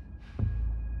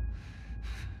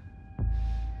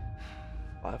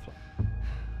 Firefly.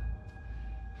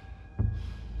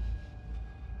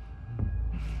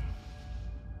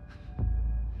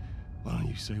 Why don't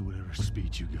you say whatever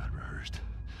speech you got rehearsed?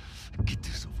 Get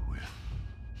this over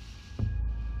with.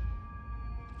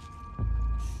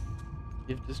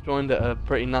 You've just joined at a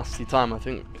pretty nasty time. I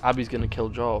think Abby's gonna kill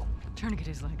Joel. Tourniquet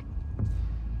his leg.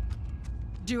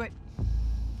 Do it.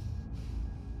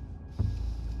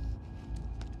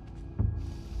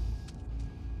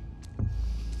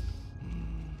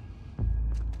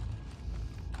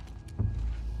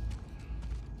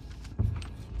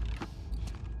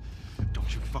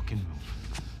 Don't you fucking move.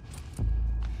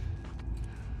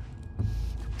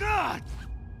 God!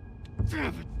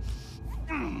 Damn it!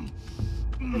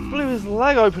 He blew his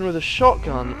leg open with a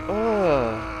shotgun.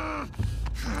 Ugh.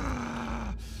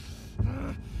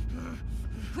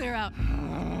 Clear out.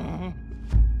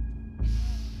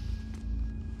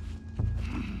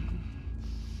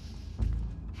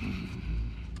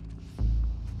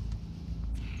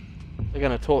 They're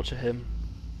gonna torture him.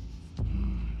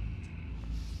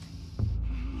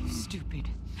 You stupid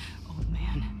old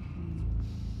man.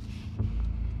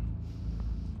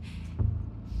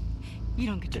 You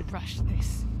don't get to rush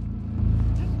this.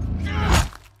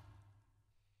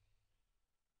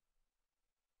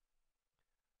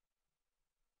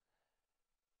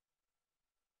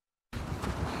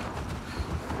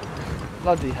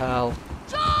 Bloody hell.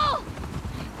 Joel!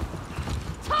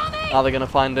 Tommy! Now they're gonna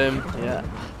find him. Yeah.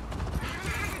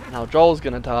 Now Joel's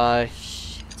gonna die.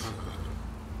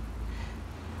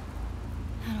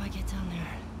 How do I get down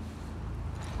there?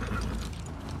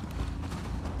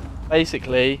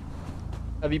 Basically,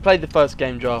 have you played the first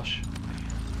game, Josh?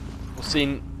 Or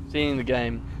seen the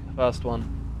game, the first one?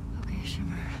 Okay,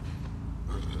 Shimmer.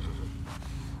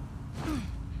 Come on.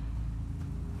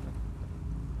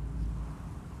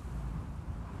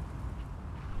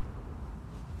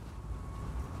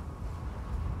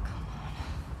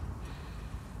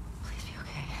 Please be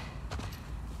okay.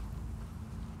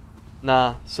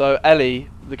 Nah. So Ellie,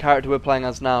 the character we're playing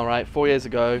as now, right? 4 years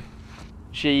ago,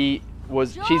 she's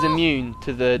immune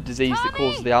to the disease that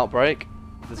caused the outbreak,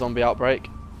 the zombie outbreak.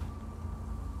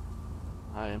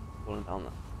 I am falling down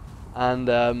there.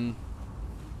 And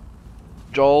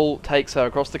Joel takes her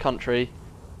across the country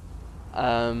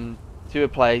to a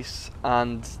place,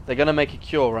 and they're gonna make a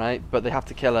cure, right? But they have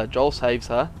to kill her. Joel saves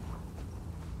her.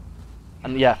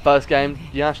 And yeah, first game,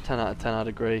 yeah, 10 out of 10, I'd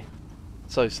agree.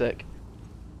 So sick.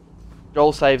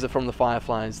 Joel saves her from the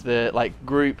Fireflies, the like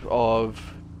group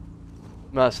of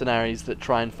mercenaries that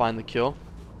try and find the cure,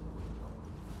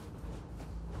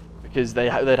 because they'd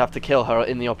have to kill her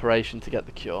in the operation to get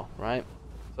the cure, right?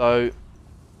 So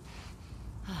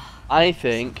I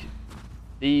think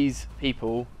these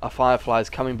people are Fireflies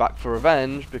coming back for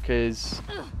revenge because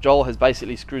Joel has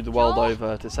basically screwed the world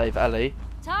over to save Ellie,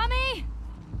 Tommy!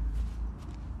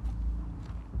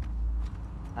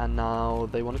 and now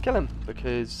they want to kill him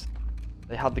because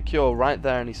they had the cure right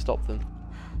there and he stopped them.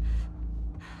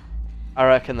 I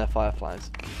reckon they're Fireflies.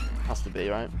 Has to be,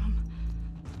 right?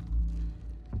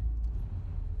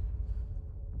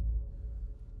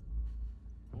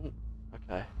 Ooh,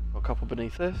 okay, got a couple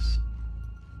beneath this.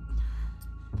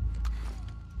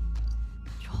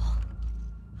 Joel.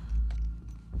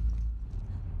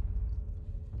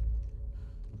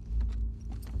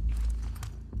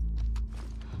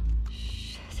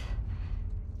 Shit.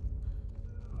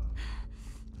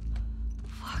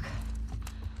 Fuck.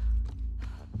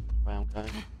 Where I'm going.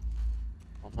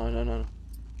 Oh no, no, no.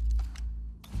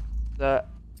 Can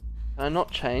I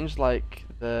not change like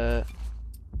the...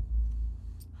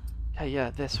 Okay, yeah,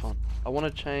 this one. I want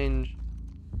to change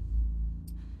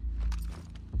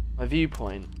my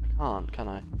viewpoint. I can't, can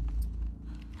I?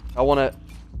 I want to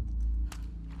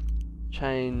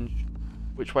change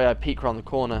which way I peek around the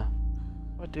corner.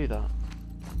 How do I do that?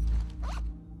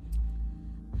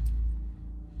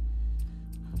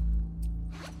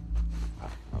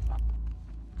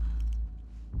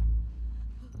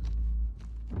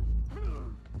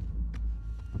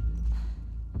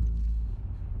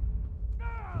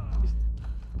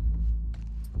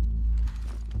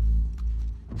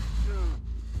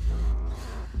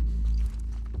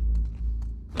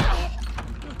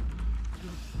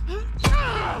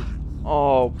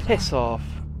 Oh, piss off.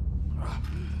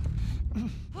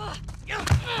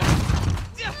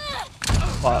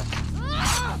 Fuck.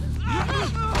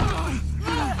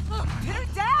 Pin her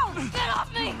down! Get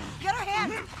off me! Get her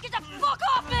hands! Get the fuck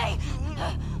off me!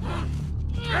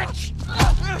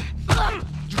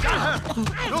 You got her!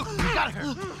 Look, you got her!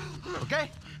 Okay?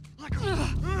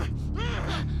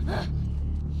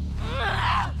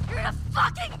 You're gonna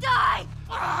fucking die!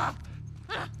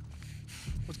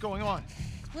 What's going on?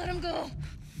 Let him go!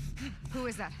 Who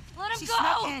is that? Let him She go!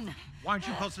 snuck in. Why aren't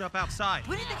you posted up outside?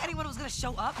 We didn't think anyone was gonna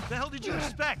show up. What the hell did you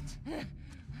expect?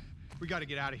 We gotta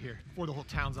get out of here before the whole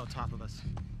town's on top of us.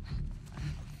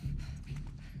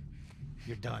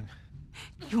 You're done.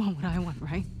 You want what I want,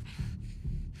 right?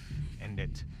 End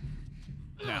it.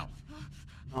 Now.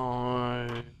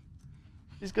 No.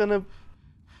 He's gonna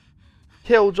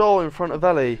kill Joel in front of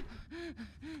Ellie.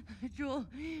 Joel,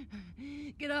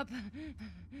 get up.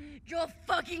 Joel,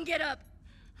 fucking get up.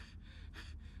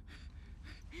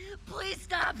 Please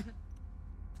stop.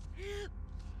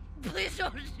 Please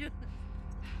don't shoot.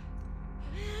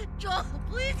 Joel,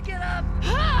 please get up.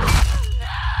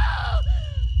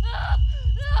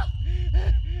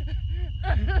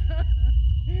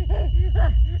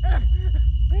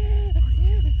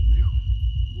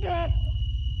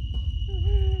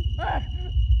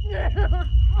 I'll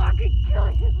fucking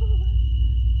kill you.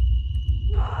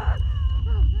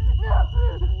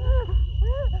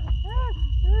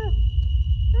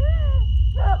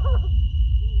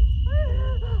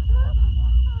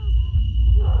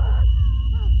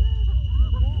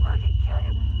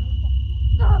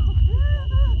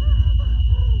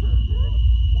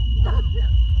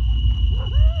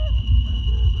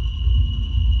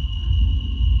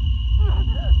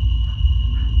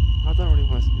 I don't really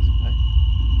want to see this play.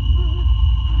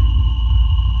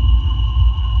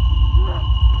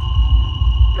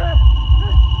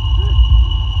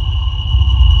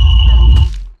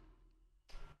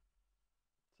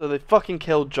 So they fucking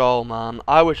killed Joel, man.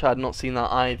 I wish I had not seen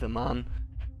that either, man.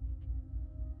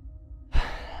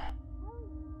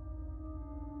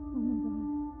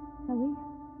 Ellie?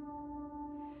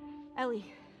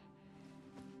 Ellie.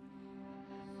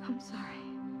 I'm sorry.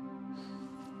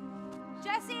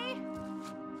 Jesse!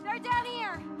 They're down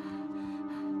here!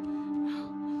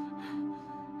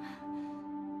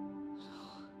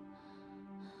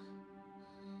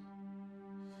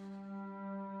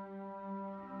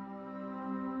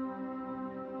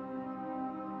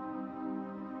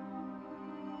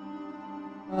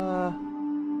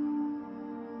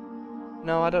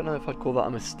 No, I don't know if I'd call that a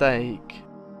mistake.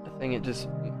 I think it just...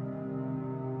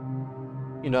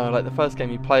 You know, like the first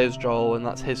game you play as Joel and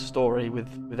that's his story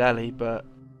with Ellie, but...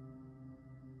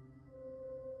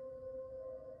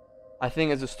 I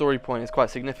think as a story point it's quite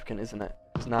significant, isn't it?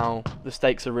 Because now the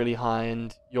stakes are really high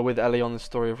and you're with Ellie on the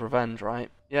story of revenge, right?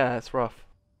 Yeah, it's rough.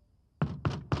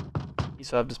 He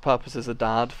served his purpose as a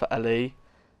dad for Ellie.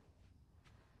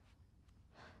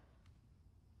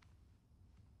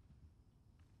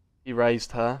 He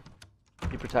raised her,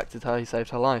 he protected her, he saved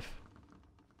her life.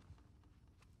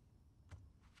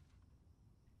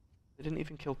 They didn't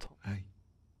even kill Tom. Hey.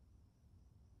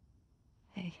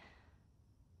 Hey.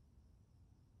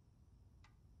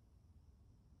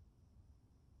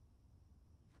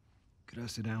 Could I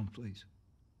sit down, please?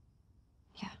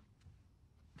 Yeah.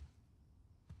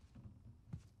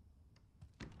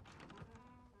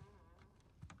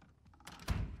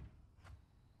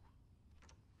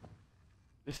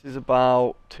 This is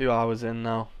about 2 hours in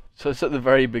now, so it's at the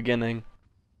very beginning.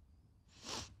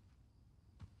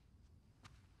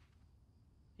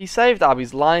 He saved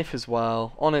Abby's life as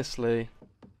well, honestly.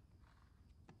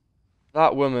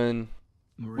 That woman,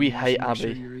 we hate make sure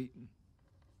Abby. you're eating.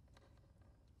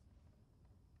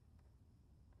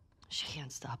 She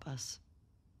can't stop us.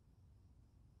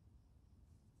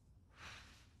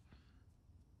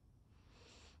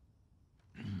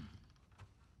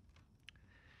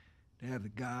 To have the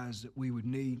guys that we would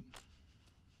need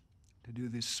to do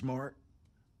this smart,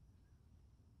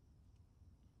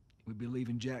 we'd be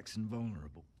leaving Jackson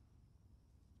vulnerable.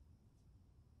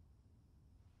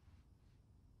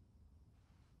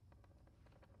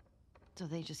 So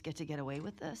they just get to get away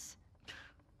with this?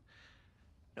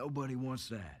 Nobody wants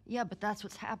that. Yeah, but that's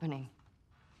what's happening.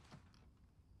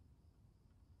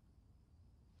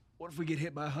 What if we get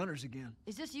hit by hunters again?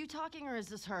 Is this you talking or is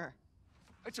this her?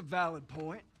 It's a valid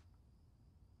point.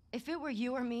 If it were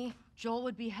you or me, Joel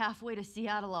would be halfway to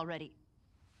Seattle already.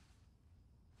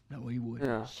 No, he wouldn't.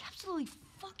 Yeah. He absolutely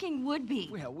fucking would be.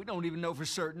 Well, we don't even know for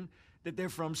certain that they're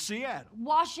from Seattle.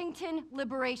 Washington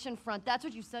Liberation Front. That's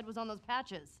what you said was on those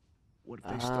patches. What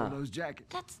if they stole those jackets?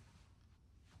 That's...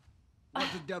 What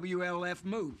did WLF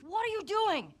move? What are you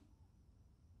doing?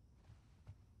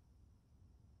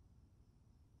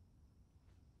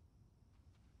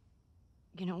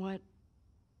 You know what?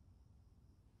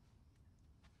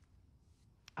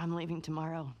 I'm leaving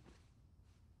tomorrow.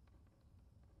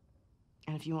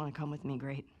 And if you want to come with me,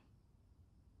 great.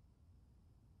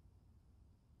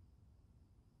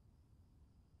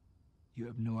 You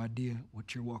have no idea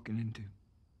what you're walking into.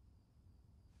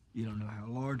 You don't know how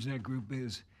large that group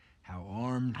is, how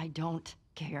armed. I don't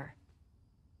care.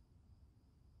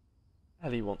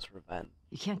 Ellie wants revenge.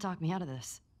 You can't talk me out of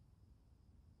this.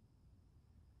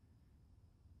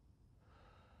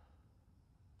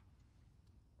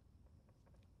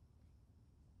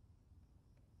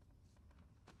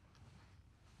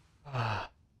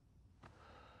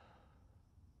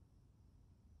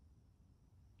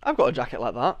 I've got a jacket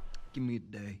like that. Give me a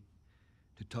day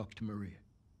to talk to Maria.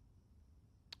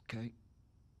 Okay?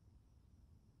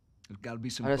 There's gotta be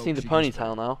some I just need the folks you can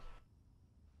ponytail now.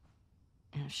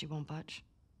 And if she won't budge?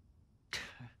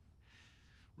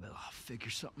 Well, I'll figure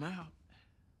something out.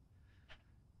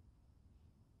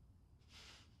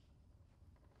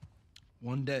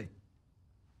 One day.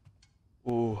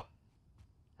 Ooh.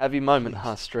 Heavy moment, Please.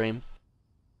 huh, stream?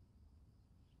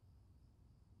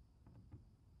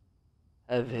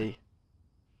 Heavy.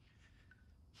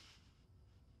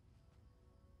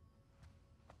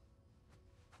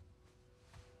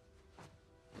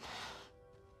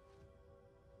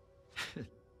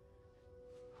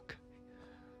 Okay.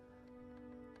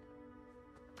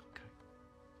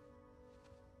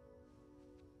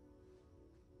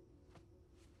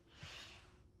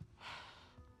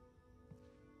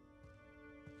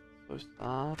 So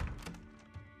sad.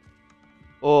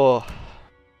 Oh.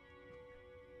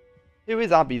 Who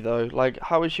is Abby though? Like,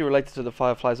 how is she related to the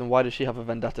Fireflies and why does she have a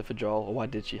vendetta for Joel? Or why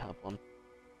did she have one?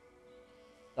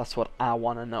 That's what I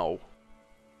want to know.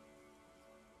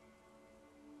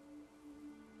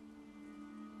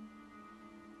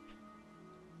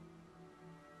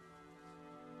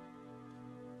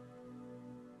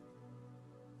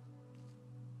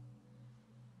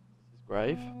 This is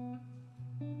grave.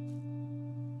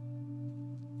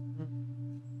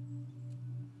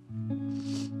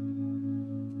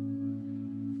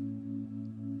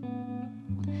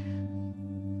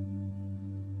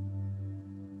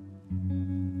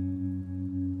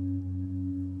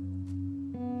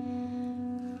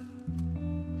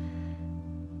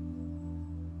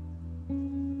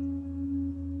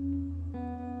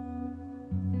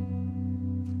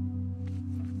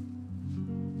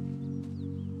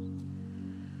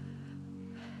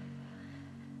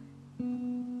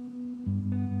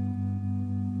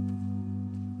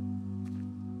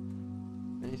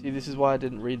 You see, this is why I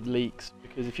didn't read the leaks,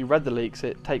 because if you read the leaks,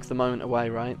 it takes the moment away,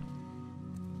 right?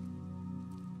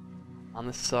 And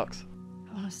this sucks.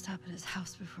 I want to stop at his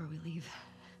house before we leave.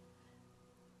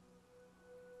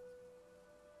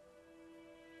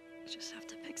 I just have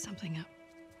to pick something up.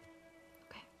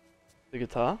 Okay. The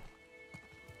guitar?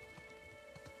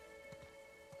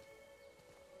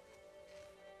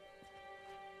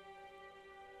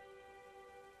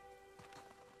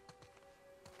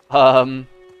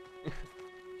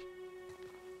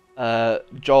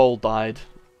 Joel died.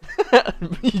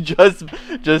 You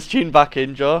just tuned back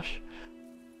in, Josh.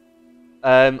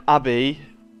 Abby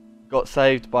got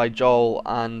saved by Joel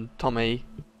and Tommy.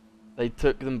 They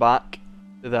took them back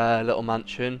to their little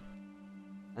mansion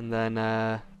and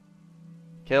then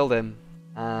killed him.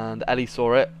 And Ellie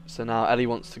saw it, so now Ellie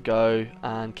wants to go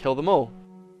and kill them all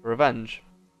for revenge.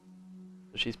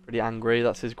 So she's pretty angry.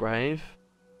 That's his grave.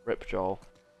 Rip Joel.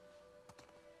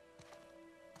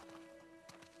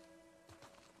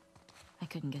 I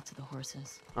couldn't get to the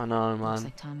horses. I know, Looks man.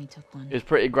 like Tommy took one. It was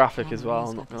pretty graphic Now as well, Maria's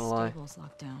I'm not got gonna the lie. stables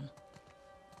locked down.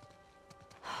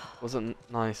 Wasn't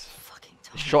nice. Fucking They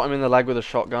Tommy. shot him in the leg with a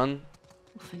shotgun,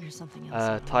 We'll figure something else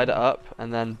out. tied it up,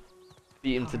 and then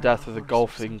beat him to Power death of a with a horse or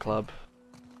golfing something. club.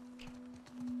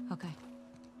 Okay.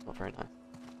 Not very nice.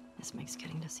 This makes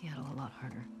getting to Seattle a lot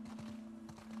harder.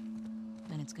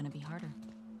 Then it's gonna be harder.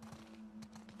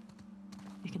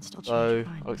 You can still change So, your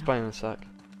mind. I'll explain in a sec.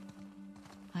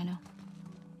 I know.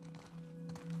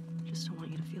 just don't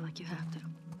want you to feel like you have to.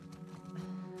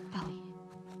 Ellie.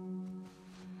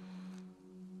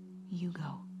 You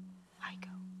go. I go.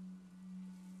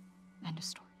 End of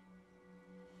story.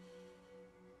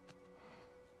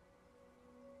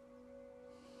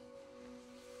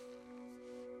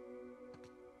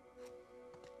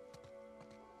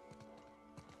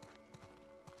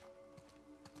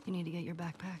 You need to get your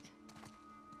backpack.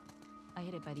 I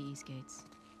hid it by the east gates.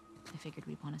 I figured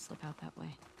we'd want to slip out that way.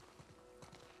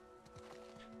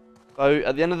 So,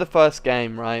 at the end of the first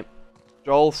game, right,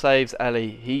 Joel saves Ellie.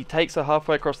 He takes her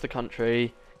halfway across the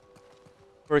country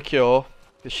for a cure,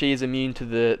 because she's immune to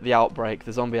the outbreak,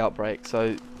 the zombie outbreak.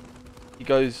 So, he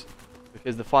goes,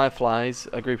 because the Fireflies,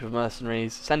 a group of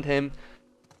mercenaries, send him.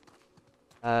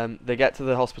 They get to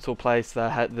the hospital place,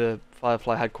 the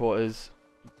Firefly headquarters.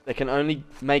 They can only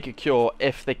make a cure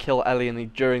if they kill Ellie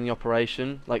during the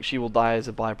operation. Like, she will die as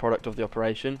a byproduct of the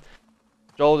operation.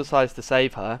 Joel decides to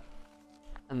save her,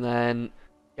 and then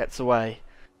gets away.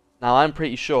 Now, I'm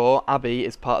pretty sure Abby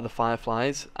is part of the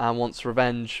Fireflies and wants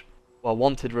revenge, well,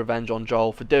 wanted revenge on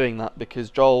Joel for doing that, because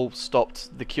Joel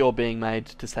stopped the cure being made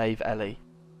to save Ellie.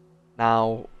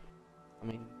 Now, I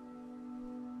mean,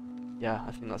 yeah,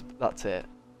 I think that's it.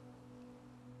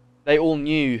 They all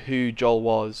knew who Joel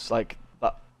was, like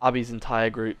Abby's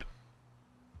entire group,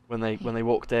 when they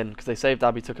walked in, because they saved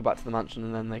Abby, took her back to the mansion,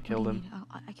 and then they killed him.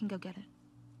 I can go get it.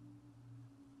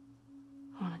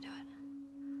 I want to do it.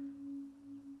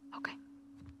 Okay.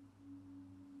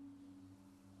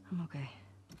 I'm okay.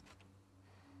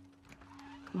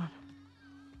 Come on.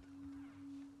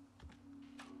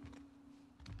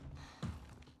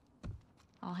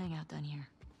 I'll hang out down here.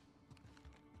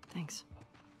 Thanks.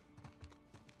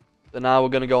 So now we're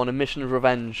going to go on a mission of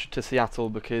revenge to Seattle,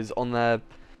 because on their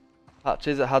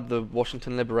patches it had the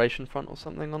Washington Liberation Front or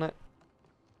something on it.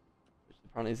 Which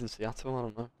apparently is in Seattle, I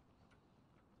don't know.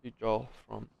 To Joel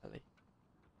from Ellie.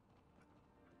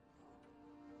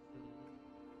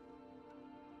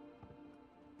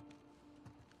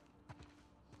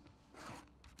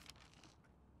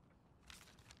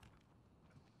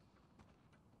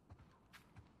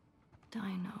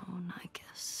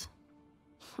 Dino-Nicus.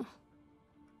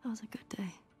 That was a good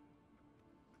day.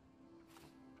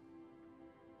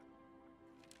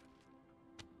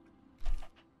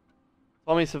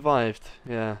 Tommy survived,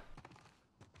 yeah.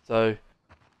 So,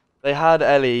 they had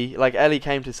Ellie, like Ellie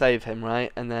came to save him,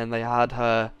 right? And then they had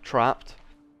her trapped,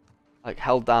 like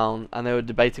held down, and they were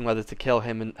debating whether to kill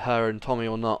him and her and Tommy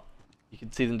or not. You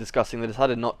could see them discussing, they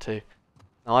decided not to.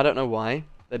 Now, I don't know why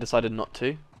they decided not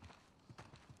to.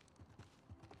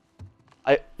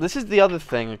 This is the other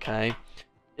thing, okay?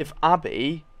 If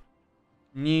Abby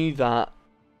knew that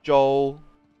Joel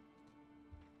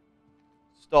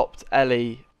stopped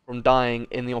Ellie from dying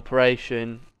in the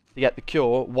operation to get the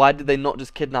cure, why did they not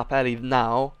just kidnap Ellie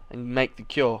now and make the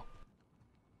cure?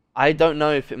 I don't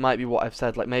know if it might be what I've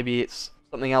said, like maybe it's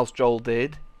something else Joel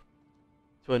did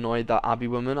to annoy that Abby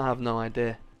woman, I have no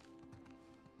idea.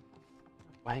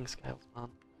 Weighing scales, man.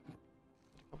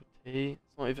 Cup of tea.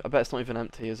 It's not even, I bet it's not even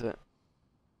empty, is it?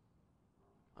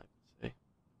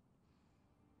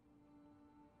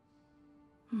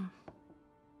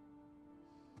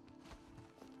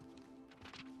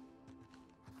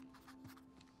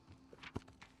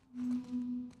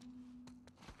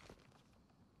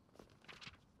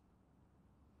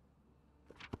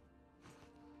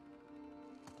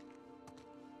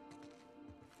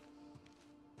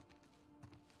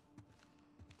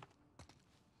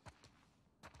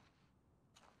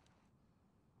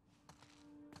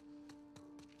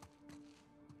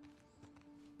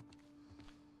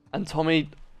 And Tommy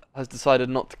has decided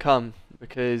not to come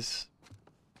because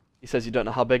he says you don't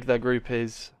know how big their group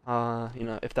is, you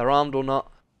know, if they're armed or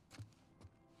not.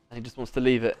 And he just wants to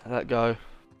leave it, let go.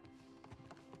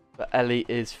 But Ellie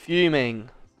is fuming,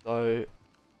 so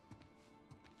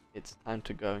it's time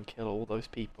to go and kill all those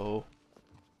people.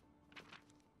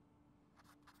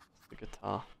 That's the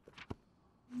guitar.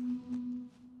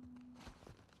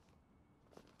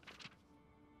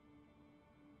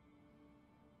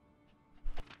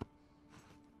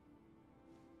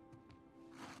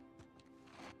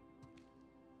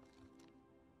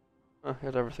 Oh, he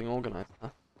had everything organised, huh?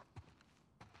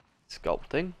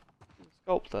 Sculpting?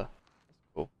 Sculptor. That's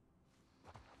cool.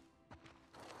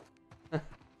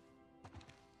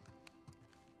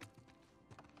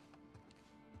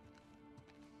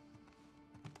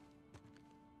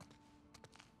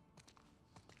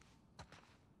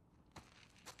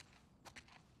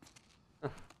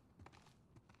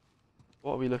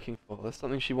 What are we looking for? There's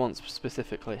something she wants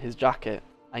specifically. His jacket.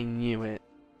 I knew it.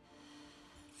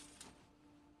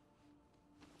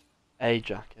 A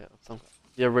jacket of some kind.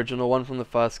 The original one from the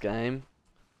first game.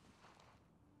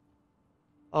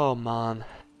 Oh man.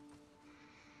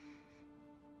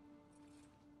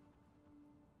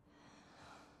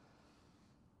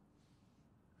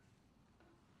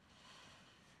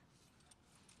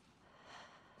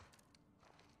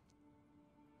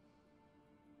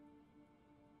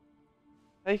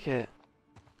 Take it.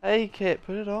 Take it.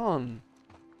 Put it on.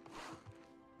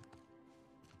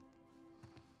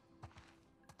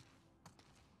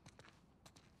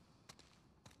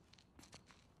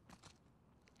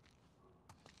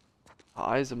 Her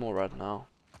eyes are more red now.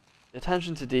 The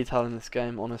attention to detail in this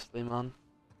game, honestly, man.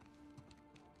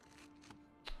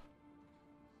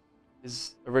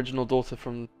 His original daughter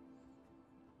from the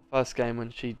first game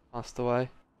when she passed away.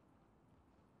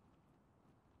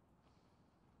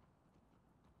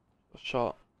 Got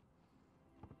shot.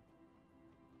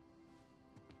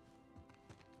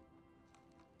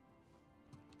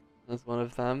 There's one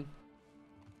of them.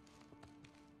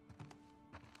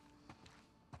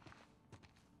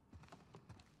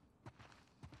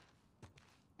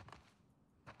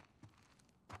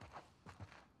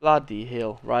 Bloody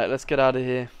hell. Right, let's get out of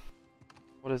here.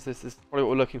 What is this? This is probably what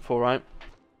we're looking for, right?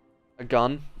 A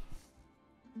gun.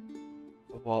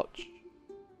 A watch.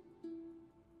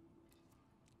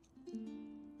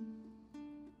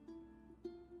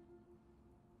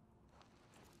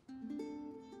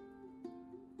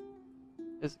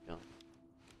 Here's a gun.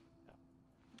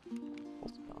 Yeah.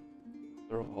 What's a gun?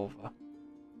 A revolver.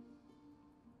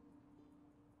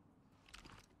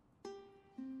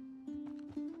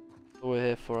 That's what we're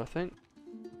here for, I think.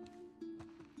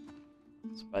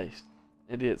 Space.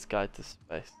 Idiot's Guide to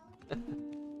Space.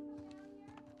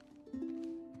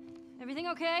 Everything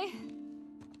okay?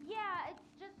 Yeah, it's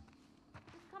just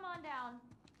come on down.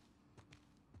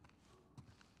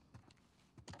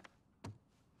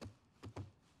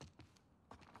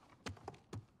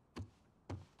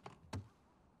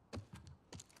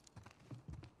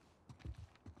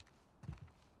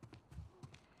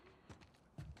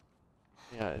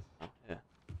 Yeah, it's not here.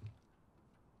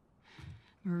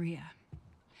 Maria,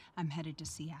 I'm headed to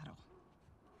Seattle.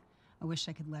 I wish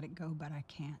I could let it go, but I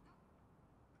can't.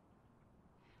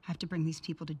 I have to bring these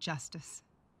people to justice.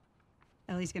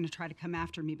 Ellie's gonna try to come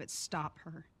after me, but stop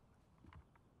her.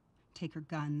 Take her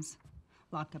guns,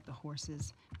 lock up the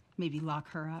horses, maybe lock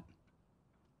her up.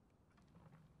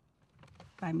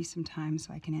 Buy me some time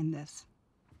so I can end this.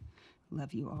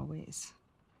 Love you always,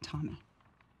 Tommy.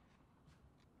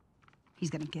 He's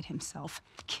gonna get himself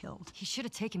killed. He should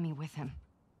have taken me with him.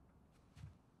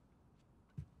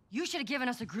 You should have given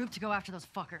us a group to go after those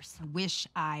fuckers. I wish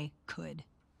I could.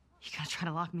 You gonna try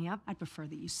to lock me up? I'd prefer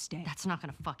that you stay. That's not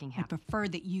gonna fucking I happen. prefer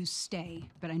that you stay,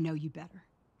 but I know you better.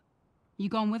 You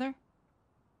going with her?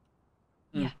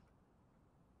 Yeah.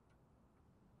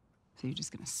 So you're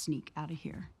just gonna sneak out of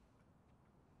here?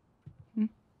 Hmm?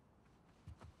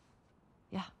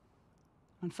 Yeah.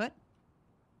 On foot?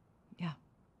 Yeah.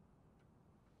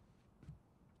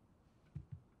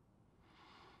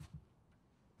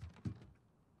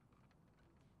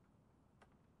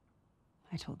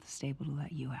 I told the stable to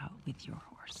let you out with your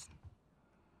horse.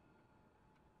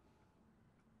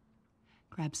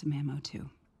 Grab some ammo, too.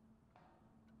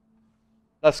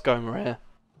 Let's go, Maria.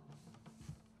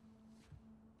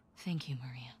 Thank you,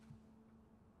 Maria.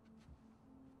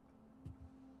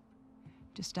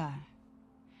 Just,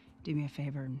 do me a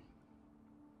favor and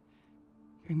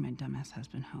bring my dumbass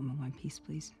husband home in one piece,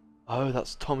 please. Oh,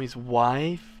 that's Tommy's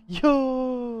wife?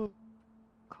 Yo!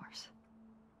 Of course.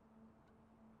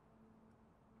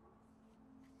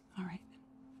 All right.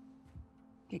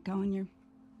 Get going,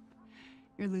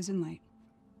 you're losing light.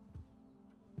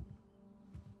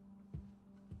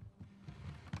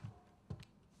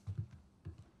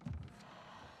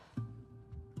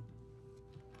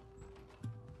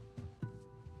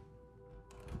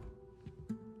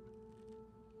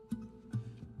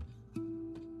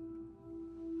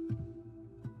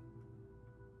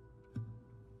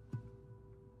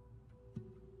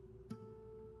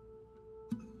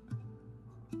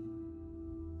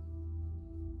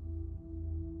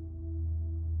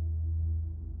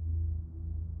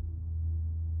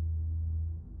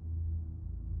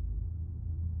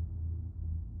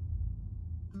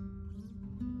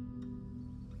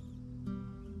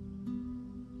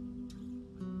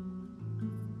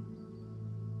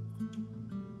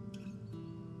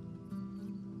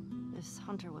 This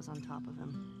hunter was on top of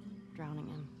him, drowning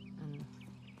him, and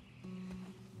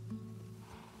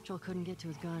Joel couldn't get to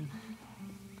his gun.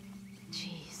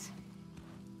 Jeez.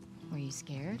 Were you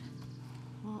scared?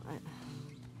 Well, I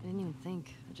didn't even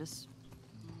think. I just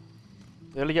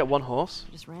You only get one horse?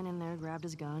 ran in there, grabbed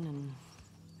his gun, and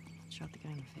shot the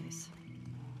guy in the face.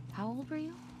 How old were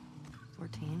you?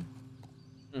 14.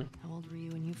 Mm. How old were you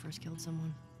when you first killed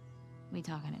someone? We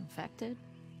talking infected?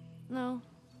 No.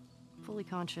 Fully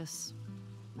conscious,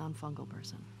 non-fungal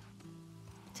person.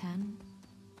 10?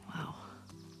 Wow.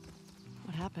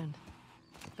 What happened?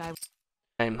 Guy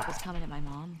was coming at my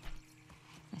mom.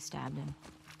 I stabbed him.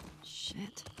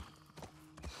 Shit.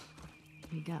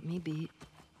 You got me beat.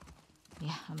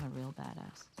 Yeah, I'm a real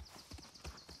badass.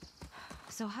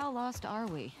 So how lost are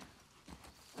we?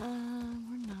 We're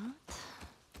not.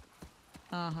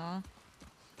 Uh-huh.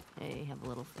 Hey, have a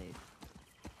little faith.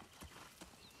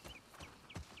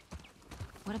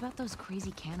 What about those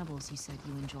crazy cannibals you said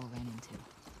you and Joel ran into?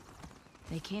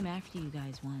 They came after you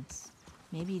guys once.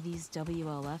 Maybe these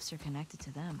WLFs are connected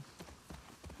to them.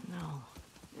 No.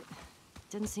 It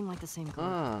didn't seem like the same group.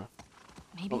 Ah.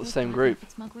 Maybe Not the those same black group.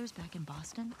 market smugglers back in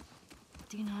Boston?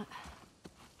 Do you not?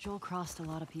 Joel crossed a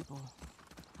lot of people.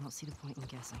 I don't see the point in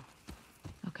guessing.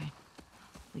 Okay.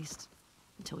 At least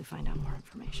until we find out more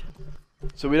information.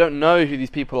 So we don't know who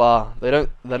these people are. They're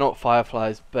not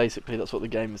Fireflies. Basically, that's what the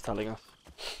game is telling us.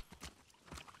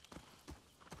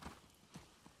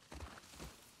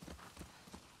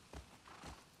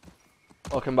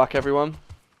 Welcome back, everyone.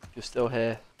 If you're still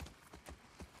here.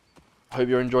 I hope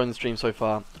you're enjoying the stream so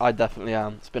far. I definitely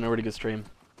am. It's been a really good stream.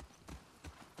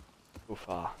 So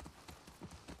far.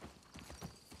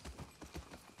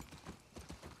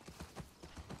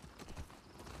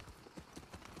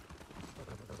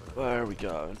 Where are we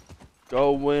going?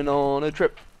 Going on a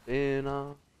trip in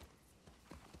our...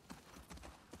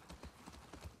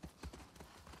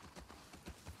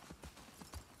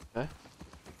 Okay.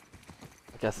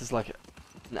 I guess it's like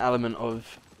an element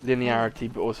of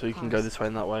linearity, but also you can go this way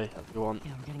and that way if you want.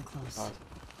 Yeah, we're getting close. Cars.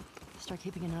 Start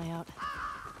keeping an eye out.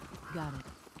 Got it.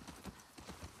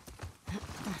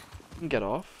 You can get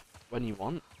off when you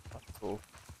want. That's cool.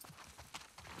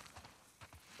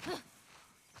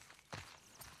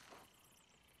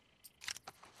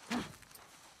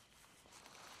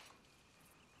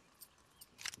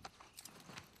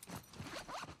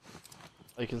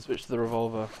 Oh, you can switch to the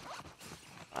revolver.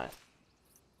 Nice.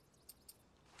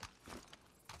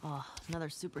 Oh, another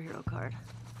superhero card.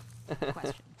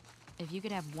 Question. If you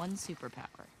could have one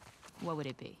superpower, what would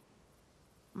it be?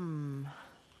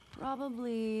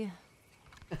 Probably...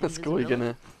 That's cool, you're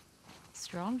gonna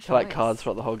Strong choice. collect cards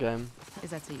throughout the whole game. Is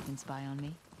that so you can spy on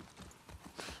me?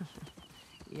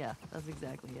 Yeah, that's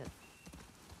exactly it.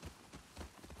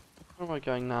 Where am I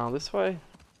going now? This way?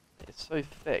 It's so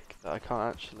thick that I can't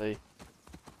actually...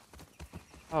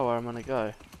 Oh, where am I gonna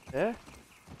go? Here?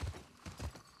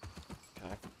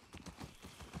 Okay.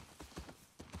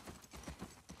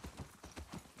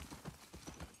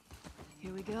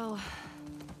 Here we go.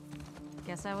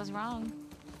 Guess I was wrong.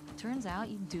 Turns out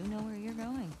you do know where you're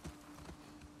going.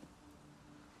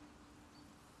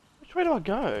 Which way do I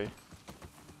go?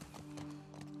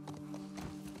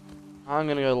 I'm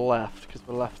gonna go left, because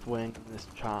we're left wing in this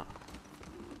chat.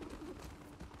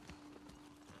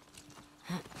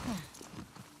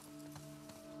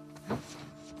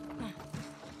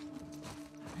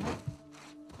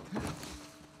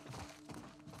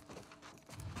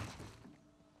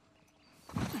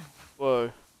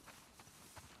 Whoa.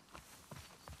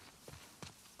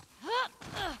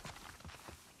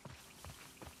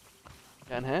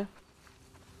 Get in here.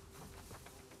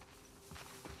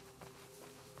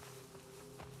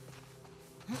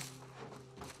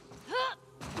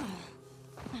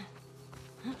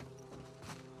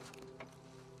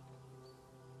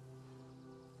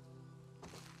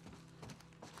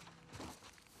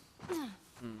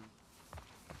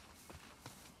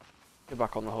 Get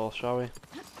back on the horse, shall we?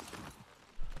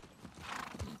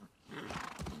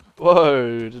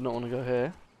 Whoa, did not want to go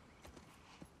here.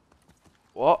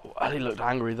 What? Well, he looked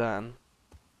angry then.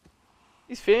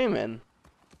 He's fuming.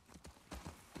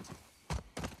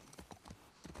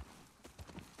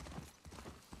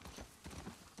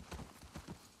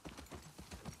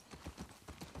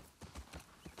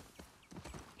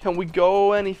 Can we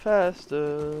go any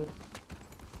faster?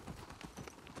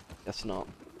 Guess not.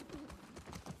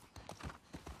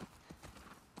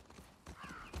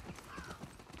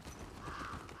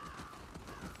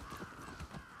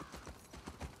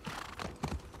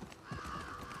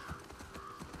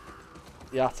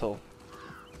 Seattle.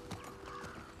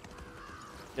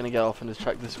 Gonna get off and just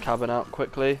check this cabin out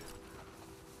quickly.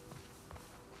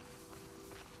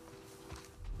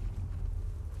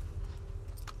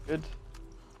 Good.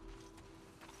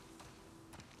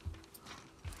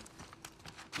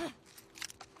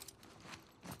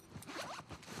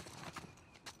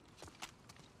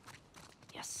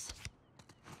 Yes.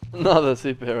 Another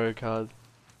superhero card.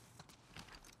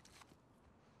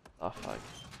 the fuck?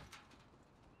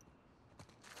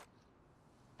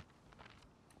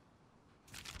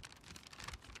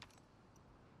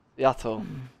 Seattle.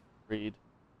 Read.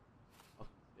 Oh,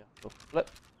 Seattle. Flip.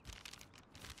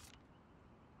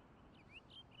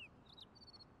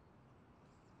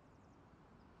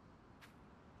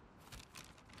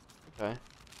 Okay.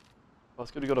 Well,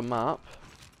 it's good we got a map.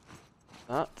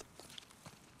 That.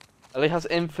 Ellie has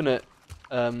infinite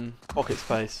pocket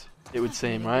space, it would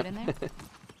seem, right? Anything good in there?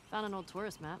 Found an old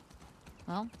tourist map.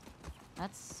 Well,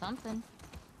 that's something.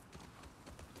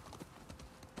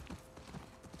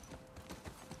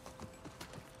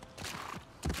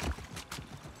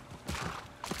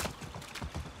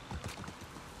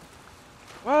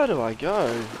 Where do I go?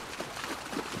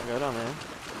 I go down here.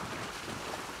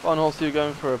 Fun horse, you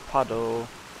going for a paddle?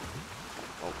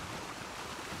 Oh.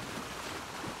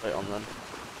 Wait on then.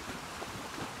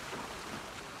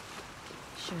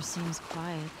 Sure seems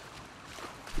quiet.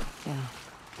 Yeah.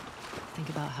 Think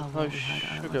about how No long we had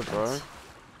our sugar, bro. records.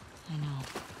 I know.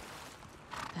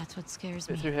 That's what scares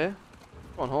Get me. through here.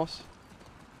 Come on, horse.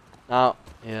 Now,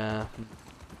 yeah.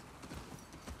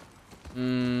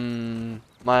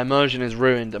 My immersion is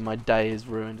ruined and my day is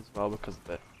ruined as well because of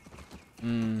it.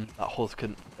 That horse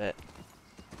couldn't fit.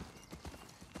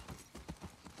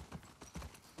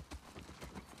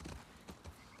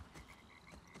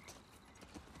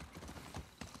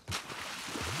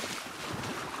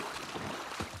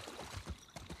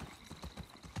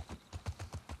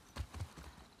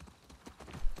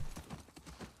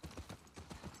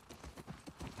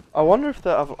 I wonder if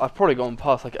I've probably gone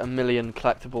past like 1 million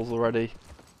collectibles already.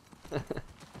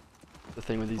 The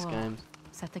thing with these Whoa. games.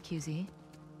 Is that the QZ?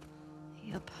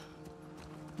 Yep.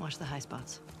 Watch the high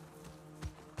spots.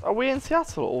 Are we in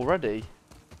Seattle already?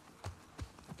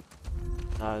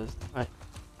 No, there's no way.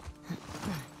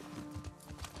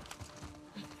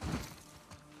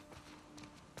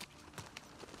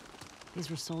 These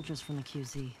were soldiers from the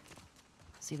QZ.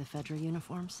 See the Fedra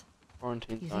uniforms?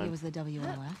 Quarantine You zone. think it was the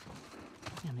WLF?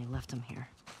 And they left them here.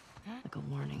 Like a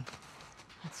warning.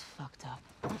 That's fucked up.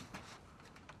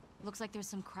 Looks like there's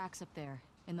some cracks up there.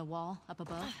 In the wall, up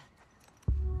above.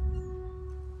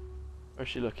 Where's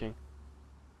she looking?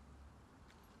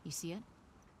 You see it?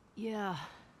 Yeah.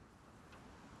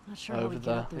 Not sure how Over we get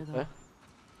there. up there, though. Okay.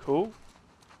 Cool.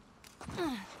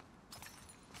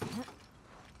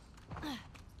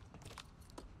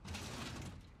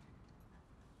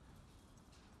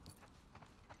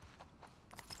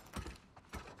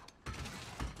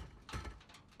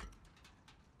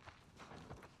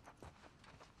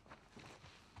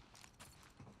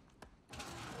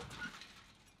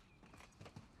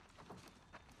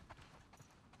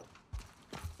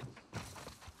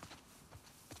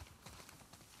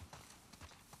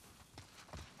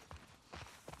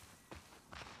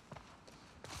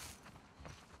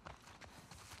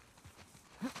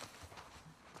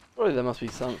 Surely there must be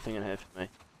something in here for me.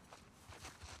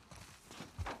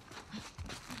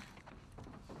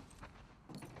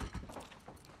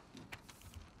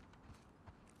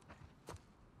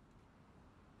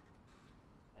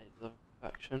 Aids of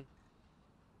action.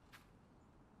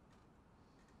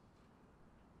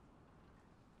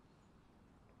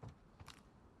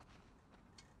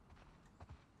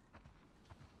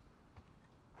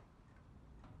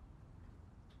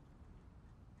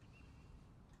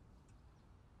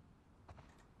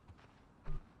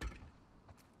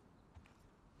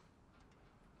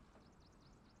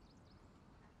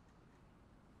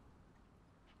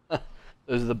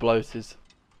 Those are the bloaters.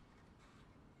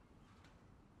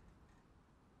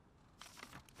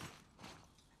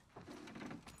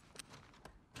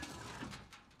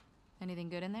 Anything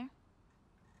good in there?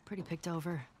 Pretty picked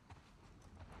over.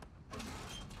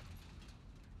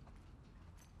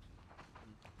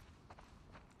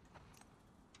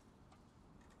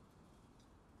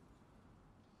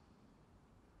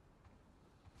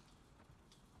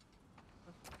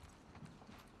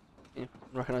 Yeah,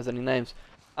 recognize any names?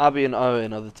 Abby and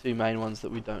Owen are the two main ones that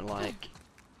we don't like.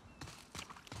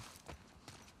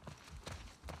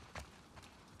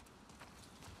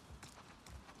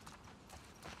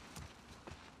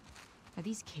 Are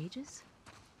these cages?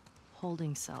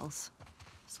 Holding cells.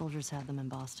 Soldiers had them in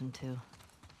Boston, too.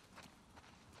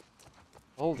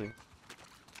 Holding.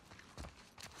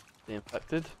 The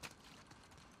infected.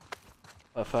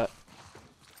 Perfect.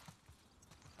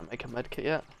 Can't make a medkit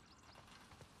yet.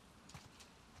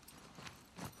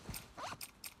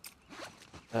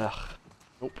 Ugh.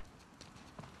 Nope.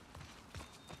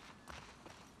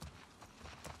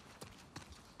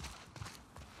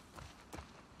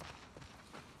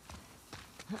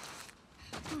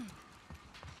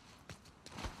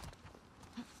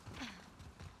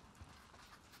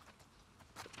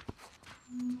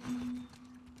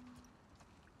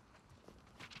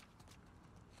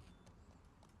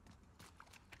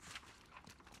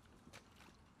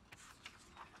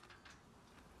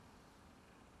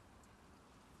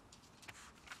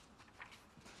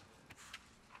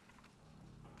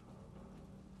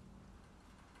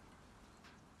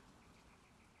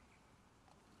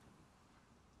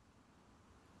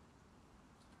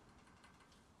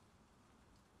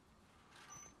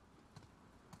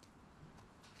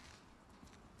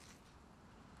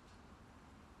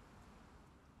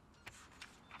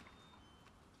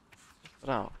 Get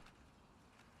out.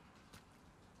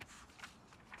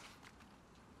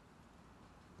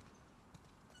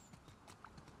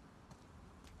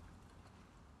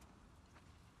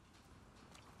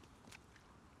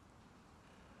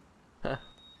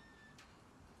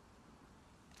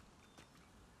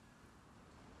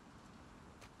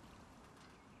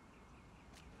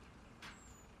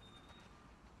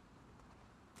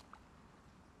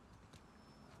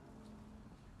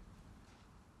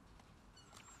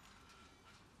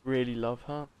 Really love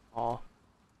her. Aw.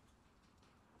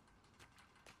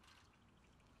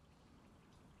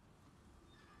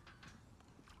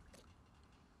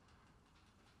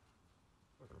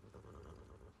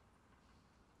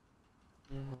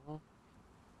 Mhm.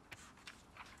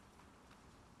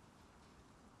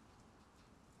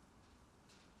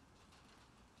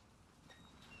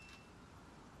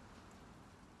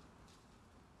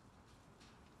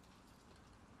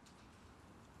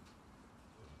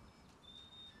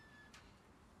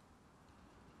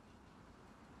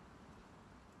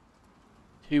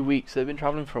 2 weeks. They've been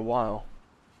traveling for a while.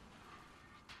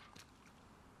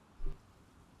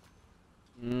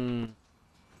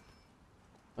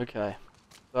 Okay.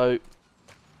 So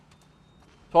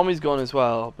Tommy's gone as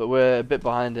well, but we're a bit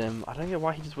behind him. I don't get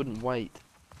why he just wouldn't wait.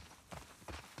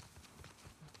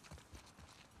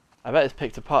 I bet it's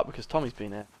picked apart because Tommy's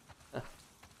been here.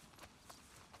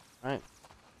 Right.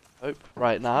 Oh,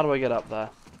 right. Now how do I get up there?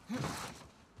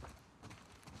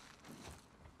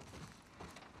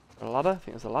 A ladder? I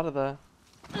think there's a ladder there.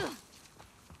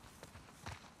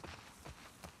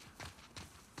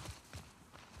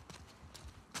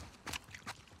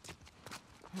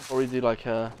 Probably do like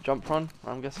a jump run,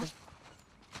 I'm guessing.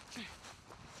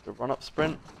 A run up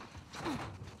sprint.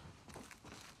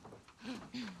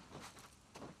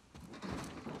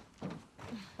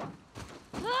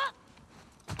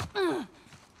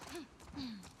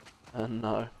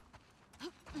 No.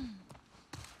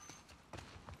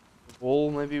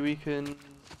 Wall, maybe we can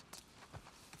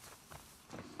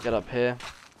get up here.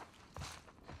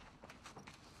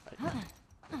 Right.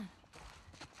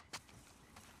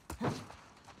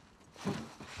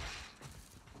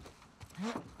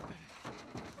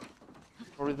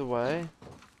 Probably the way.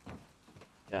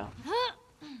 Yeah.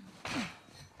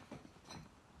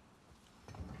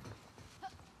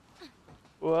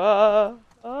 Whoa!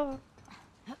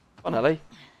 Come on, Ellie.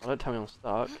 Oh, don't tell me I'm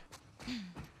stuck.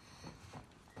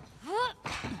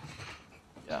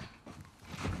 Yeah.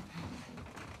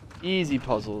 Easy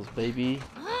puzzles, baby.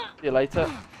 See you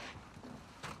later.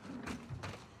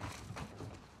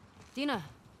 Dina,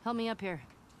 help me up here.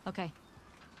 Okay.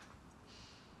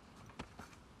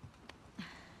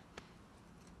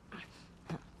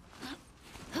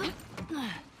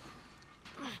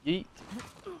 Yeet.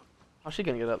 How's she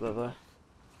gonna get up there, though?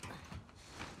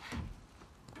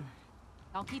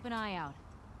 I'll keep an eye out.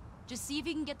 Just see if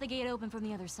you can get the gate open from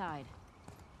the other side.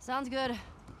 Sounds good.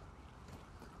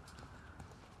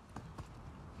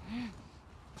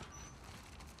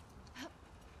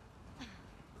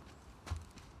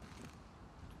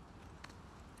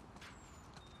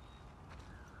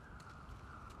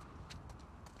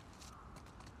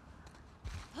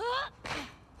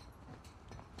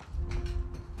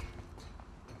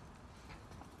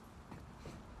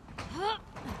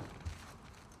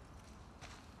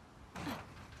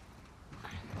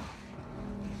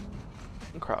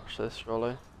 Crouch this,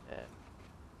 surely. Yeah.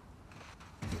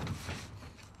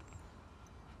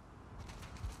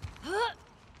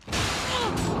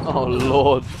 Oh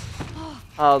lord.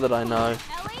 How did I know?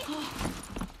 Ellie?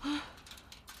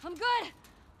 I'm good.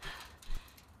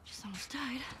 Just almost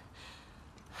died.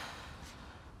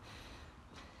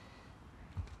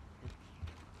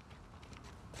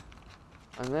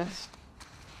 And this?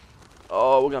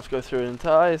 Oh, we're gonna have to go through an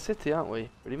entire city, aren't we?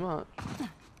 Pretty much.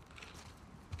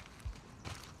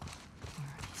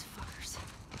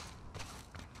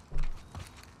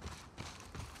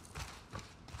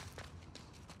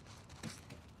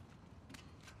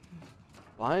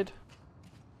 Slide.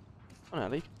 Come on,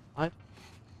 Ellie. Slide.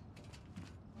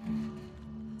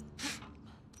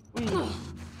 Whee.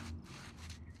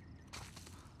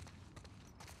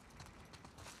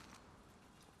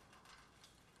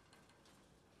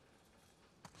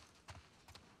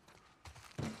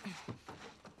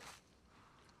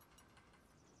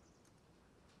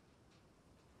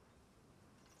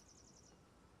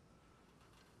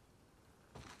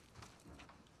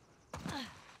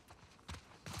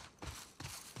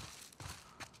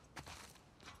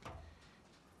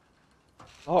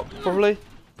 Oh, probably.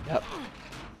 Yep.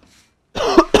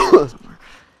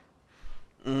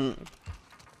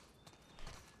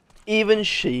 Even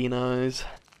she knows.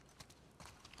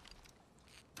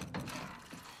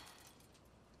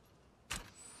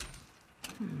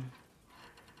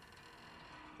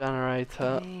 Generator.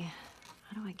 Okay.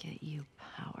 How do I get you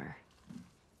power?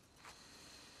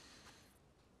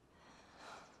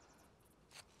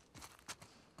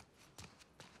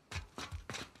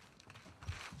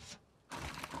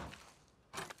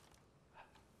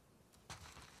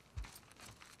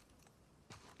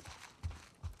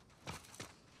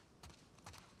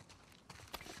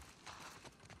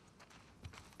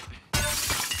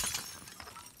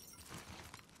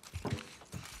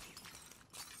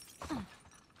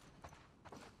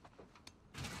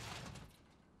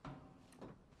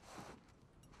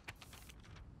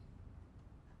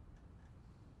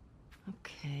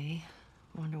 Okay.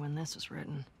 Wonder when this was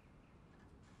written.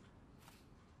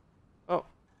 Oh.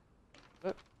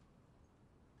 What?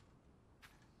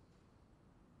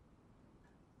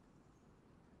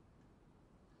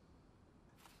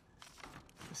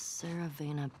 The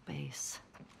Saravana base.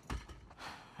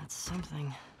 That's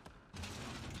something.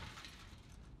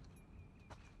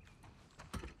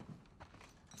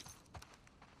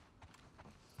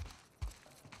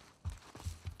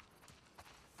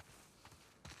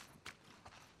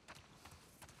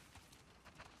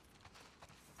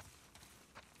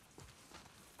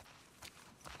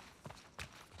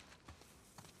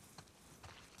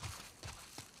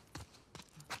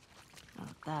 Oh,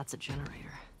 that's a generator.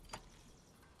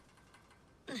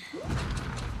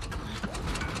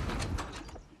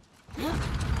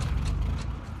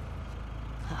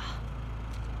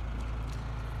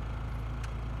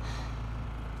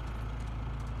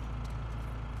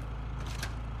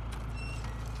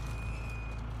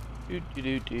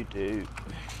 Do.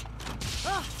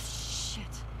 Oh, shit.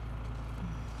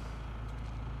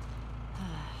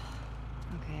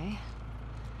 Okay.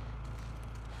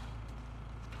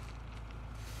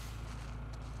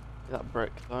 That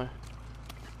brick though.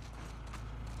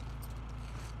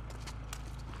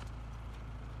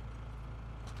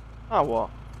 Ah, what?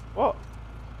 What?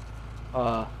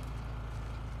 Ellie,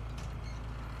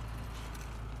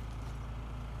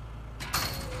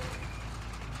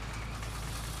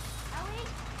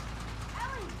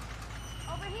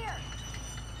 over here.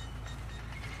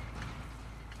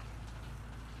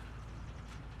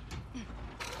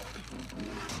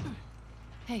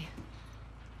 Hey,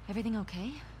 everything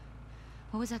okay?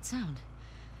 What was that sound?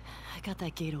 I got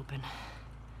that gate open.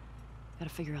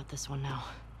 Gotta figure out this one now.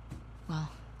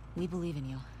 Well, we believe in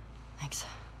you. Thanks.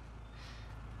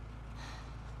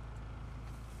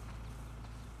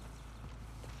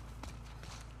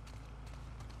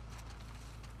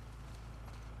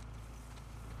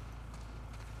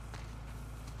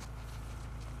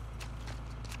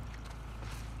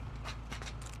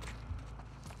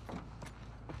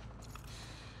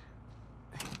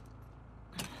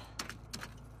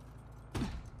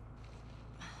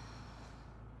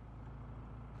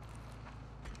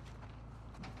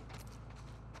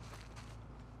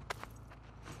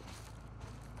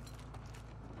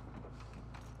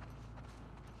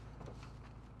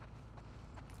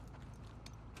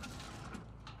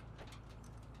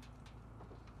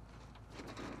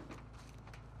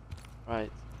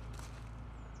 Right.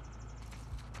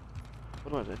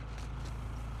 What do I do?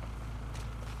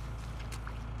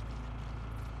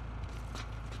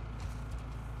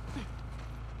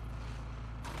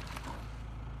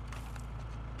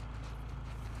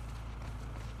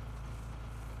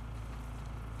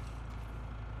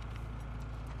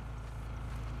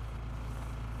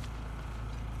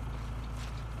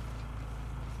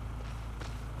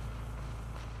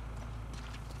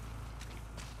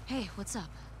 Hey, what's up?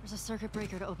 There's a circuit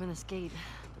breaker to open this gate,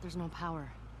 but there's no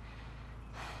power.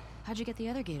 How'd you get the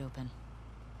other gate open?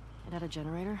 It had a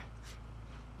generator?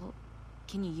 Well,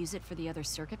 can you use it for the other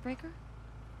circuit breaker?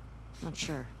 Not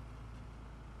sure.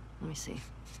 Let me see.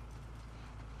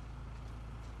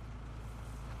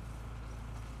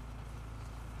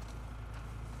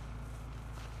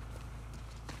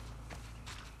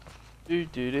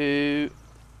 Do.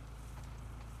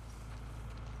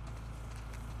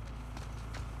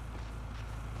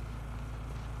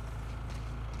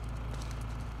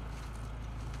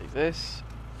 Take this.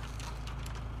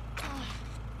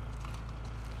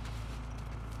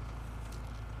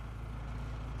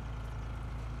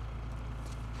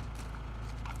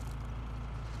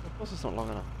 Of course it's not long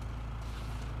enough.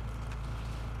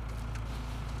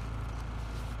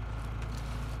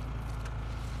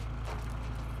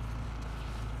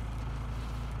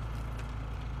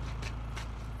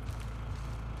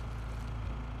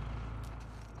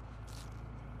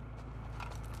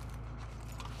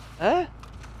 Eh?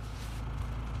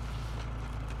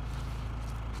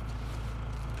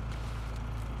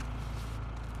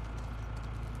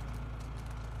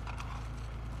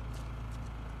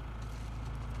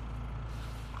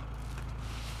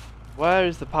 Where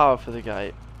is the power for the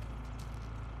gate?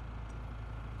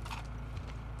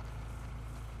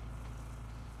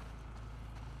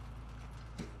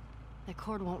 That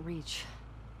cord won't reach.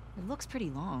 It looks pretty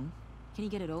long. Can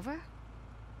you get it over?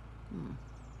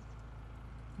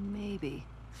 Maybe.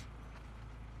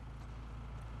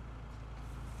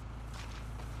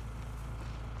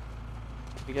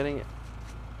 You getting it?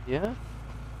 Yeah?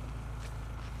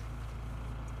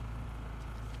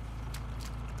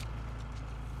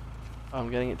 Oh, I'm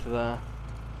getting it to there.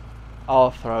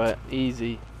 I'll throw it.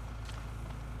 Easy.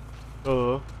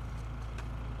 Oh.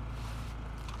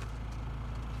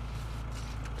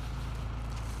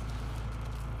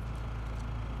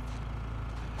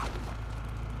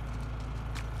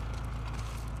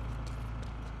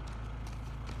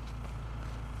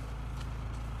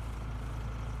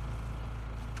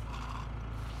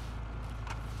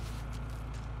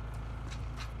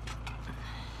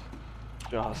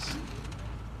 Just.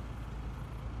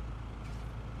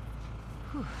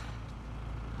 Whew.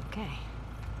 Okay.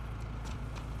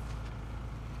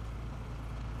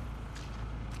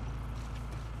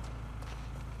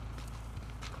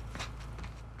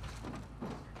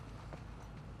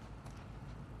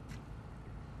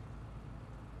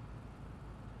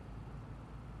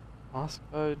 Mask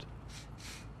code.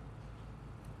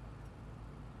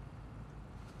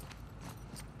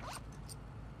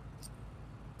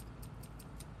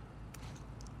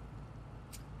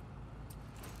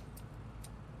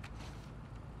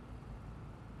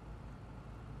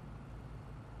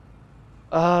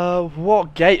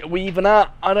 What gate are we even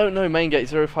at? I don't know. Main gate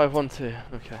 0512.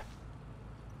 Okay.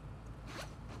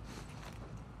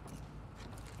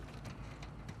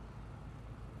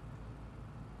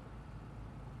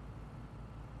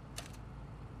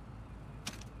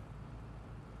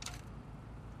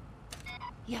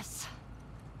 Yes.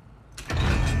 Well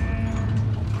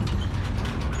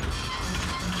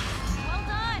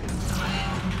done.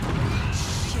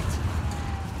 Shit.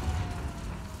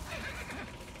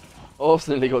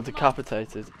 Also nearly got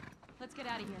decapitated. Let's get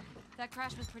out of here. That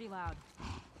crash was pretty loud.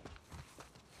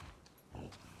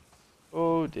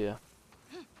 Oh dear.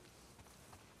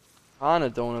 Kinda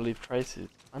don't want to leave traces.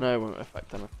 I know it won't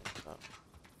affect anything, but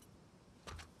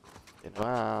you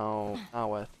know, how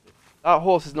worth it. That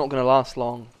horse is not gonna last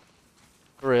long.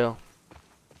 For real.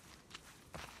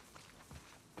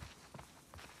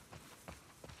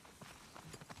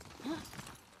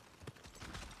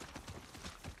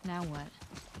 Now what?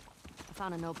 I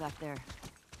found a note back there.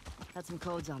 Had some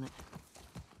codes on it.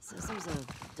 Says there's a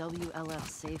WLF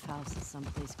safe house at some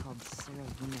place called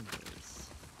Saravina Base.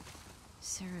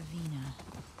 Saravina.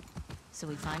 So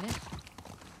we find it?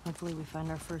 Hopefully we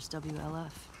find our first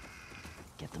WLF.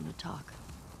 Get them to talk.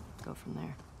 Go from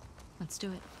there. Let's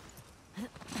do it.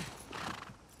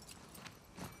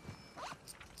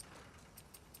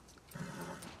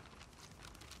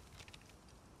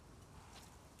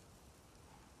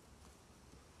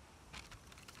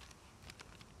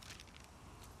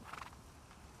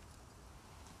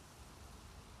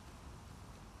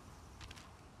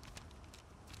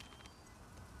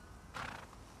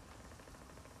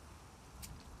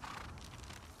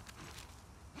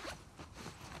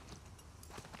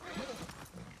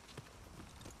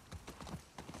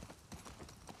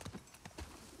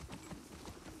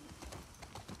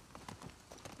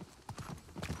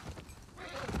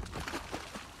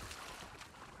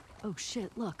 Oh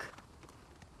shit, look.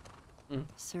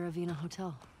 Saravina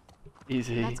Hotel.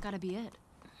 Easy. That's gotta be it.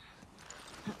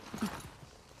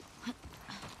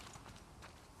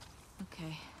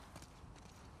 Okay.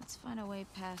 Let's find a way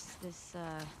past this,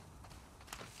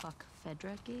 fuck,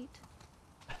 Fedra gate?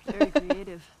 Very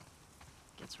creative.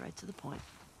 Gets right to the point.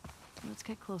 Let's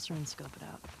get closer and scope it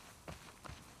out.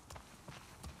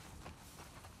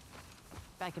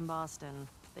 Back in Boston,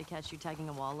 they catch you tagging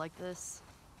a wall like this,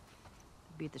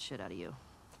 beat the shit out of you.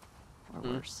 Or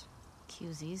worse.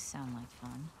 QZs sound like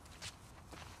fun.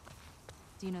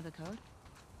 Do you know the code?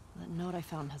 That note I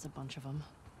found has a bunch of them.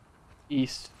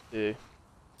 East 2.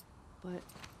 But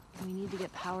we need to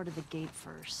get power to the gate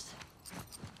first.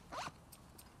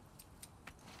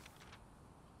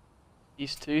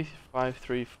 East 2,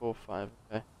 5345.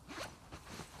 Okay.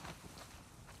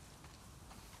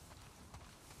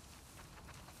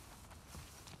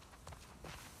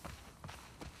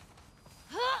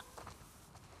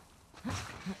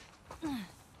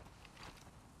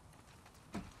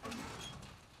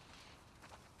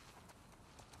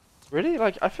 Really?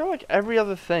 Like, I feel like every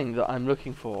other thing that I'm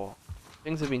looking for,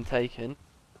 things have been taken.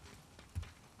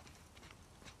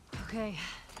 Okay,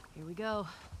 here we go.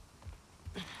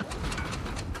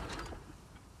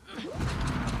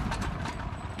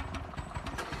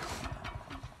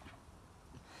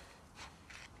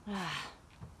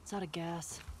 It's out of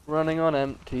gas. Running on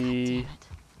empty. Damn it.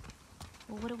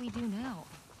 Well, what do we do now?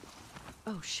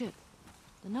 Oh, shit.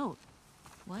 The note.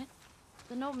 What?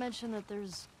 The note mentioned that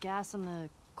there's gas in the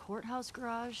courthouse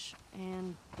garage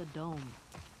and the dome.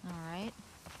 All right.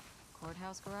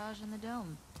 Courthouse garage and the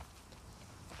dome.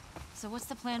 So what's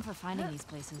the plan for finding these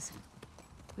places?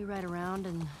 We ride around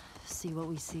and see what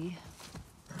we see.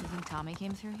 Do you think Tommy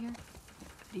came through here?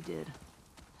 He did.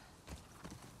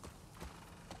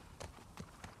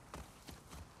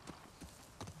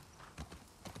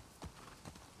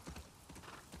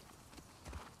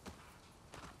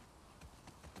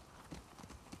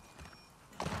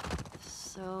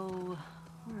 So,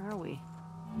 where are we?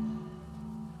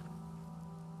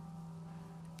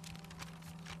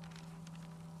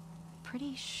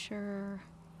 Pretty sure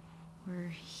we're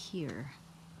here.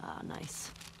 Ah,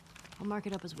 nice. I'll mark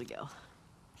it up as we go.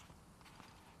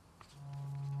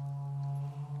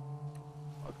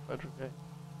 Okay.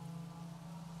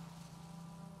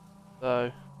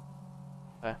 So,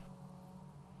 okay.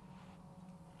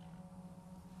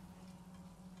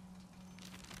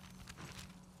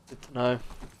 Good to know.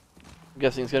 I'm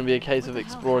guessing it's going to be a case of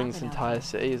exploring this entire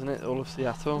city, isn't it? All of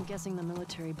Seattle. I'm guessing the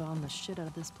military bombed the shit out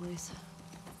of this place.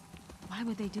 Why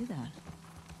would they do that?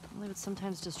 Well, they would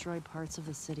sometimes destroy parts of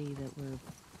the city that were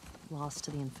lost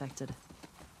to the infected.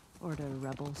 Or to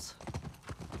rebels.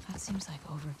 That seems like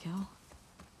overkill.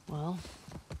 Well,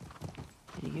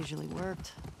 it usually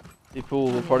worked.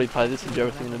 People will probably play this and do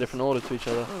everything in a different order to each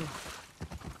other. Oh.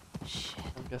 Shit.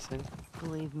 I'm guessing.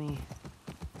 Believe me.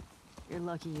 You're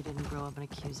lucky you didn't grow up in a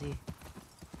QZ.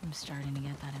 I'm starting to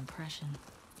get that impression.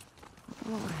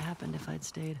 What would have happened if I'd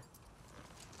stayed?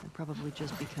 I'd probably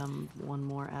just become one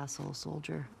more asshole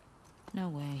soldier. No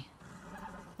way.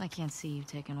 I can't see you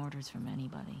taking orders from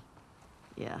anybody.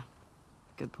 Yeah.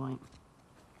 Good point.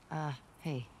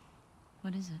 Hey.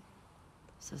 What is it?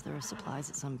 Says there are supplies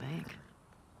at some bank.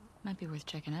 Might be worth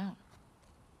checking out.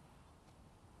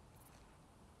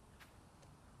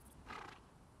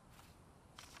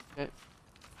 Okay.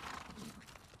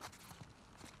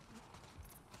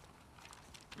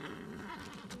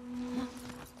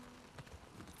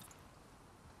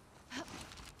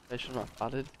 Station not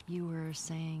added. You were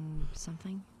saying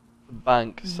something? The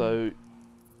bank, so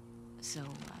So,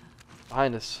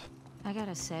 behind us. I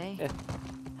gotta say, Yeah.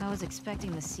 I was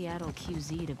expecting the Seattle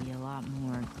QZ to be a lot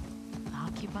more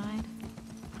occupied.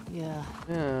 Yeah.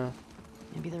 Yeah.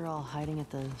 Maybe they're all hiding at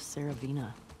the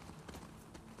Saravina.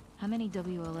 How many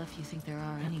WLF you think there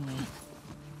are anyway?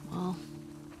 Well,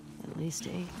 at least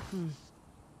 8.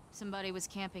 Somebody was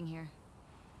camping here.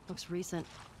 Looks recent.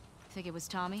 Think it was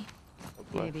Tommy?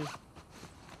 Maybe.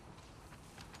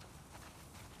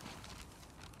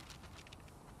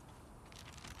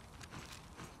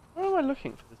 Where am I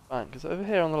looking for this bank? It's over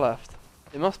here on the left.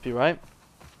 It must be, right?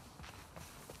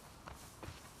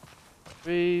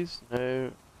 Trees,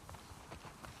 no.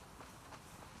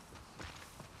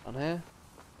 On here?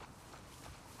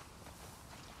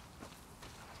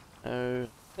 No.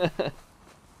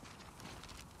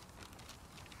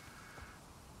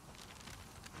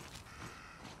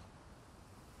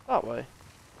 That way.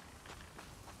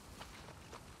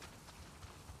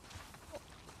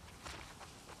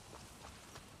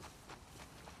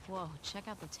 Whoa, check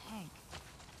out the tank.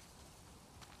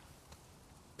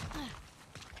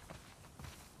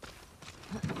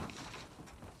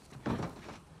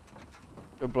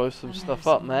 Go blow some I've stuff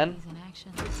never up, seen man. these in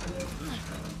action.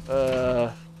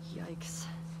 Yikes.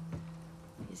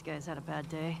 These guys had a bad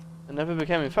day. They never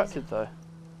became infected though.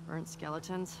 Burnt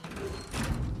skeletons.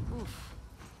 Oof.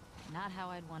 Not how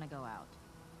I'd want to go out.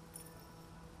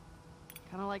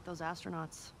 Kind of like those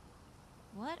astronauts.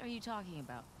 What are you talking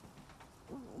about?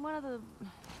 One of the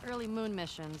early moon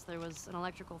missions, there was an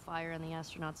electrical fire and the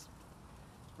astronauts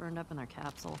burned up in their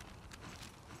capsule.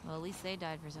 Well, at least they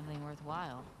died for something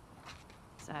worthwhile.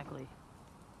 Exactly.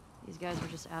 These guys were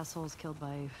just assholes killed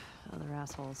by other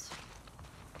assholes.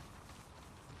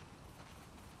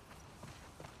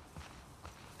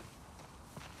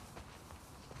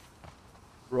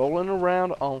 Rolling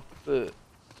around on foot.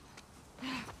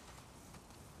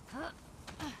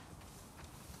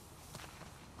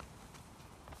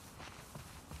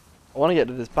 I want to get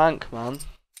to this bank, man.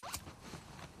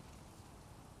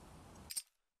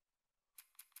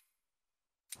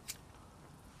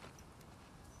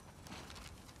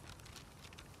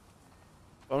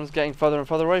 I'm just getting further and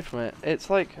further away from it. It's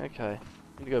like, okay,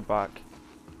 I need to go back.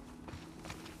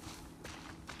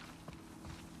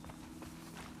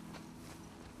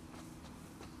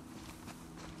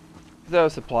 There are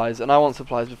supplies, and I want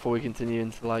supplies before we continue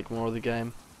into like more of the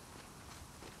game.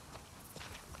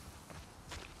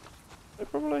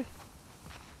 Probably.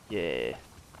 Yeah.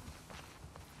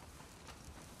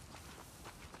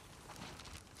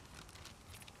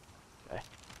 Okay.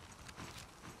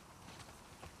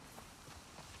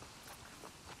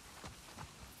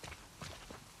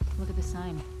 Look at the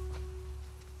sign.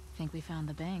 Think we found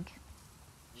the bank.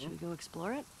 Should we go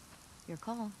explore it? Your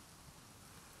call.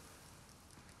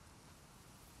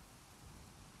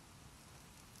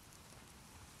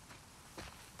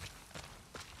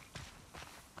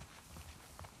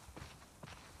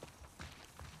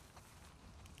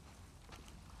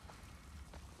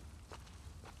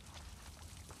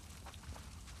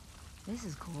 This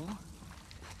is cool.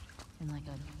 In like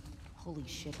a holy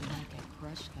shit, we might get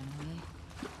crushed kind of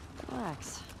way.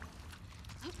 Relax.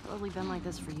 It's probably been like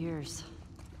this for years.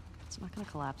 It's not gonna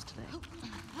collapse today.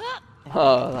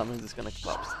 Oh, that means it's gonna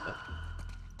collapse.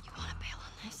 You wanna bail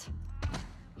on this?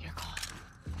 Your call.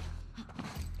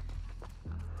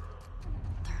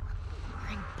 They're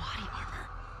wearing body armor.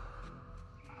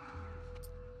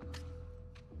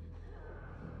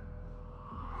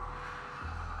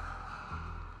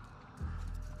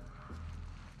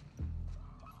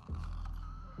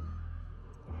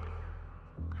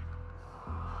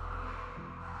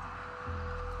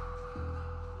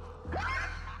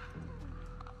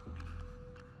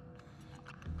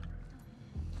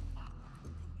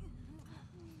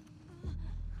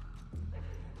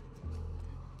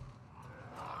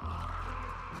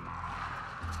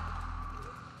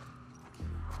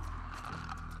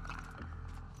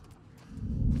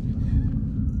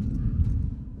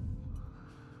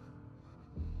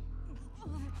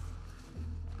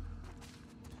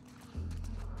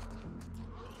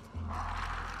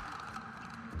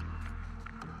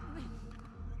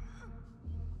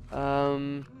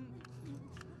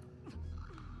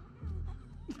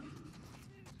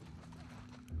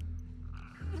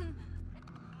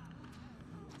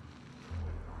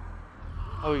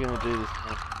 How are we gonna do this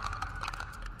now?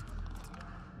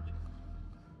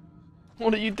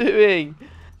 What are you doing?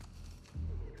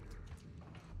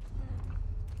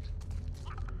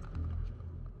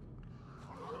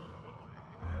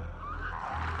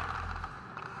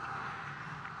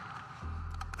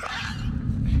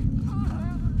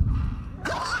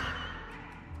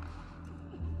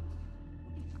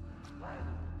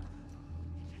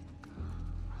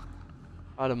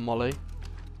 I had a molly.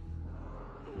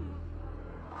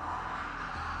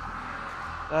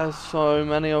 There's so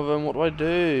many of them. What do I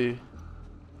do?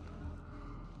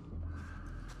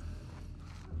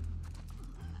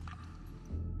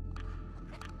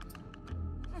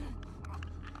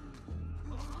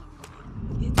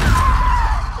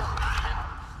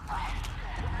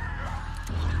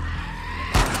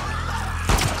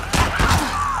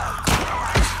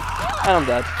 And I'm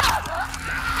dead.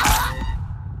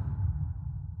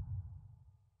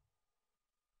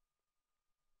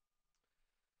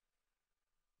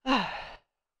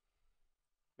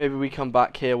 Maybe we come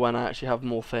back here when I actually have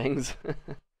more things.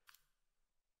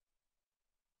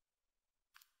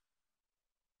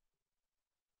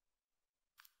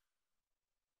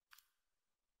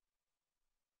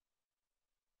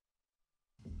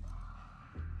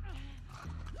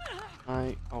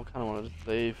 I kind of want to just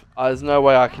leave. There's no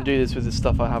way I can do this with the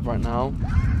stuff I have right now.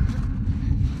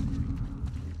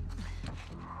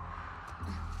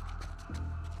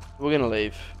 We're gonna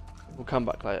leave. We'll come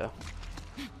back later.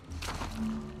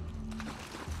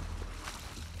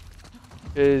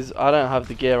 Because I don't have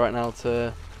the gear right now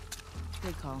to...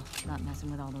 Good call. Not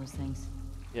messing with all those things.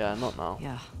 Yeah, not now.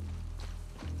 Yeah.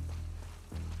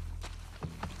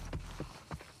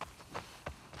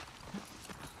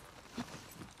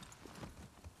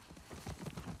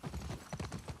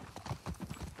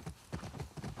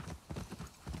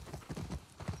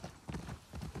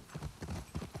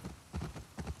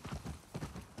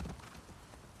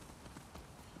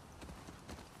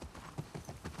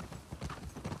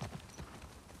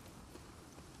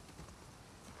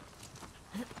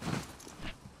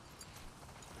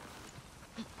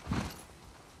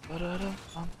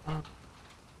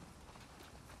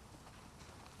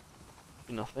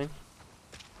 Nothing.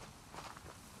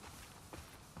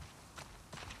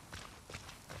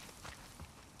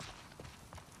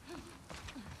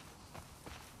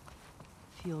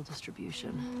 Fuel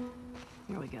distribution.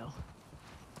 Here we go.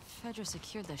 Fedra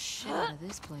secured the shit out of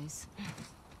this place.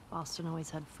 Boston always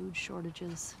had food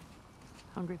shortages.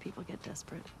 Hungry people get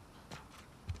desperate.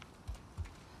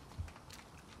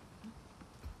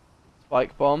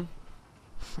 Spike bomb.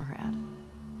 Rad.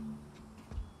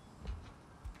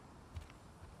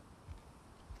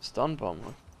 Stun bomb.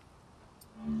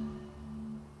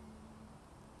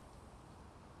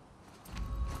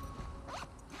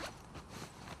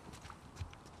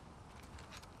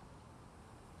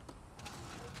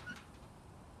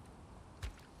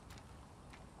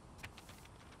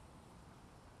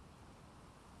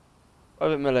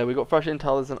 Private Miller, we got fresh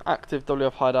intel. There's an active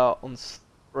WF hideout on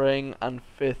Spring and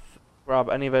 5th.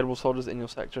 Grab any available soldiers in your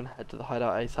sector and head to the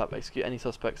hideout ASAP. Execute any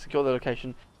suspects, secure the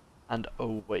location, and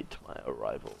await my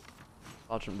arrival.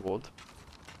 Sergeant Ward.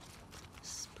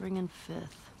 Spring and 5th.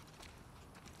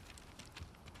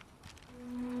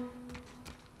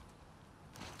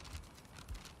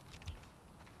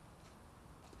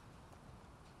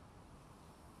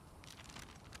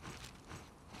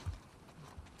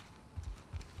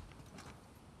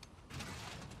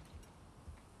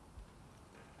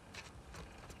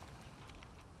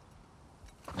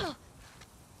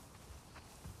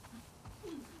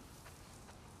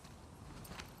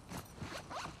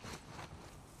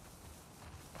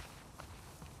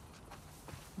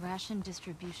 Ration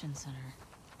Distribution Center.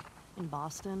 In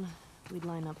Boston, we'd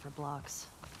line up for blocks.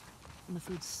 And the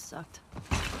food sucked.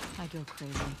 I'd go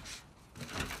crazy.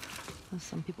 Well,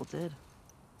 some people did.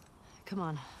 Come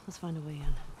on, let's find a way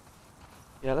in.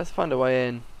 Yeah, let's find a way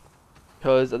in.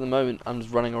 Because at the moment, I'm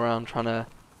just running around trying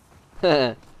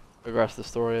to progress the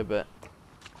story a bit.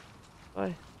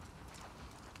 Bye.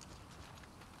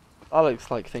 That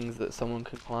looks like things that someone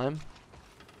could climb.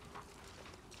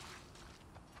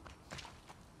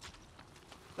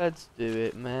 Let's do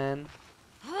it, man.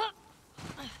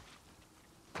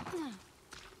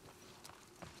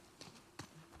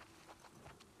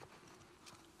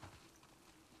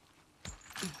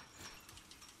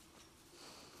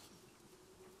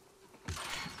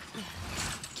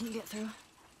 Can you get through?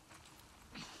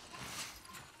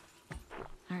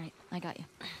 All right, I got you.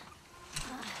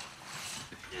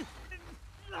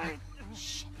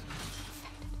 Shit.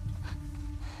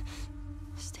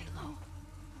 Stay low.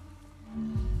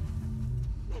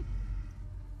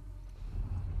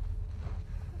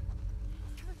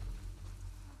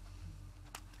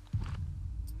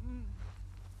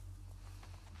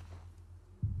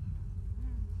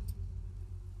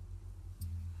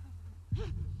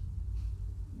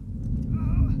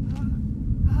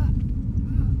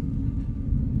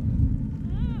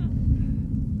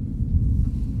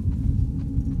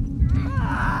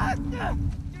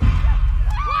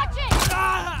 Watch it!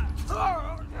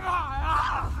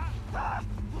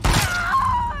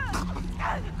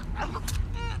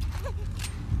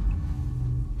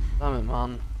 Damn it,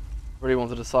 man. Really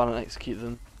wanted to silent execute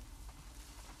them.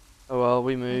 Oh well,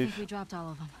 we I move. think we dropped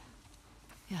all of them.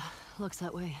 Yeah, looks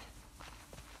that way.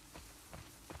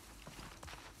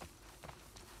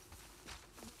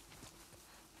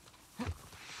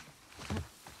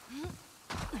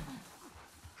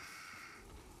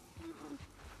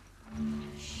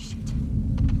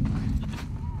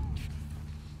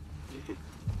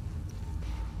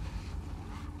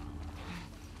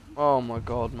 Oh my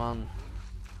god, man.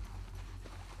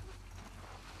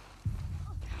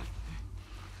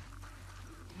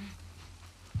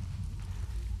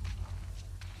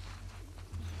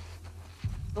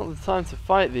 Not the time to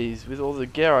fight these with all the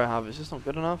gear I have, it's just not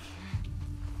good enough.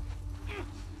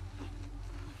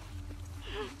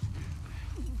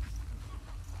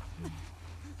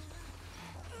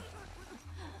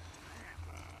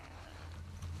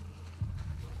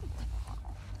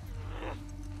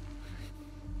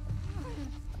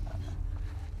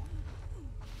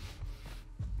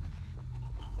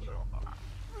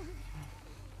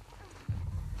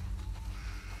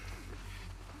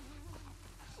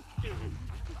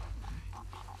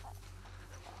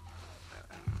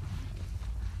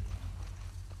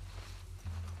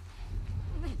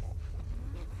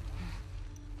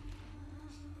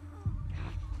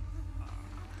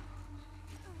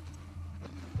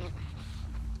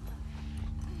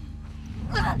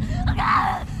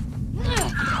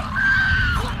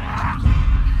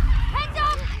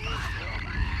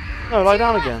 No, lie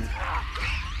down again.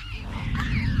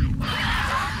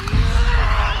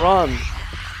 Run.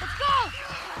 Let's go!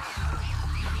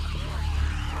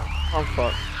 I'm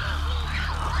fucked.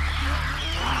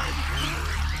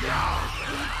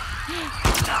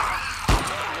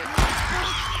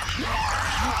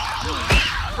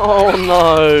 Oh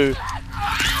no!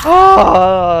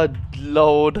 Ah,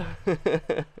 Lord.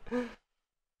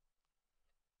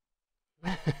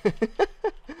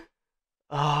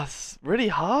 Ah, it's really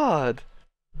hard.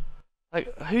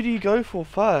 Like, who do you go for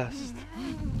first?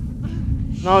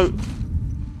 No.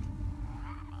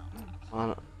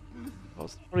 Man,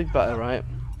 that's probably better, right?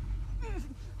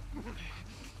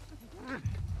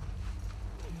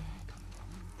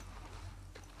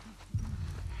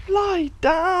 Lie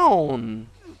down.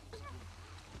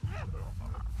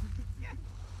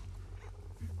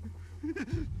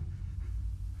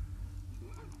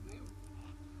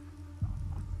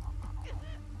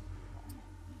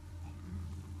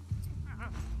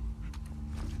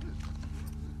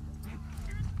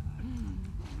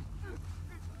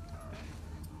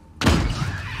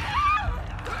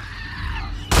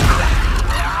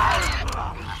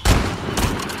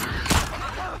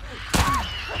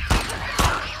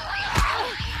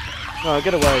 No,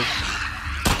 get away.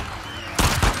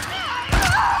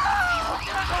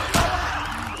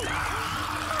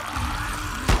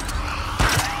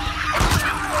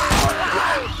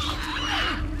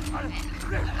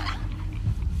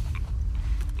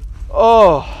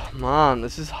 Oh, man,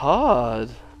 this is hard.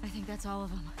 I think that's all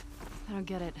of them. I don't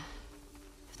get it.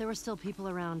 If there were still people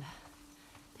around,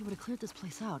 they would have cleared this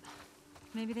place out.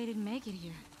 Maybe they didn't make it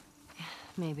here.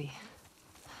 Maybe.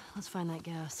 Let's find that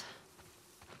gas.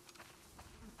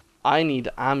 I need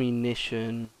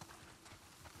ammunition.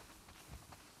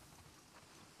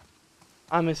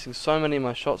 I'm missing so many of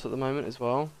my shots at the moment as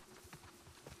well.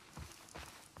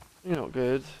 You're not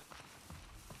good.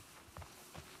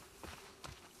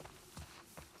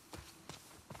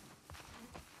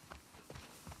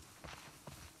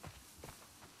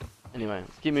 Anyway,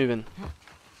 let's keep moving.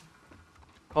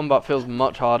 Combat feels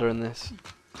much harder in this.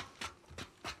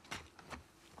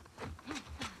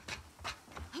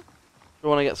 If we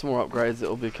want to get some more upgrades,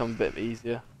 it'll become a bit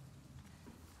easier.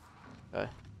 Okay.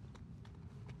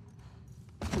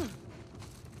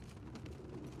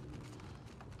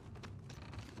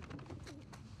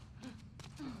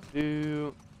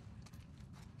 Shit.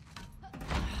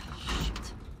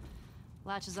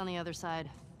 Latch is on the other side.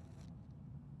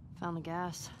 Found the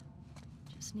gas.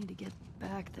 Just need to get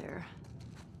back there.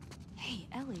 Hey,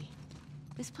 Ellie.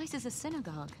 This place is a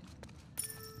synagogue.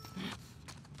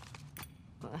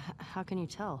 How can you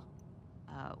tell?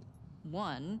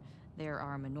 One, there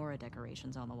are menorah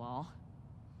decorations on the wall.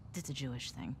 It's a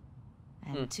Jewish thing.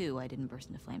 And two, I didn't burst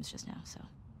into flames just now, so...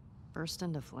 Burst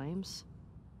into flames?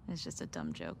 It's just a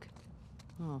dumb joke.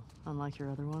 Oh, unlike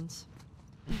your other ones?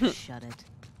 Shut it.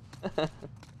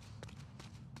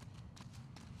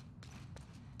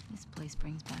 This place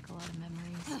brings back a lot of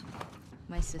memories.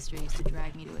 My sister used to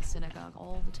drag me to a synagogue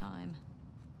all the time.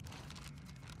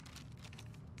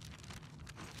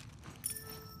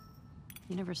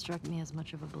 You never struck me as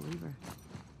much of a believer.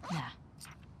 Nah.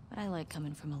 But I like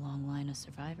coming from a long line of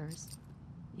survivors.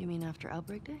 You mean after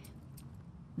Outbreak Day?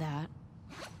 That,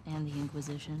 and the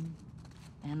Inquisition,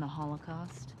 and the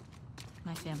Holocaust.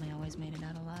 My family always made it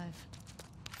out alive.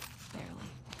 Barely.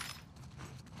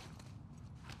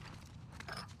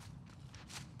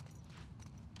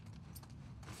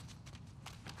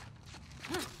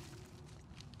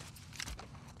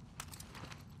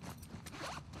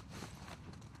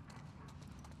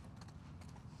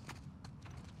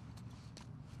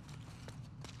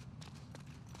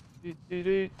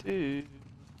 Do.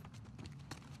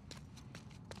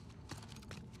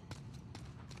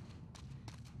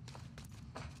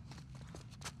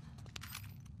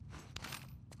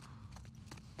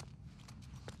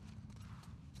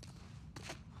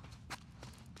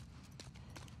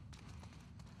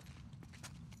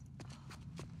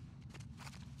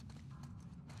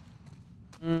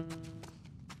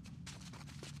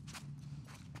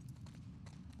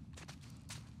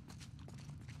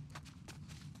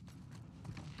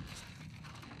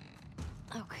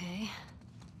 Okay.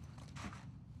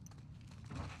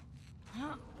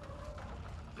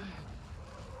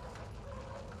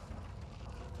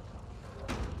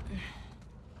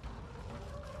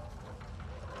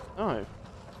 Oh.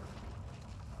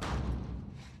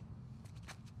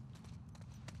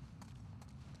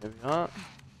 There we are.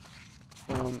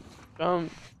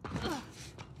 Jump.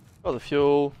 Got the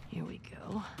fuel. Here we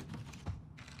go.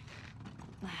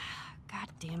 God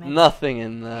damn it. Nothing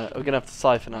in there. We're gonna have to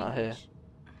siphon out here.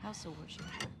 House of worship.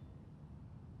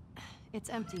 It's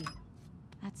empty.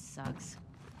 That sucks.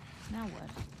 Now what?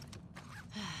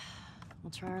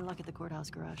 We'll try our luck at the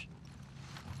courthouse garage.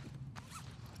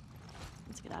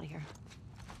 Let's get out of here.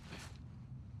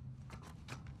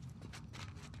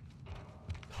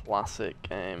 Classic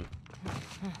game.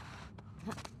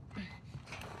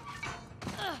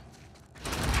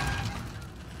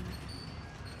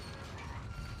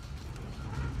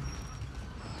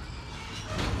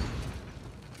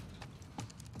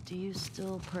 Do you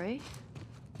still pray?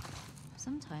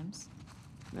 Sometimes.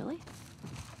 Really?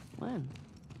 When?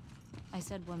 I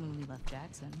said one when we left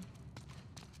Jackson.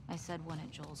 I said one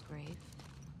at Joel's grave.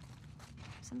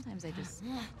 Sometimes I just say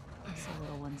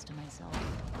little ones to myself.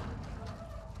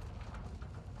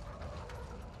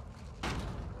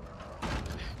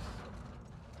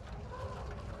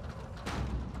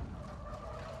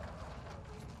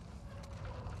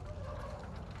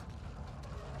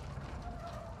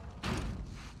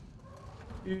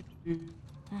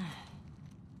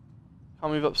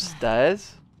 Can't move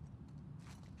upstairs?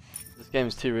 This game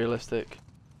is too realistic.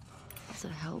 Does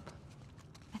it help?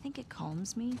 I think it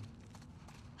calms me.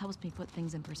 Helps me put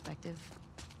things in perspective.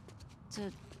 It's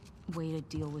a way to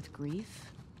deal with grief.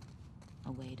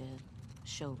 A way to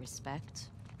show respect.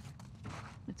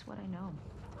 It's what I know.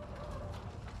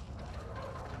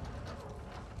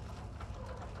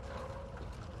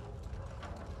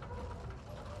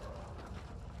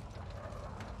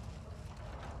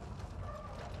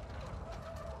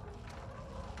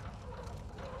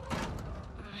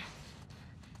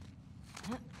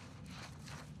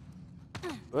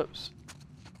 Whoops.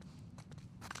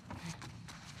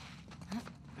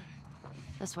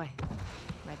 This way.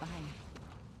 Right behind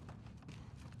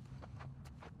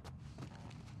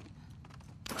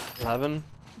you. 11.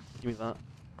 Give me that.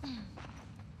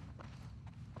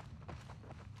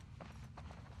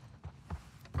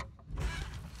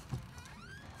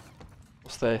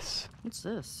 What's this? What's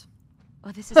this?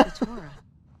 Oh, this is the Torah.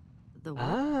 The what?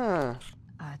 Ah.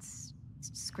 It's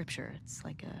scripture. It's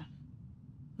like a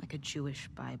Jewish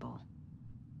Bible.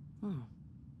 My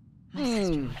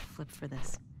sister would flip for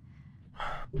this.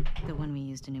 The one we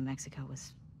used in New Mexico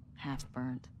was half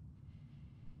burnt.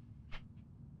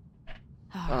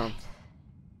 All right.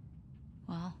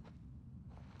 Well,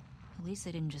 at least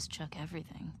they didn't just chuck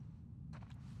everything.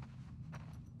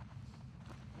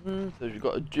 So you've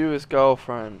got a Jewish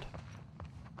girlfriend.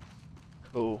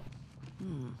 Cool.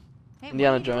 Hey,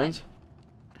 Indiana what are you doing? Jones.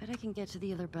 Bet I can get to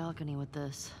the other balcony with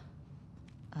this.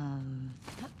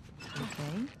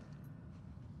 Okay.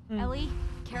 Ellie,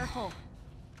 careful.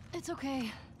 It's okay.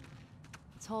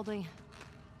 It's holding.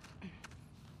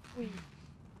 Let me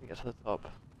get to the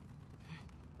top.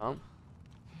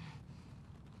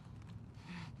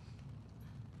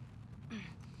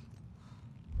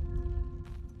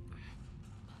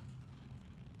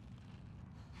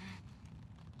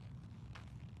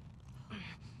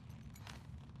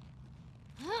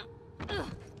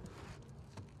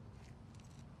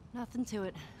 Nothing to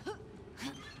it.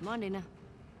 Come on, Dina.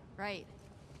 Right.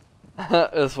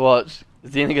 Let's watch.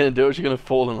 Is Dina gonna do it? Or is she gonna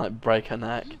fall and like break her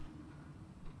neck?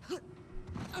 That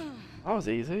was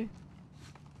easy.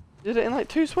 Did it in like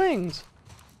 2 swings.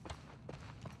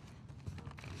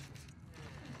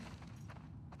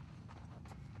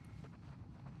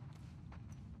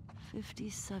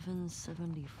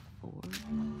 $57.74.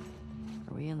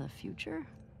 Are we in the future?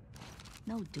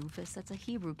 No, doofus. That's a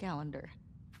Hebrew calendar.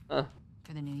 Huh.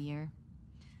 For the new year.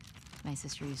 My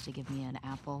sister used to give me an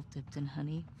apple dipped in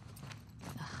honey.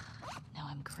 Ugh, now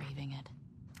I'm craving it.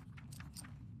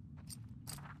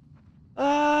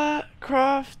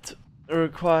 Craft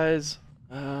requires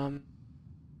that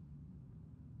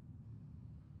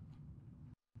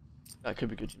could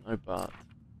be good, you know, but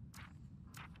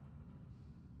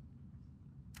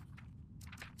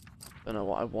don't know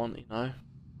what I want, you know.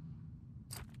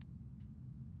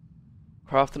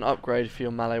 Craft an upgrade for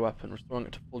your melee weapon, restoring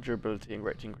it to full durability and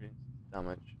great increase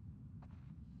damage.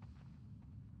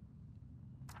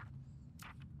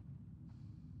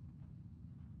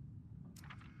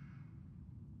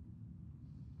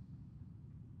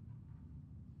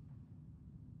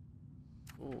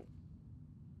 Ooh.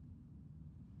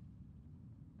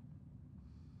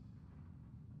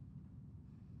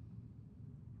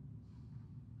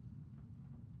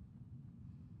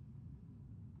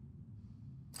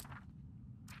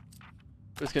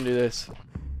 Just gonna do this.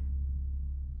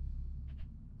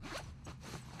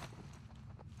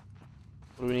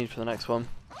 What do we need for the next one?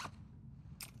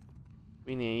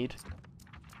 We need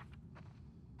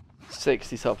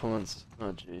 60 supplements.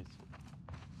 Oh jeez.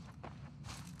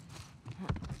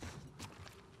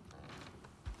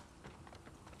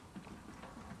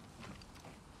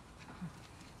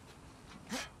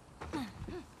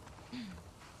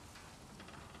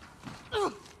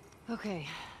 Okay,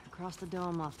 cross the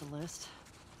dome off the list.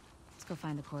 Let's go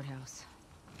find the courthouse.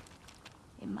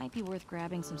 It might be worth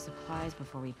grabbing some supplies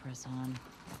before we press on.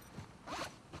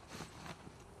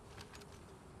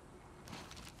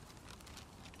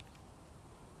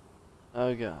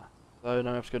 Okay. So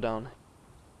now we have to go down.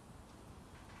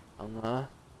 Down there.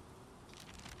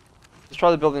 Let's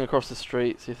try the building across the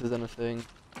street, see if there's anything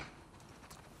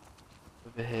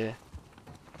over here.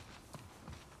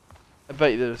 I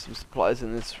bet you there's some supplies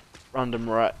in this random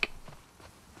wreck.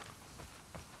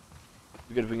 It'd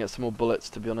be good if we can get some more bullets,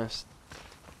 to be honest.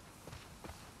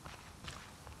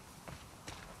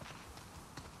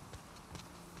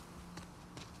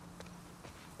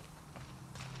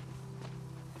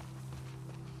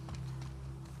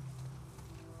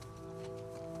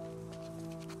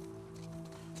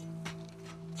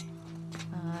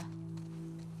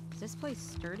 Is this place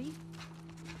sturdy?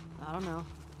 I don't know.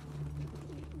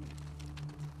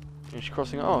 Is she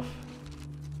crossing it off?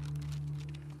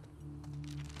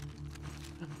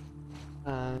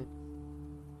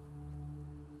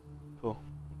 Cool.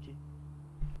 Thank you.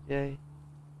 Yay.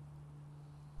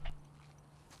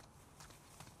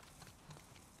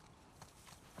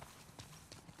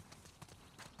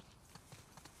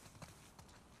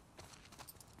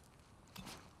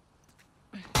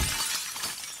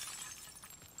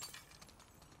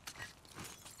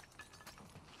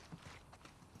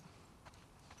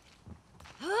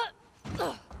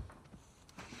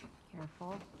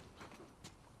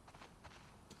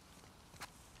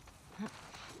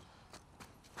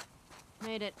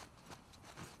 Made it.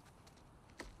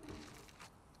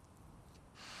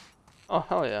 Oh,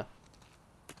 hell yeah.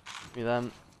 Give me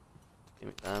them. Give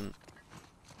me them.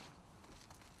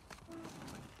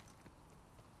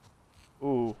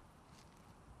 Ooh.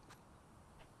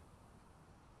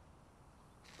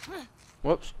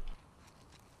 Whoops.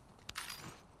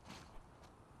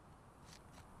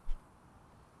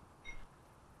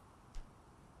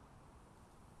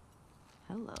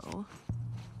 Hello.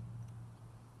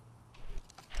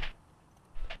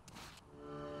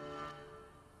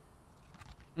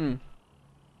 Hmm.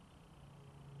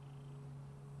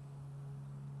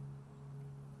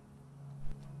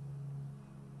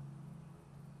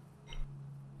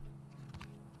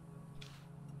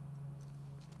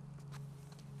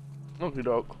 Okie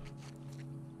doke.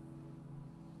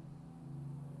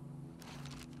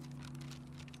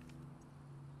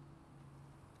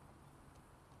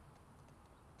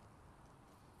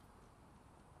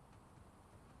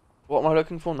 What am I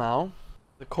looking for now?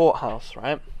 The courthouse,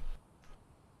 right?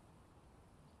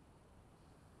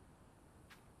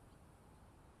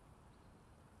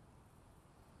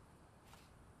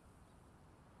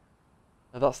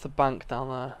 No, that's the bank down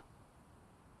there.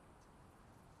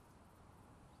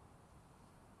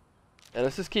 Yeah,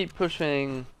 let's just keep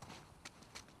pushing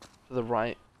to the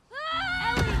right.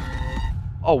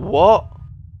 Oh, what?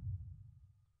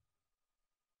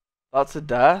 That's a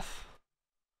death?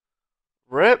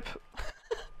 RIP?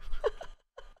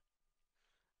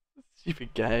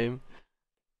 Stupid game.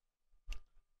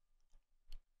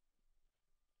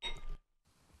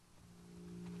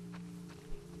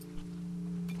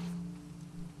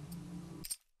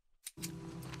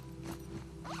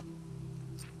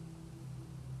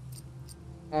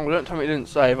 Oh, don't tell me it didn't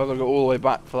save. I've got to go all the way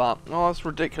back for that. Oh, that's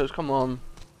ridiculous. Come on.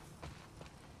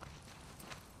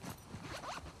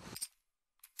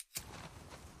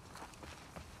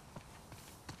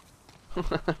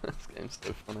 This game's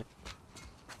so funny.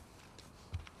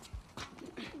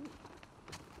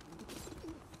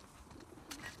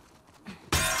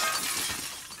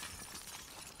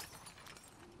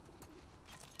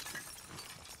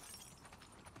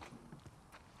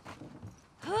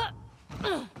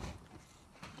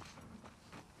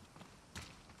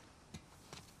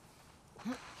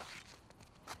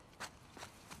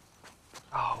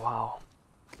 Oh, wow.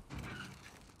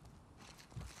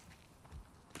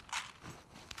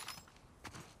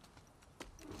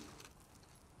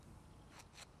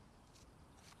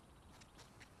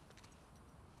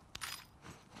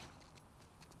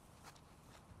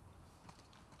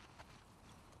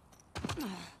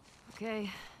 Okay,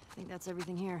 I think that's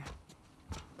everything here.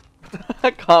 I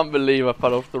can't believe I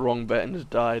fell off the wrong bit and just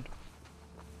died.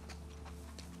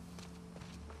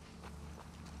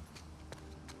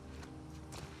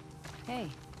 Hey,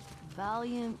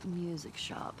 Valiant Music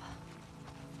Shop.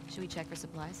 Should we check for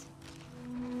supplies?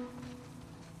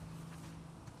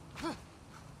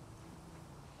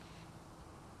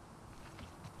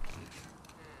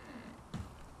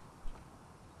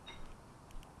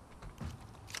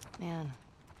 Man,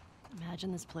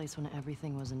 imagine this place when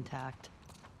everything was intact.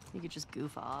 You could just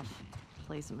goof off,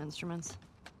 play some instruments.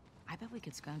 I bet we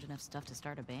could scrounge enough stuff to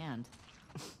start a band.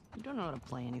 You don't know how to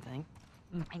play anything.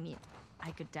 I mean, I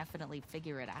could definitely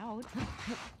figure it out.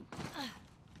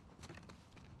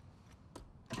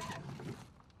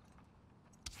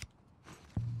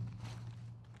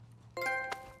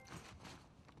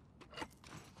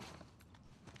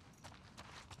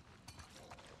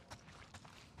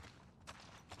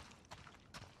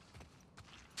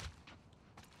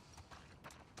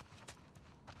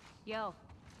 Yo,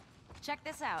 check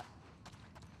this out.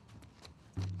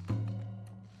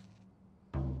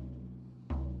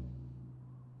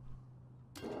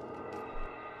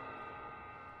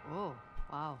 Oh,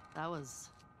 wow, that was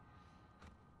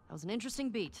an interesting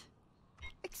beat.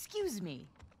 Excuse me.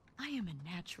 I am a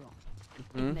natural.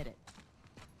 Mhm. Admit it.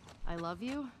 I love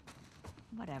you.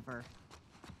 Whatever.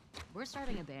 We're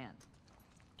starting a band.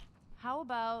 How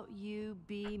about you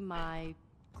be my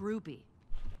groupie?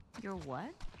 You're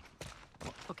what?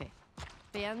 Well, okay.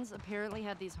 Bands apparently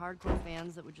had these hardcore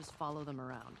fans that would just follow them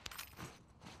around.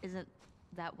 Isn't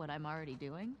that what I'm already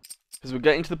doing? Because we're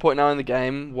getting to the point now in the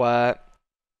game where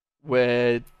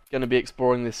we're going to be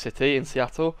exploring this city in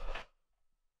Seattle.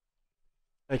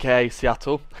 Okay,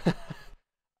 Seattle.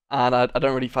 And I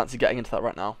don't really fancy getting into that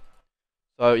right now.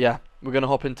 So yeah, we're going to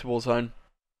hop into Warzone.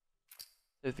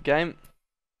 Here's the game.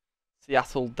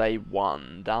 Seattle Day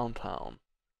 1, downtown.